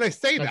 The reason I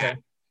say that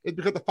is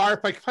because the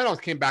Firefly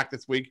Funhouse came back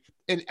this week,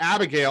 and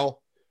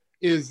Abigail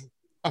is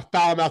a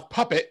foul-mouthed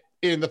puppet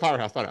in the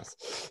Firehouse Funhouse.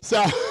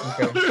 So,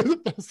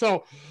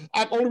 so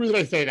the only reason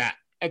I say that.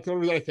 That's the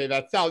only reason I say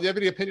that. Sal, do you have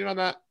any opinion on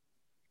that?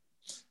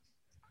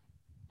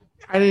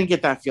 I didn't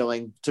get that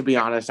feeling, to be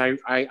honest.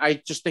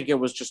 I just think it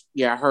was just,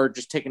 her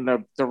just taking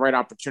the right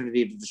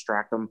opportunity to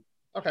distract them.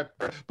 Okay,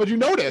 but you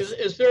notice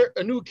Is there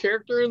a new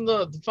character in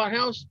the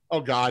Funhouse?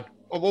 Oh God,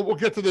 we'll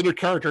get to the new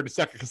character in a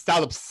second because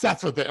Sal's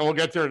obsessed with it, and we'll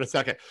get to her in a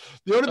second.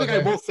 The only thing I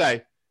will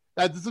say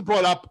that this is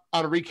brought up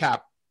on a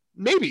recap,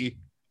 maybe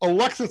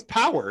Alexis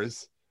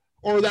Powers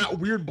or that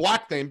weird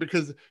black thing,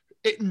 because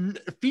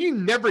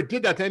Fiend never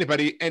did that to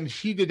anybody, and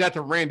she did that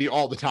to Randy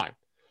all the time.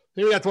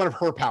 Maybe that's one of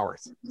her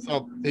powers.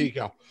 So there you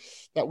go,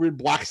 that weird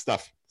black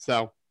stuff.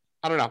 So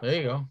I don't know. There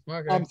you go.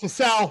 Okay. So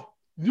Sal,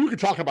 you can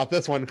talk about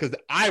this one because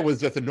I was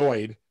just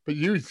annoyed, but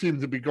you seem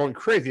to be going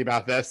crazy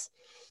about this.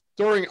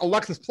 During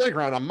Alexis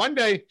Playground on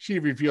Monday, she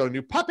revealed a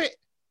new puppet.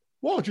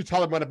 What would you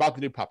tell everyone about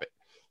the new puppet?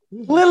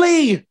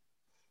 Lily.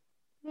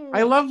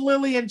 I love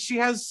Lily, and she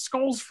has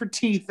skulls for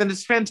teeth, and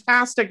it's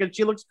fantastic, and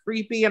she looks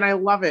creepy, and I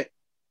love it.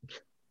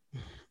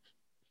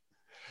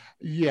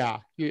 Yeah.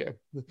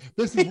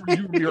 This is where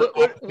you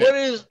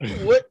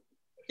what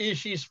is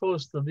she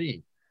supposed to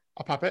be?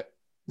 A puppet?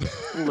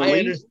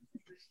 Lily?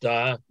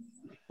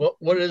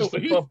 What is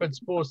the puppet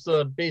supposed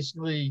to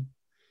basically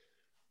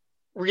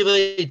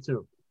relate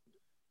to?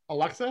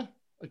 Alexa,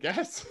 I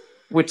guess.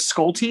 With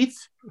skull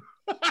teeth?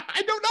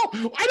 I don't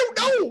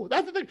know.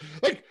 That's the thing.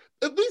 Like,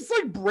 at least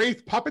like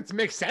Braith puppets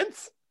make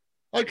sense.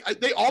 Like,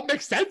 they all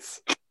make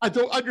sense. I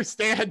don't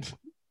understand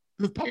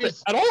the puppet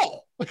at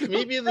all.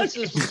 Maybe this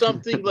is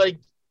something like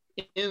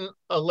in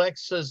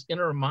Alexa's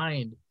inner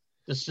mind.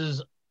 This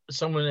is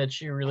someone that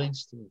she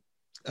relates to.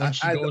 When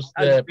she goes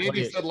to as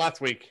Andy said last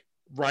week,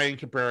 Ryan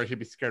Cabrera should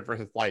be scared for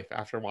his life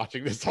after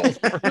watching this whole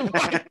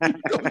storyline.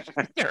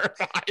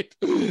 Terrified.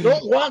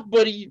 Don't walk,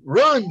 buddy.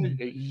 Run.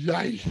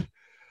 Yikes.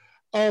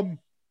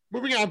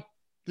 Moving on.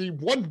 The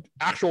one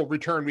actual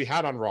return we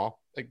had on Raw,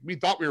 like we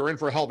thought we were in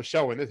for a hell of a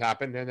show when this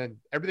happened, and then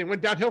everything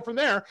went downhill from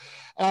there.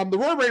 The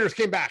Road Raiders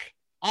came back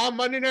on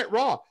Monday Night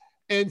Raw,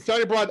 and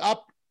Sonny brought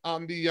up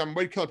on the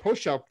Wade Killer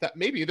post show that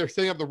maybe they're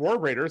setting up the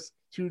Road Raiders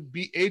to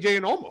beat AJ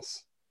and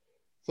Omos.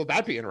 So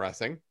that'd be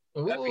interesting.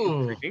 That'd be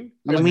intriguing.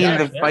 You mean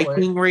the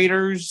Viking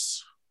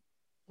Raiders?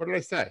 What did I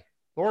say?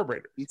 War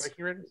Raiders.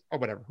 Viking Raiders? Oh,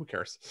 whatever. Who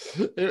cares?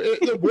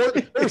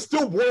 They're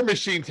still War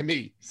Machine to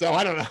me. So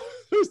I don't know.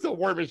 They're still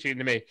War Machine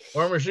to me.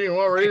 War Machine,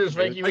 War Raiders,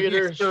 Viking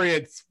Raiders.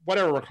 Experience,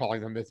 whatever we're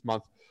calling them this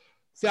month.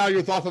 Sal,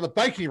 your thoughts on the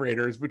Viking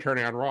Raiders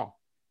returning on Raw?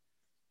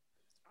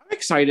 I'm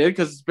excited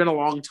because it's been a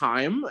long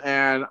time,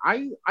 and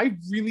I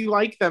really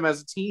like them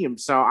as a team.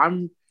 So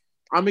I'm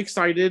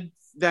excited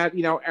that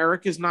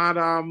Eric is not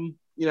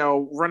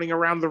running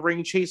around the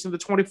ring chasing the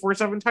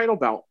 24/7 title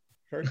belt.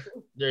 Very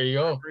true. There you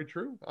go. Very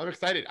true. I'm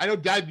excited. I know,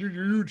 Dad, you're a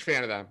huge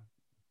fan of them.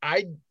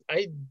 I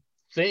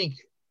think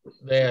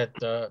that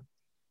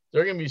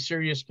they're going to be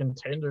serious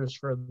contenders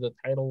for the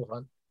title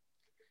hunt,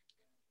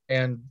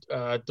 and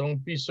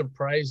don't be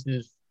surprised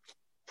if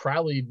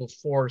probably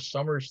before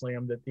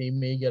SummerSlam that they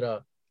may get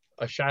a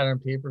shot on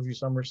pay-per-view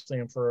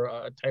SummerSlam for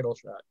a title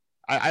shot.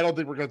 I don't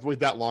think we're going to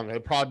wait that long.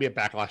 It'll probably be a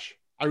Backlash.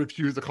 I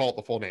refuse to call it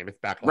the full name. It's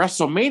Backlash.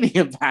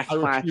 WrestleMania Backlash.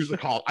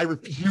 I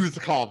refuse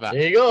to call it that.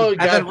 There you go. And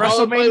then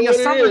WrestleMania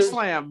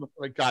SummerSlam. Oh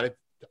my God, it's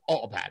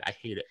all bad. I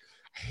hate it.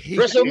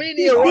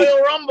 WrestleMania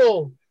Royal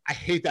Rumble. I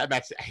hate that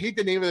match. I hate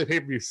the name of the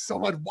pay-per-view so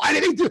much. Why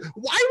would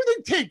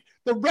they take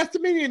the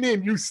WrestleMania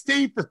name you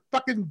stayed for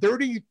fucking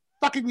 30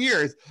 fucking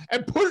years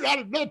and put it on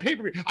another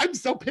pay-per-view? I'm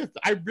so pissed.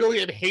 I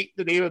really hate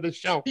the name of the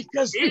show.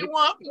 Because they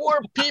want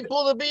more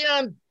people to be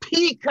on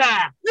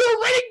Peacock. You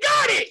already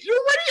got it. You're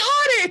already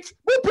on it.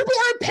 Well, people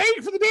aren't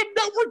paying for the damn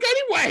network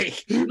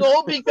anyway.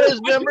 No,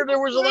 because remember there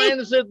was a line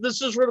that said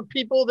this is for the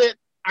people that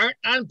aren't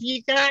on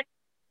Peacock.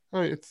 Oh,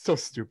 it's so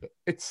stupid.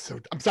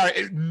 I'm sorry.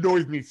 It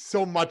annoys me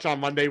so much on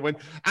Monday when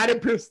Adam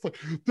Pearce,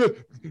 the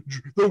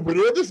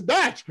winner of this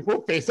match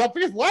will face off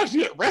against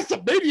Lashley at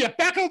WrestleMania.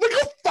 Back, I was like,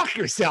 go fuck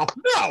yourself.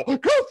 No,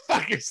 go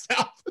fuck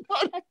yourself. No,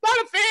 that's not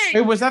a thing.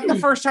 Hey, was that the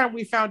first time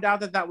we found out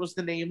that was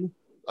the name?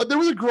 There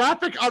was a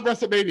graphic on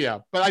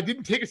WrestleMania, but I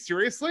didn't take it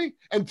seriously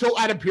until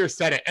Adam Pearce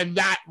said it, and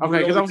that okay.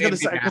 Because I was going to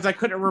say because I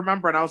couldn't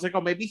remember, and I was like, oh,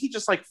 maybe he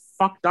just like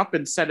fucked up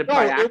and said it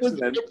by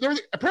accident.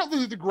 Apparently,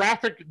 there was a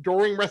graphic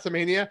during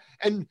WrestleMania,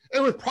 and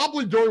it was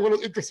probably during one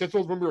of those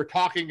interstitials when we were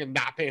talking and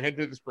not paying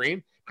attention to the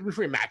screen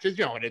between matches.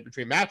 You know, in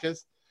between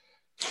matches.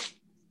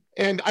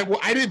 And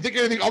I didn't think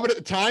anything of it at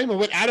the time, and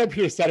when Adam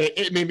Pearce said it,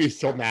 it made me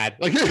so mad.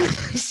 Like it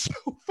was so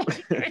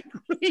fucking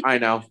angry. I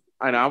know.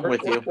 I'm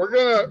with you.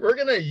 We're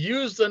gonna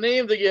use the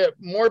name to get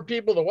more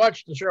people to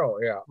watch the show.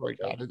 Yeah. Oh my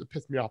God, it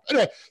pissed me off.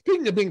 Anyway,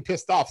 speaking of being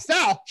pissed off,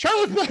 Sal,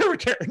 Charlotte Flair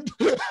returned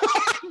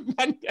on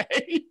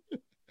Monday.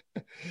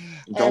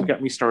 Don't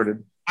get me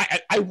started.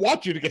 I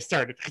want you to get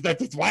started because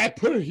that's why I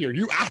put it here.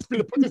 You asked me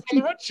to put this on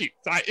the run sheet.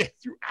 So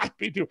you asked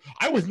me to.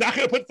 I was not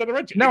going to put this on the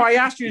run sheet. No, I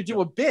asked you to do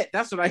a bit.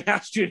 That's what I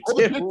asked you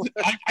to do.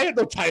 I had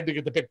no time to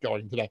get the bit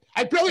going today.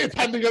 I barely had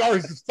time to get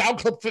our sound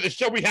clip for the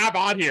show we have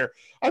on here.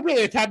 I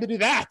really had time to do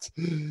that.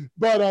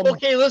 But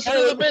okay, listen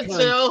to the bit,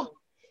 Sal.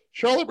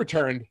 Charlotte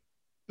returned.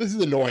 This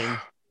is annoying.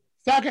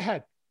 Sal, go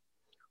ahead.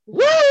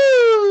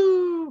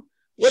 Woo!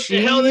 What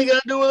the hell are they going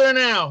to do with her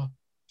now?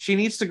 She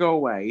needs to go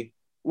away.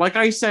 Like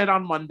I said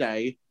on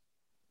Monday,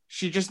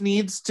 she just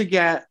needs to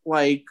get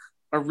like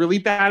a really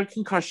bad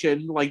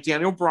concussion like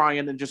Daniel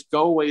Bryan and just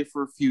go away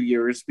for a few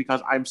years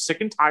because I'm sick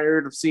and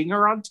tired of seeing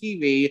her on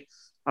TV.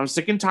 I'm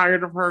sick and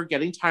tired of her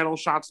getting title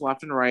shots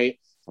left and right.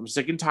 I'm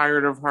sick and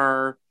tired of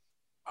her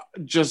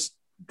just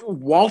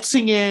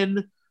waltzing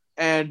in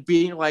and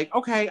being like,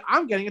 okay,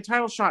 I'm getting a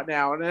title shot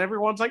now. And then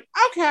everyone's like,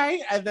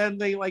 okay. And then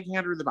they like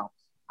hand her the belt.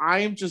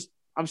 I'm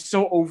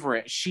so over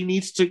it. She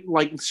needs to,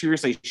 like,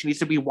 seriously, she needs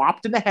to be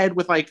whopped in the head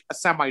with like a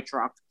semi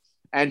truck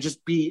and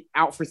just be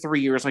out for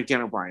 3 years like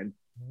Daniel Bryan.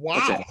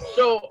 Wow.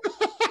 So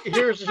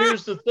here's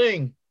the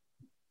thing.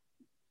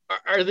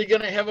 Are they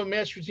going to have a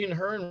match between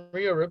her and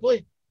Rhea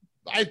Ripley?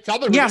 I tell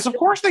them. Yes, of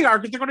course they are,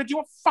 because they're going to do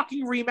a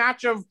fucking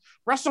rematch of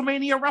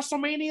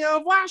WrestleMania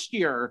of last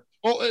year.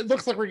 Well, it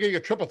looks like we're getting a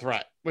triple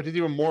threat, which is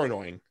even more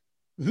annoying.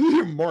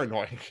 Even more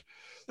annoying.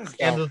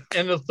 And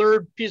the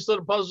third piece of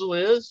the puzzle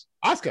is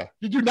Asuka.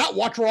 Did you not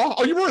watch Raw?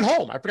 Oh, you weren't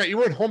home. I forgot you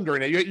weren't home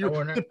during it.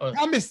 The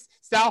problem is,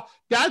 Sal,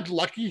 Dad's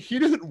lucky he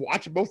doesn't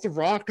watch most of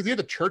Raw because he had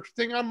the church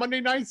thing on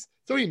Monday nights,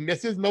 so he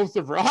misses most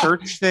of Raw.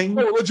 Church thing?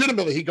 No,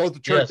 legitimately, he goes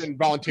to church and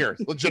volunteers.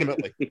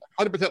 Legitimately,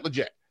 100%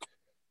 legit.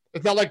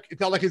 It's not like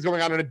he's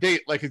going out on a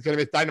date like he's going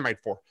to miss Dynamite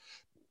for.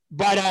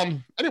 But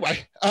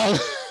anyway,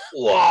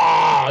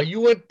 wow,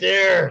 you went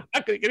there. I'm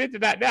not going to get into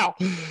that now.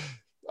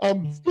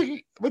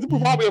 Speaking, let's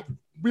move on.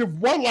 We have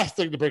one last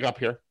thing to bring up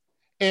here,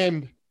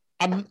 and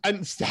I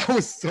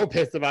was so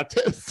pissed about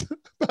this,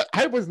 but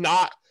I was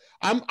not.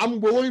 I'm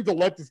willing to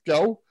let this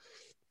go.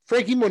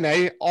 Frankie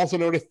Monet, also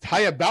known as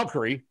Taya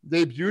Valkyrie,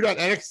 debuted on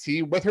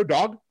NXT with her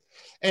dog,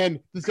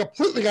 and this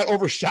completely got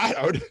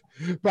overshadowed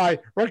by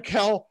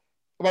Raquel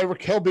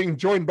being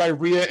joined by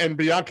Rhea and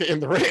Bianca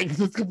in the ring.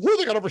 It's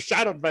completely got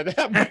overshadowed by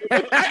them.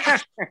 I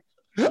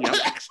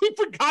actually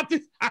forgot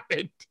this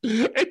happened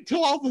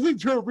until I was listening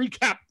to a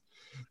recap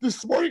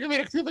this morning of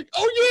NXT. Like,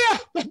 oh yeah,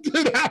 that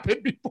did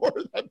happen before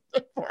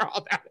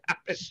all that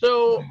happened.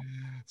 So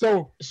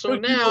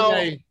now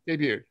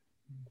debuted.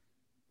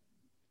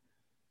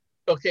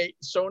 Okay,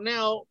 so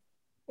now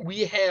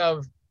we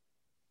have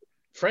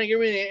Frankie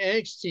Monet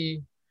in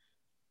NXT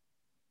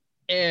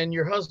and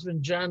your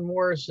husband John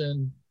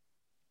Morrison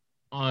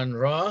on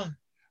Raw.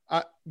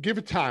 Give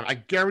it time. I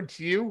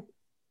guarantee you,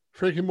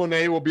 Frankie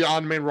Monet will be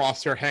on the main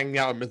roster hanging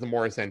out with Ms.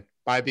 Morrison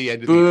by the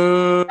end of the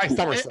year. By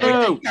SummerSlam.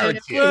 I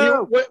guarantee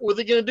it. What are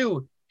they going to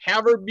do?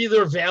 Have her be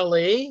their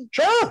valet?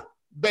 Sure.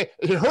 Her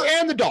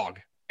and the dog.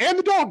 And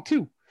the dog,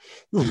 too.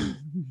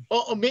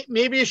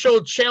 Maybe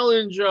she'll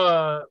challenge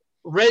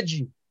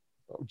Reggie.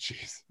 Oh,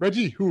 jeez.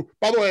 Reggie, who,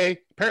 by the way,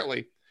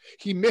 apparently,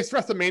 he missed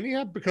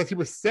WrestleMania because he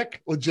was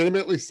sick,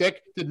 legitimately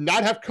sick, did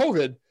not have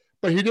COVID,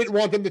 but he didn't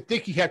want them to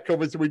think he had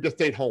COVID, so he just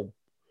stayed home.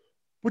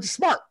 Which is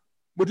smart.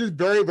 Which is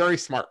very, very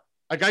smart.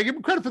 I gotta give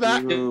him credit for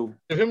that.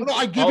 I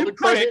give him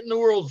credit in the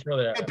world for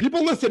that. And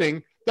people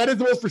listening, that is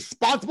the most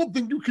responsible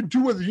thing you can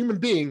do as a human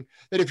being.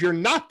 That if you're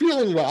not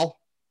feeling well,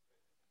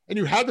 and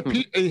you have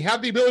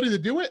the ability to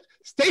do it,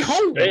 stay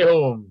home. Stay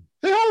home.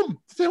 Stay home.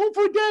 Stay home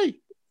for a day.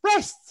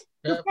 Rest.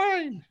 Yep. You're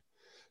fine.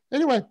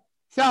 Anyway,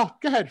 Sal,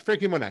 go ahead.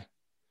 Frankie Monet.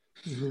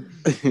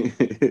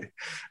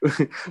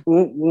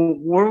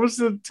 What was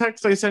the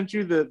text I sent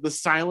you? The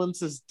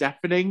silence is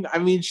deafening. I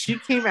mean, she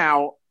came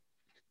out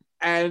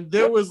and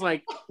there was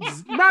like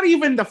not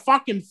even the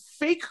fucking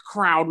fake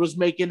crowd was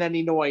making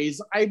any noise.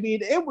 I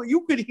mean,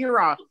 you could hear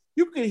a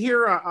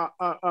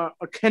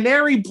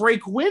canary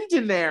break wind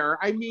in there.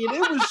 I mean,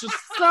 it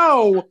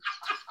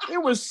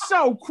was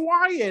so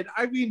quiet.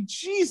 I mean,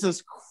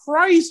 Jesus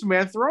Christ,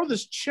 man, throw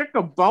this chick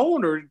a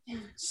bone or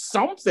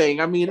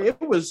something. I mean,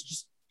 it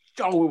was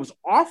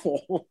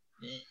awful.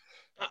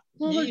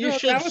 You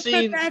should have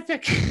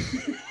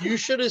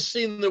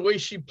seen the way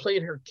she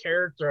played her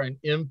character on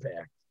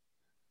Impact.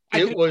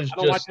 It was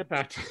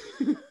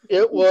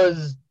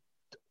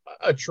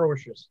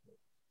atrocious.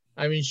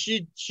 I mean,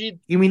 she.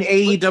 You mean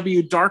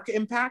AEW Dark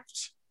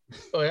Impact?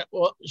 Oh, yeah.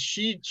 Well,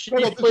 she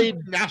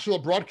played national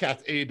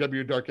broadcast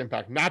AEW Dark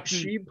Impact.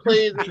 She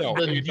played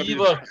the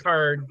Diva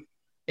card,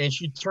 and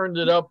she turned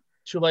it up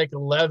to like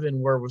 11,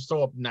 where it was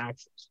so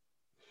obnoxious.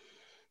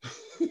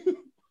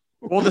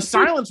 Well, the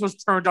silence was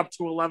turned up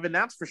to 11.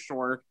 That's for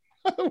sure.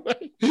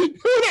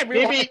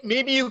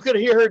 Maybe you could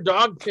hear her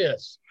dog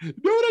piss. You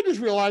know what I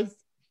just realized?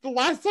 The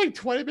last like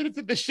 20 minutes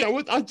of the show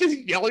was us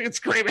just yelling and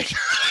screaming.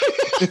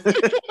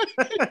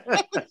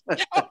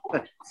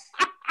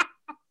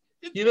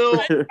 You know,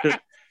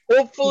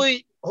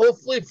 hopefully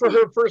for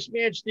her first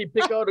match, they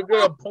pick out a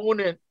good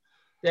opponent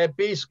that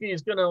basically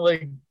is gonna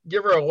like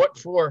give her a what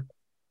for.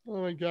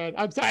 Oh my god!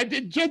 I'm sorry.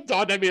 It just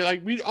dawned on me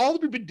like all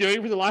that we've been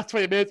doing for the last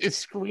 20 minutes is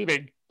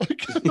screaming.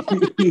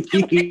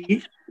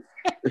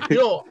 You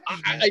know,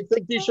 I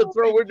think they should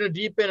throw her in the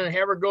deep end and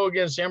have her go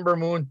against Ember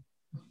Moon.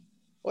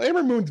 Well,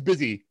 Ember Moon's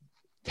busy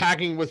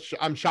tagging with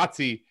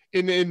Shotzi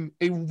in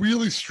a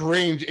really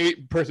strange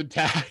 8-person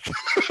tag.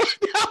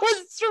 That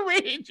was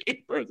strange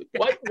 8-person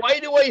tag. Why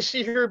do I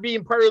see her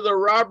being part of the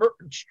Robert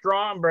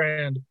Strong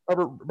brand?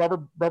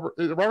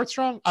 Robert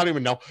Strong? I don't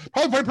even know.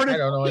 Probably I don't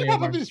know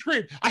anymore. the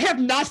screen. I have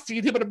not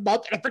seen him in a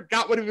month, and I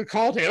forgot what he was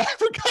called him. I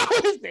forgot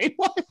what his name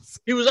was.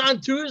 He was on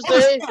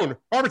Tuesday.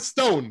 Robert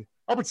Stone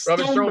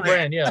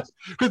brand, yes.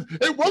 Because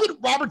it wasn't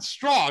Robert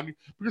Strong,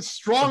 because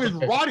Strong is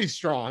Roddy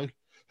Strong.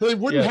 So they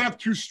wouldn't have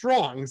two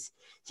Strongs.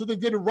 So they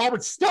did a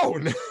Robert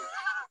Stone.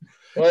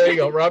 Well, there you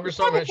go. Robert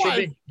Stone should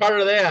be part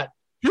of that.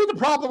 Here's the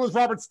problem with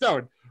Robert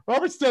Stone.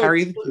 Robert Stone.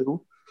 Harry the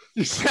Two.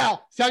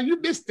 Sal, you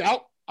missed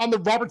out on the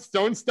Robert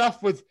Stone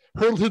stuff with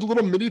his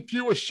little mini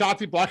feud with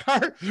Shotzi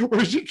Blackheart,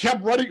 where she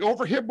kept running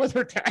over him with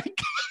her tank.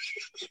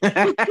 It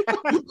went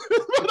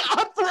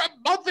on for a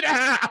month and a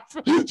half.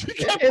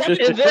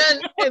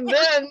 And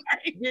then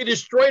he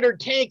destroyed her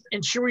tank,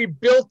 and she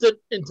rebuilt it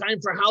in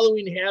time for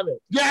Halloween Havoc.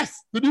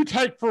 Yes, the new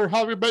tank for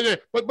Halloween,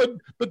 but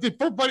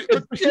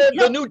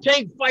the new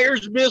tank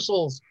fires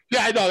missiles.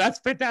 Yeah, I know, that's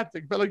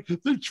fantastic. But like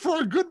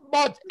for a good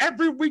month,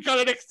 every week on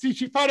NXT,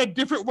 she found a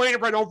different way to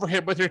run over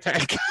him with her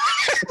tank.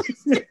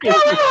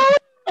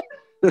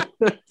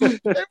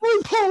 It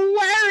was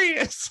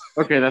hilarious.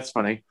 Okay, that's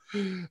funny.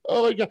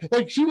 Oh my god!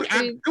 Like she would.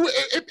 Remember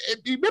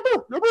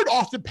in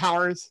Austin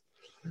Powers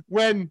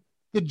when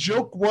the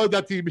joke was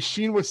that the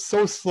machine was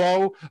so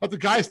slow that the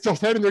guy still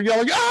standing there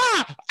yelling,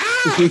 "Ah!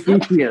 Ah!"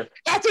 Yeah.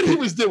 That's what he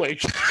was doing.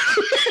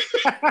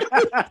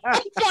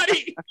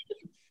 Funny.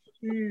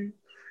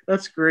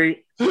 That's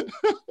great. On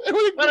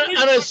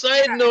a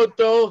side note,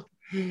 though,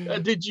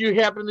 did you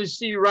happen to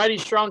see Roddy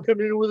Strong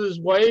come in with his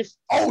wife?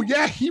 Oh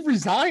yeah, he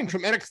resigned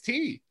from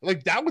NXT.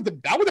 Like that was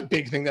a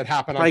big thing that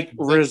happened. Like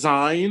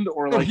resigned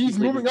or no, like he's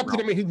moving up to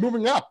them. He's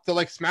moving up to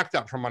like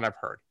SmackDown from what I've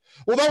heard.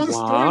 Well, that was a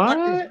story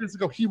like years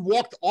ago. He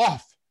walked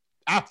off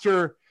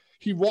after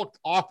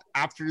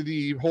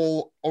the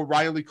whole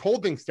O'Reilly Cole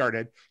thing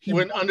started.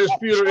 When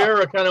Undisputed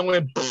Era kind of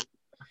went,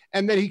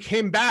 and then he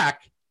came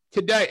back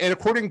today. And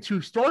according to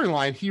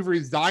storyline, he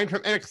resigned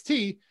from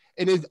NXT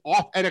and is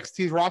off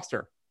NXT's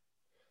roster.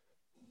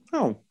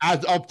 Oh,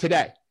 as of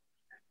today.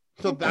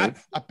 So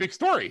that's a big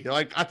story.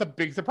 Like that's a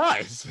big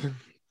surprise.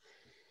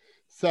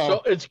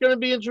 So it's going to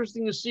be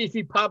interesting to see if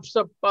he pops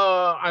up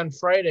on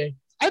Friday.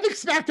 I think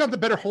SmackDown's a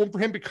better home for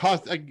him because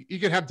you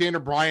can have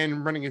Daniel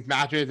Bryan running his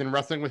matches and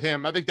wrestling with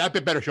him. I think that'd be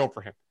a better show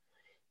for him.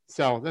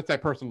 So that's my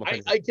personal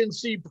opinion. I can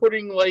see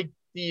putting like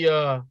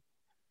a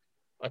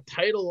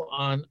title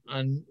on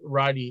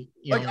Roddy.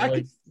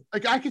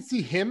 I could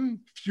see him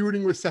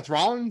feuding with Seth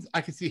Rollins.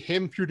 I could see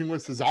him feuding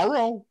with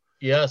Cesaro.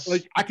 Yes.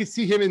 Like I could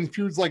see him in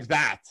feuds like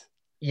that.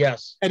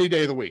 Yes. Any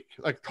day of the week.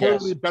 Like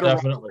totally better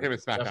for him at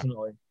SmackDown.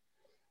 Definitely.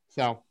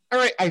 So, all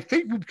right. I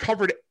think we've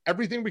covered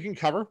everything we can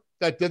cover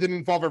that doesn't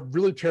involve a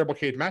really terrible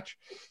cage match.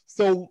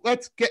 So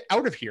let's get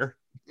out of here.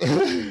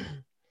 And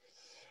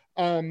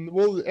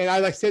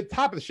as I said,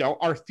 top of the show,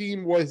 our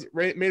theme was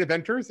main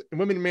eventers and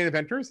women main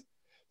eventers.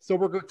 So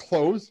we're going to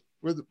close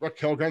with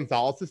Raquel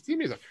Gonzalez's theme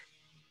music.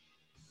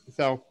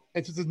 So,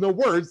 and since there's no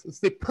words, it's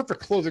the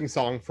perfect closing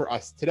song for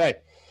us today.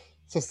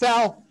 So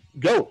Sal,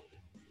 go.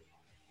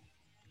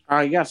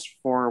 Yes,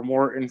 for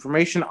more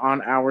information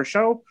on our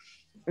show,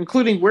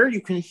 including where you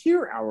can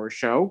hear our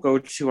show, go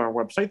to our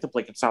website,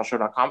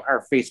 theblakeandsalshow.com,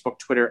 our Facebook,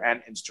 Twitter,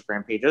 and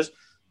Instagram pages.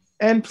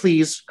 And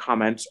please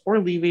comment or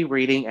leave a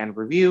rating and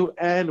review,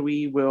 and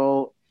we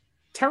will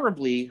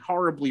horribly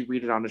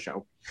read it on the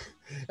show.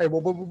 Hey,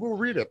 we'll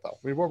read it, though.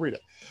 We will read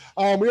it.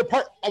 We are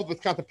part of the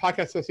Wisconsin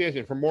Podcast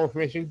Association. For more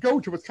information, go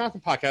to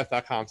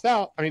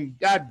wisconsinpodcast.com.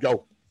 Dad,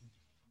 go.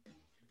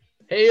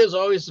 Hey, as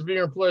always, it's been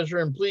our pleasure.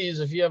 And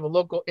please, if you have a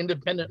local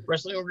independent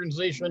wrestling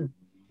organization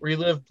where you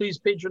live, please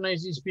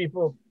patronize these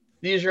people.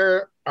 These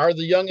are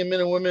the young men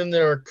and women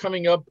that are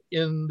coming up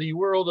in the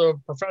world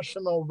of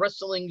professional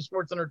wrestling,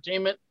 sports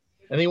entertainment,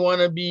 and they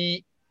want to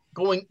be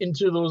going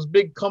into those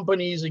big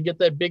companies and get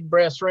that big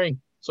brass ring.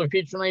 So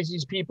patronize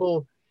these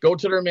people, go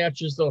to their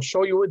matches. They'll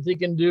show you what they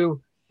can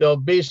do. They'll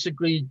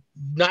basically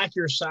knock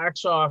your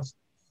socks off,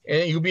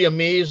 and you'll be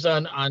amazed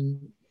on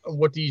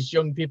what these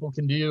young people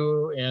can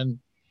do and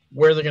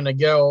where they're going to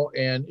go.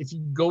 And if you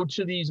go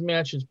to these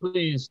matches,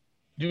 please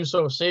do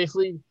so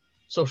safely,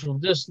 social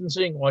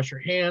distancing, wash your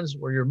hands,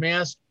 wear your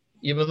mask.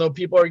 Even though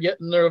people are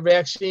getting their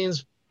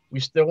vaccines, we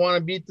still want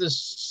to beat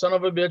this son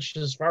of a bitch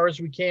as far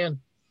as we can.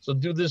 So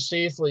do this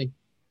safely.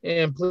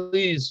 And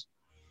please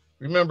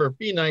remember,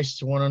 be nice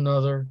to one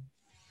another.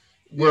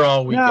 We're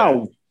all we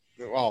got.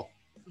 Well,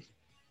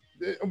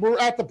 we're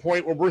at the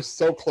point where we're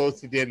so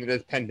close to the end of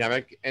this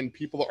pandemic and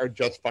people are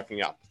just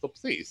fucking up. So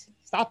please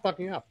stop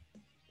fucking up.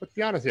 Let's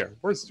be honest here.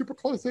 We're super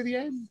close to the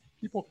end.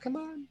 People, come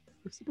on.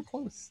 We're super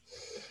close.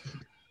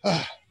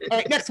 All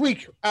right, next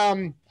week,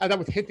 as I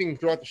was hinting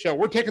throughout the show,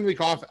 we're taking the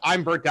week off.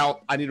 I'm burnt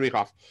out. I need a week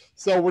off.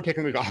 So we're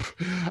taking the week off.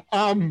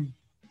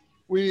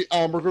 We're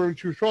going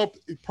to show up,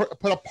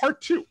 put up part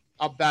 2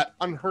 of that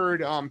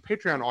unheard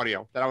Patreon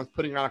audio that I was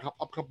putting on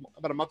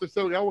about a month or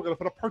so ago. We're going to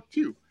put up part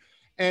 2.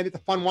 And it's a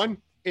fun one.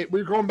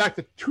 We're going back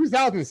to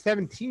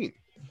 2017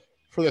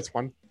 for this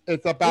one.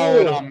 It's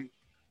about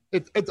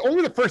it's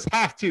only the first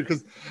half too,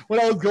 because when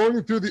I was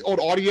going through the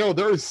old audio,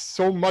 there is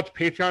so much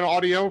Patreon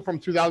audio from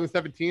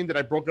 2017 that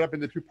I broke it up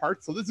into 2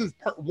 parts. So this is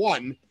part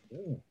 1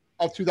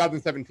 of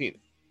 2017.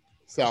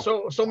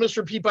 So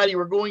Mr. Peabody,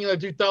 we're going into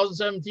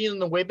 2017 in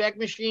the Wayback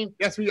Machine?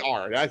 Yes, we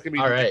are. That's gonna be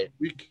all right. A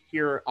week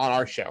here on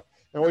our show.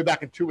 And we'll be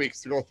back in 2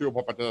 weeks to go through a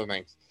bunch of other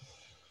things.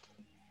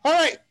 All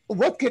right,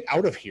 let's get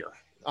out of here.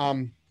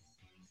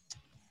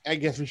 I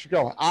guess we should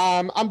go.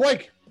 I'm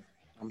Blake.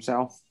 I'm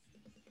Sal.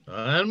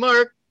 And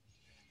Mark.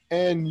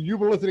 And you've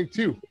been listening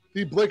to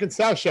the Blake and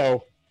Sal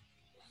Show.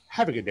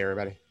 Have a good day,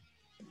 everybody.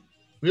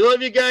 We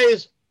love you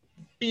guys.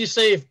 Be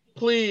safe,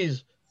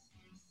 please.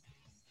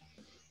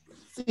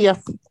 See ya.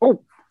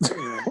 Oh,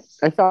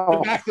 I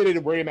fell.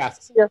 Vaccinated, wear your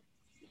masks. Yeah.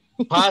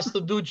 Pass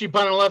the Ducci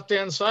on the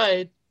left-hand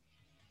side.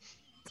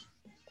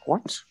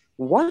 What?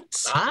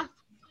 Huh?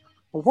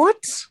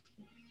 What?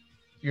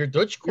 Your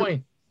Dutch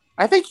coin.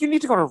 I think you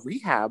need to go to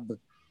rehab.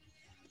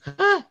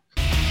 Huh?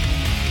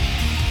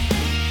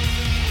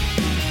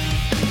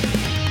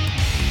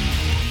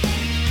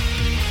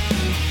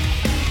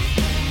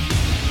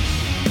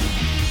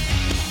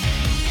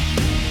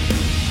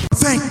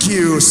 Thank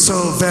you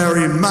so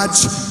very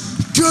much.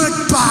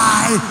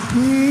 Goodbye.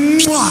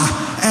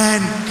 Mwah,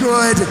 and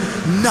good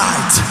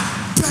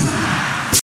night.